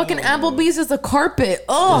stepping. Fucking Applebee's is a carpet.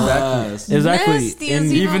 Oh, exactly. Nasty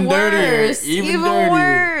is even dirtier. Even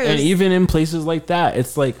worse. And even in places like that,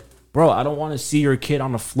 it's like, bro, I don't want to see your kid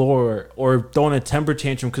on the floor or throwing a temper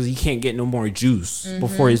tantrum because he can't get no more juice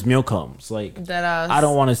before his meal comes. Like, I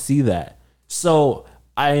don't want to see that. So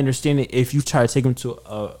I understand it if you try to take them to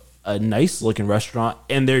a nice looking restaurant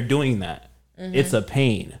and they're doing that. It's a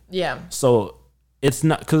pain. Yeah. So it's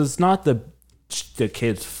not the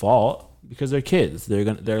kid's fault because they're kids.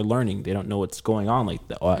 They're learning. They don't know what's going on like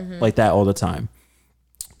that all the time.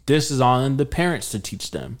 This is on the parents to teach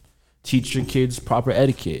them. Teach your kids proper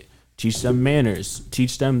etiquette. Teach them manners.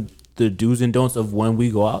 Teach them the do's and don'ts of when we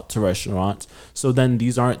go out to restaurants. So then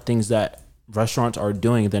these aren't things that restaurants are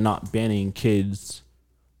doing. They're not banning kids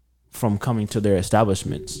from coming to their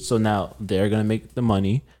establishments. So now they're going to make the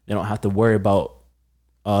money. They don't have to worry about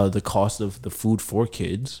the cost of the food for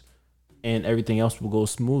kids. And everything else will go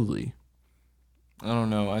smoothly. I don't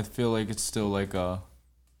know. I feel like it's still like a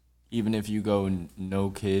even if you go no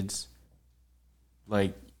kids,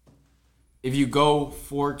 like if you go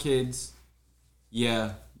 4 kids,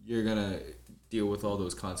 yeah, you're gonna deal with all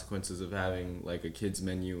those consequences of having like a kids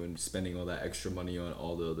menu and spending all that extra money on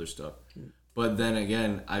all the other stuff. But then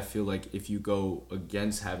again, I feel like if you go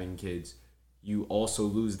against having kids, you also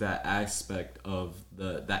lose that aspect of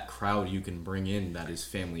that crowd you can bring in that is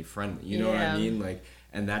family friendly. You know what I mean? Like,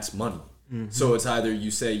 and that's money. Mm-hmm. So it's either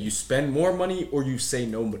you say you spend more money or you say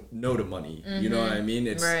no to money. Mm-hmm. You know what I mean?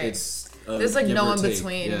 It's there's like no in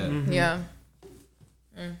between. Yeah. Mm-hmm. Yeah.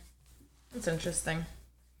 It's interesting.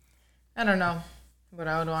 I don't know what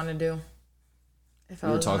I would want to do. If we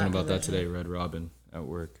were talking about that today, Red Robin at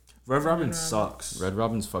work. Red Robin sucks. Red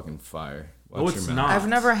Robin's fucking fire. It's not. I've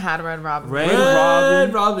never had Red Robin.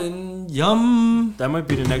 Red Robin, yum. That might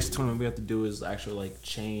be the next tournament we have to do is actual like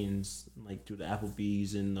chains, like do the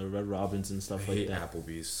Applebee's and the Red Robins and stuff like that.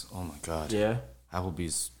 Applebee's. Oh my god. Yeah.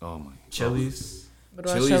 Applebee's. Oh my. Chili's.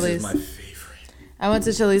 Chili's is my favorite. I went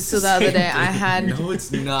to Chili's too the other day. I had. No,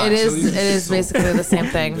 it's not. It is so basically the same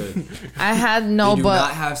thing. Good. I had They do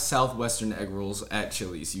not have Southwestern egg rolls at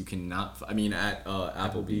Chili's. You cannot. I mean, at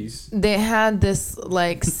Applebee's. They had this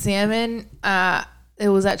like salmon. It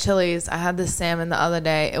was at Chili's. I had this salmon the other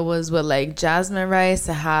day. It was with like jasmine rice.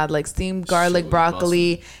 It had like steamed garlic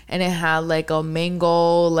broccoli, and it had like a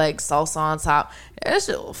mango like salsa on top. That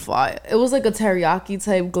shit was fire. It was like a teriyaki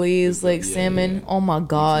type glaze, like salmon. Yeah. Oh my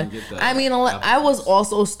god! I mean, I was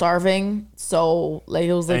also starving, so like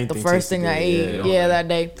it was like the first thing I ate. Yeah, that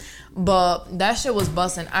day. But that shit was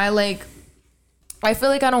busting. I feel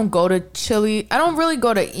like I don't go to Chili. I don't really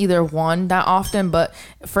go to either one that often. But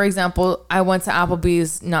for example, I went to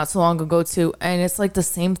Applebee's not so long ago too, and it's like the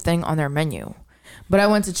same thing on their menu. But I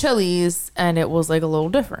went to Chili's and it was like a little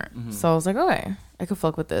different. Mm-hmm. So I was like, okay, I could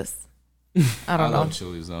fuck with this. I don't know. I love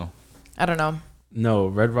Chili's though. I don't know. No,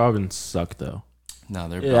 Red Robins suck though. No,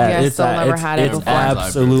 they're it's never had it before.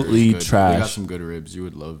 Absolutely trash. They got some good ribs. You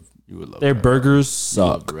would love. Their burgers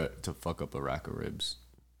suck. To fuck up a rack of ribs.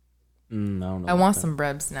 No, I want some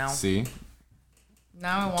ribs now. See?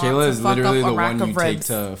 Now I want Kayla to is fuck literally up the a rack one you of ribs.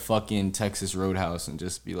 take to fucking Texas Roadhouse and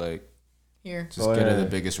just be like, here. Just get her the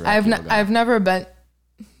biggest rack. I've never been.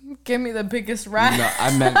 Give me the biggest rack. No,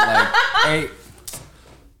 I meant like,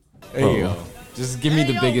 hey, yo, just give me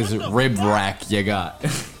the biggest rib rack you got.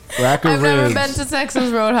 Rack of I've ribs. never been to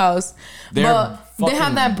Texas Roadhouse. But they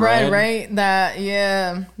have that bread, right? That is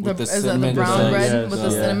it the brown bread with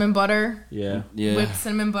the cinnamon butter? Yeah. Whipped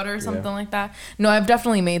cinnamon butter or something like that. No, I've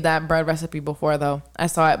definitely made that bread recipe before though. I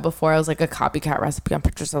saw it before. I was like a copycat recipe on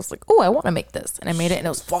Pinterest. I was like, oh, I want to make this, and I made it, and it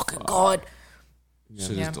was fucking good.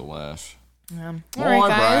 Shit is delish. Yeah. All right,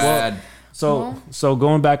 guys. So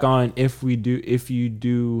going back on if you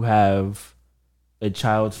do have a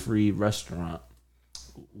child-free restaurant,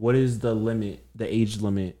 what is the age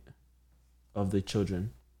limit of the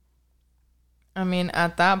children? I mean,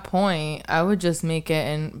 at that point, I would just make it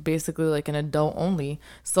in basically like an adult only.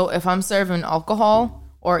 So if I'm serving alcohol,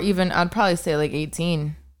 or even I'd probably say like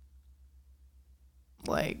 18.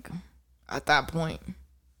 Like at that point.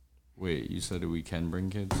 Wait, you said we can bring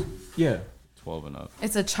kids? Yeah. 12 and up.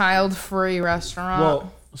 It's a child-free restaurant.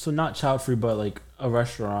 Well, so not child-free, but like a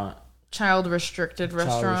restaurant. Child-restricted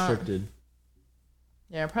restaurant. Child-restricted.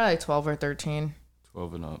 Yeah, probably 12 or 13.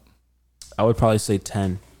 12 and up. I would probably say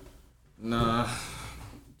 10. Nah,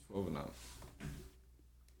 12 and up.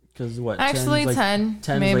 Because what? Actually, 10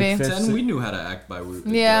 maybe. Like 10, we knew how to act by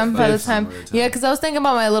the time. Yeah, because I was thinking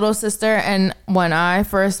about my little sister, and when I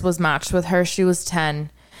first was matched with her, she was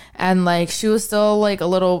 10. And like she was still like a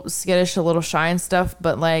little skittish, a little shy and stuff,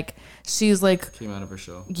 but like she's like came out of her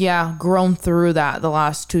shell. Yeah, grown through that the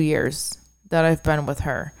last 2 years that I've been with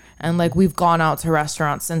her. And like we've gone out to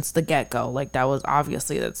restaurants since the get-go. Like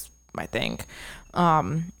that's my thing.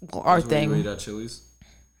 Our thing. You ate at Chili's?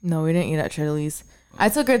 No, we didn't eat at Chili's. I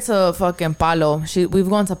took her to fucking Palo. We've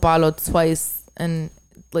gone to Palo twice in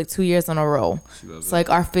like 2 years in a row. It's like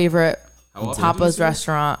our favorite tapas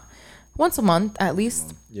restaurant. Once a month at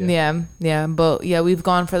least. Yeah. But yeah, we've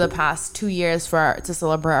gone for the past 2 years to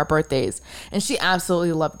celebrate our birthdays, and she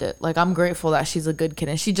absolutely loved it. Like I'm grateful that she's a good kid,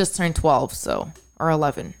 and she just turned 12, or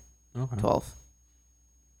 11. Okay. 12.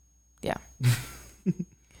 Yeah.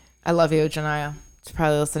 I love you, Janaya. She's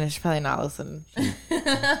probably listening. She's probably not listening.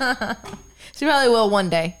 She probably will one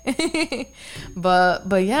day.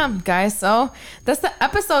 but yeah, guys. So that's the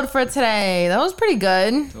episode for today. That was pretty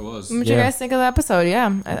good. It was. What did you guys think of the episode? Yeah,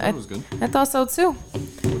 I thought it was good. I thought so too.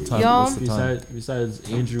 Y'all,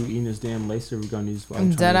 besides Andrew eating his damn laser, we're gonna use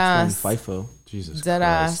dead ass FIFO. Jesus dead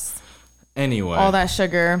Christ. ass. Anyway, all that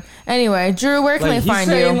sugar. Anyway, Drew, where can they find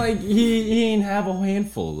you? Like he ain't have a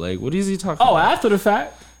handful. Like, what is he talking about? Oh, after the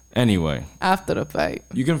fact. Anyway, After the fight.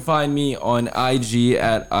 you can find me on IG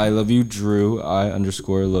at I love you Drew.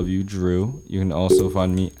 I_love you Drew. You can also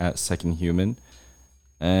find me at Second Human.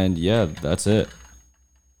 And yeah, that's it.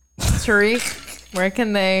 Tariq, where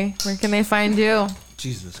can they find you?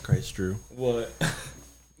 Jesus Christ, Drew. What?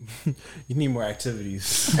 You need more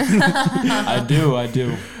activities. I do.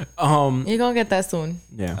 You're gonna get that soon.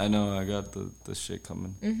 Yeah. I know. I got the shit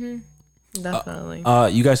coming. Definitely.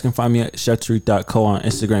 You guys can find me at ChefTariq.co on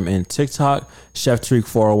Instagram and TikTok, Chef Tariq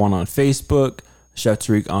 401 on Facebook, Chef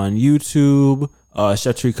Tariq on YouTube,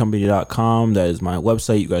 ChefTariqCompany.com. That is my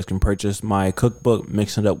website. You guys can purchase my cookbook,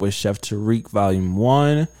 Mixing It Up with Chef Tariq Volume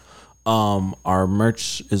 1. Our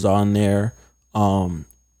merch is on there.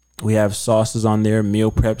 We have sauces on there,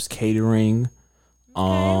 meal preps, catering.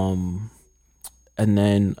 And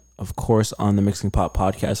then, of course, on the Mixing Pot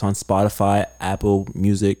podcast on Spotify, Apple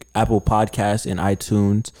Music, Apple Podcasts, and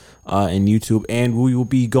iTunes, and YouTube. And we will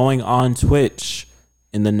be going on Twitch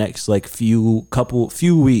in the next few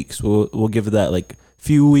weeks. We'll give it that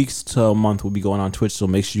few weeks to a month. We'll be going on Twitch, so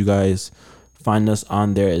make sure you guys find us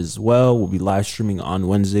on there as well. We'll be live streaming on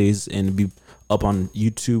Wednesdays and be up on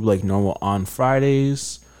YouTube like normal on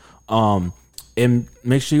Fridays. And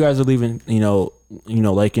make sure you guys are leaving,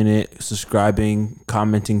 liking it, subscribing,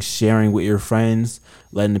 commenting, sharing with your friends,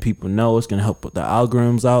 letting the people know. It's gonna help put the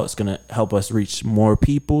algorithms out. It's gonna help us reach more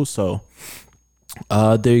people. So,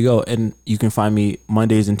 there you go. And you can find me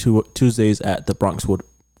Mondays and Tuesdays at the Bronxwood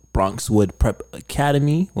Prep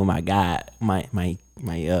Academy with my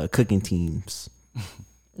cooking teams.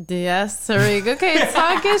 Yes, Tariq. Okay,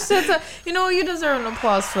 talk your shit. You deserve an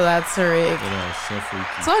applause for that, Tariq.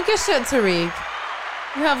 Talk your shit, Tariq.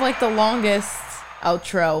 You have the longest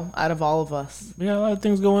outro out of all of us. We got a lot of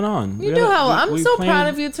things going on. I'm so proud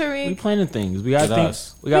of you, Tariq. We planning things. We got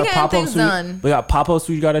things. We got pop ups. We got pop ups.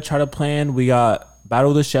 We got to try to plan. We got Battle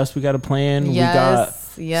of the Chefs. We got to plan.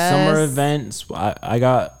 Yes, we got summer events. I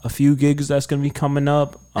got a few gigs that's gonna be coming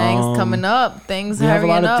up. Things coming up. Things we have a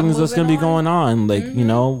lot of up, things that's gonna be going on. We're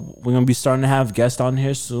gonna be starting to have guests on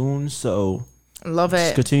here soon. So love it.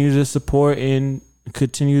 Just continue to support and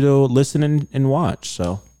continue to listen and watch.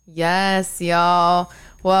 So yes, y'all.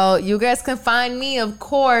 Well, you guys can find me, of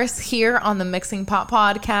course, here on the Mixing Pot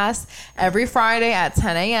podcast every Friday at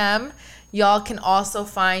 10 a.m. Y'all can also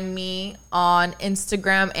find me on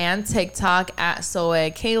Instagram and TikTok at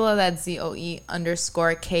Zoe_Kayla. That's ZOE_KEYLA.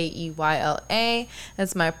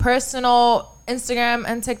 That's my personal Instagram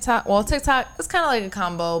and TikTok. Well, TikTok is kind of like a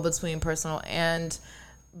combo between personal and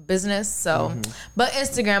business. So, but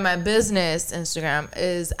my business Instagram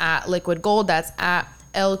is at Liquid Gold. That's at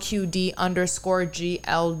LQD_GLD.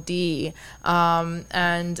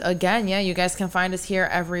 And again, you guys can find us here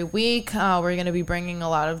every week. We're going to be bringing a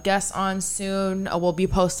lot of guests on soon. We'll be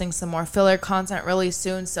posting some more filler content really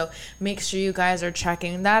soon. So make sure you guys are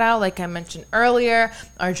checking that out. Like I mentioned earlier,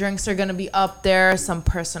 our drinks are going to be up there, some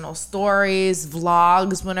personal stories,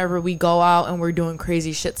 vlogs whenever we go out and we're doing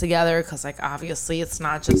crazy shit together. Cause obviously it's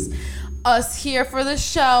not just us here for the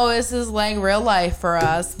show. This is real life for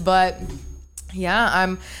us, but yeah,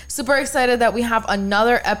 I'm super excited that we have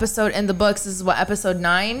another episode in the books. This is episode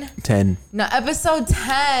 9? 10. No, episode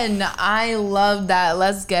 10. I love that.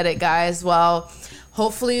 Let's get it, guys. Well,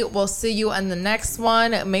 hopefully we'll see you in the next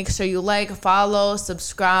one. Make sure you follow,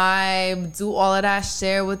 subscribe, do all of that,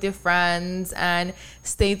 share with your friends, and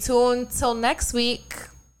stay tuned till next week.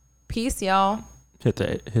 Peace, y'all. Hit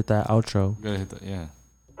that outro. Gotta hit that, yeah.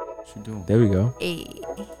 What you doing? There we go. Hey.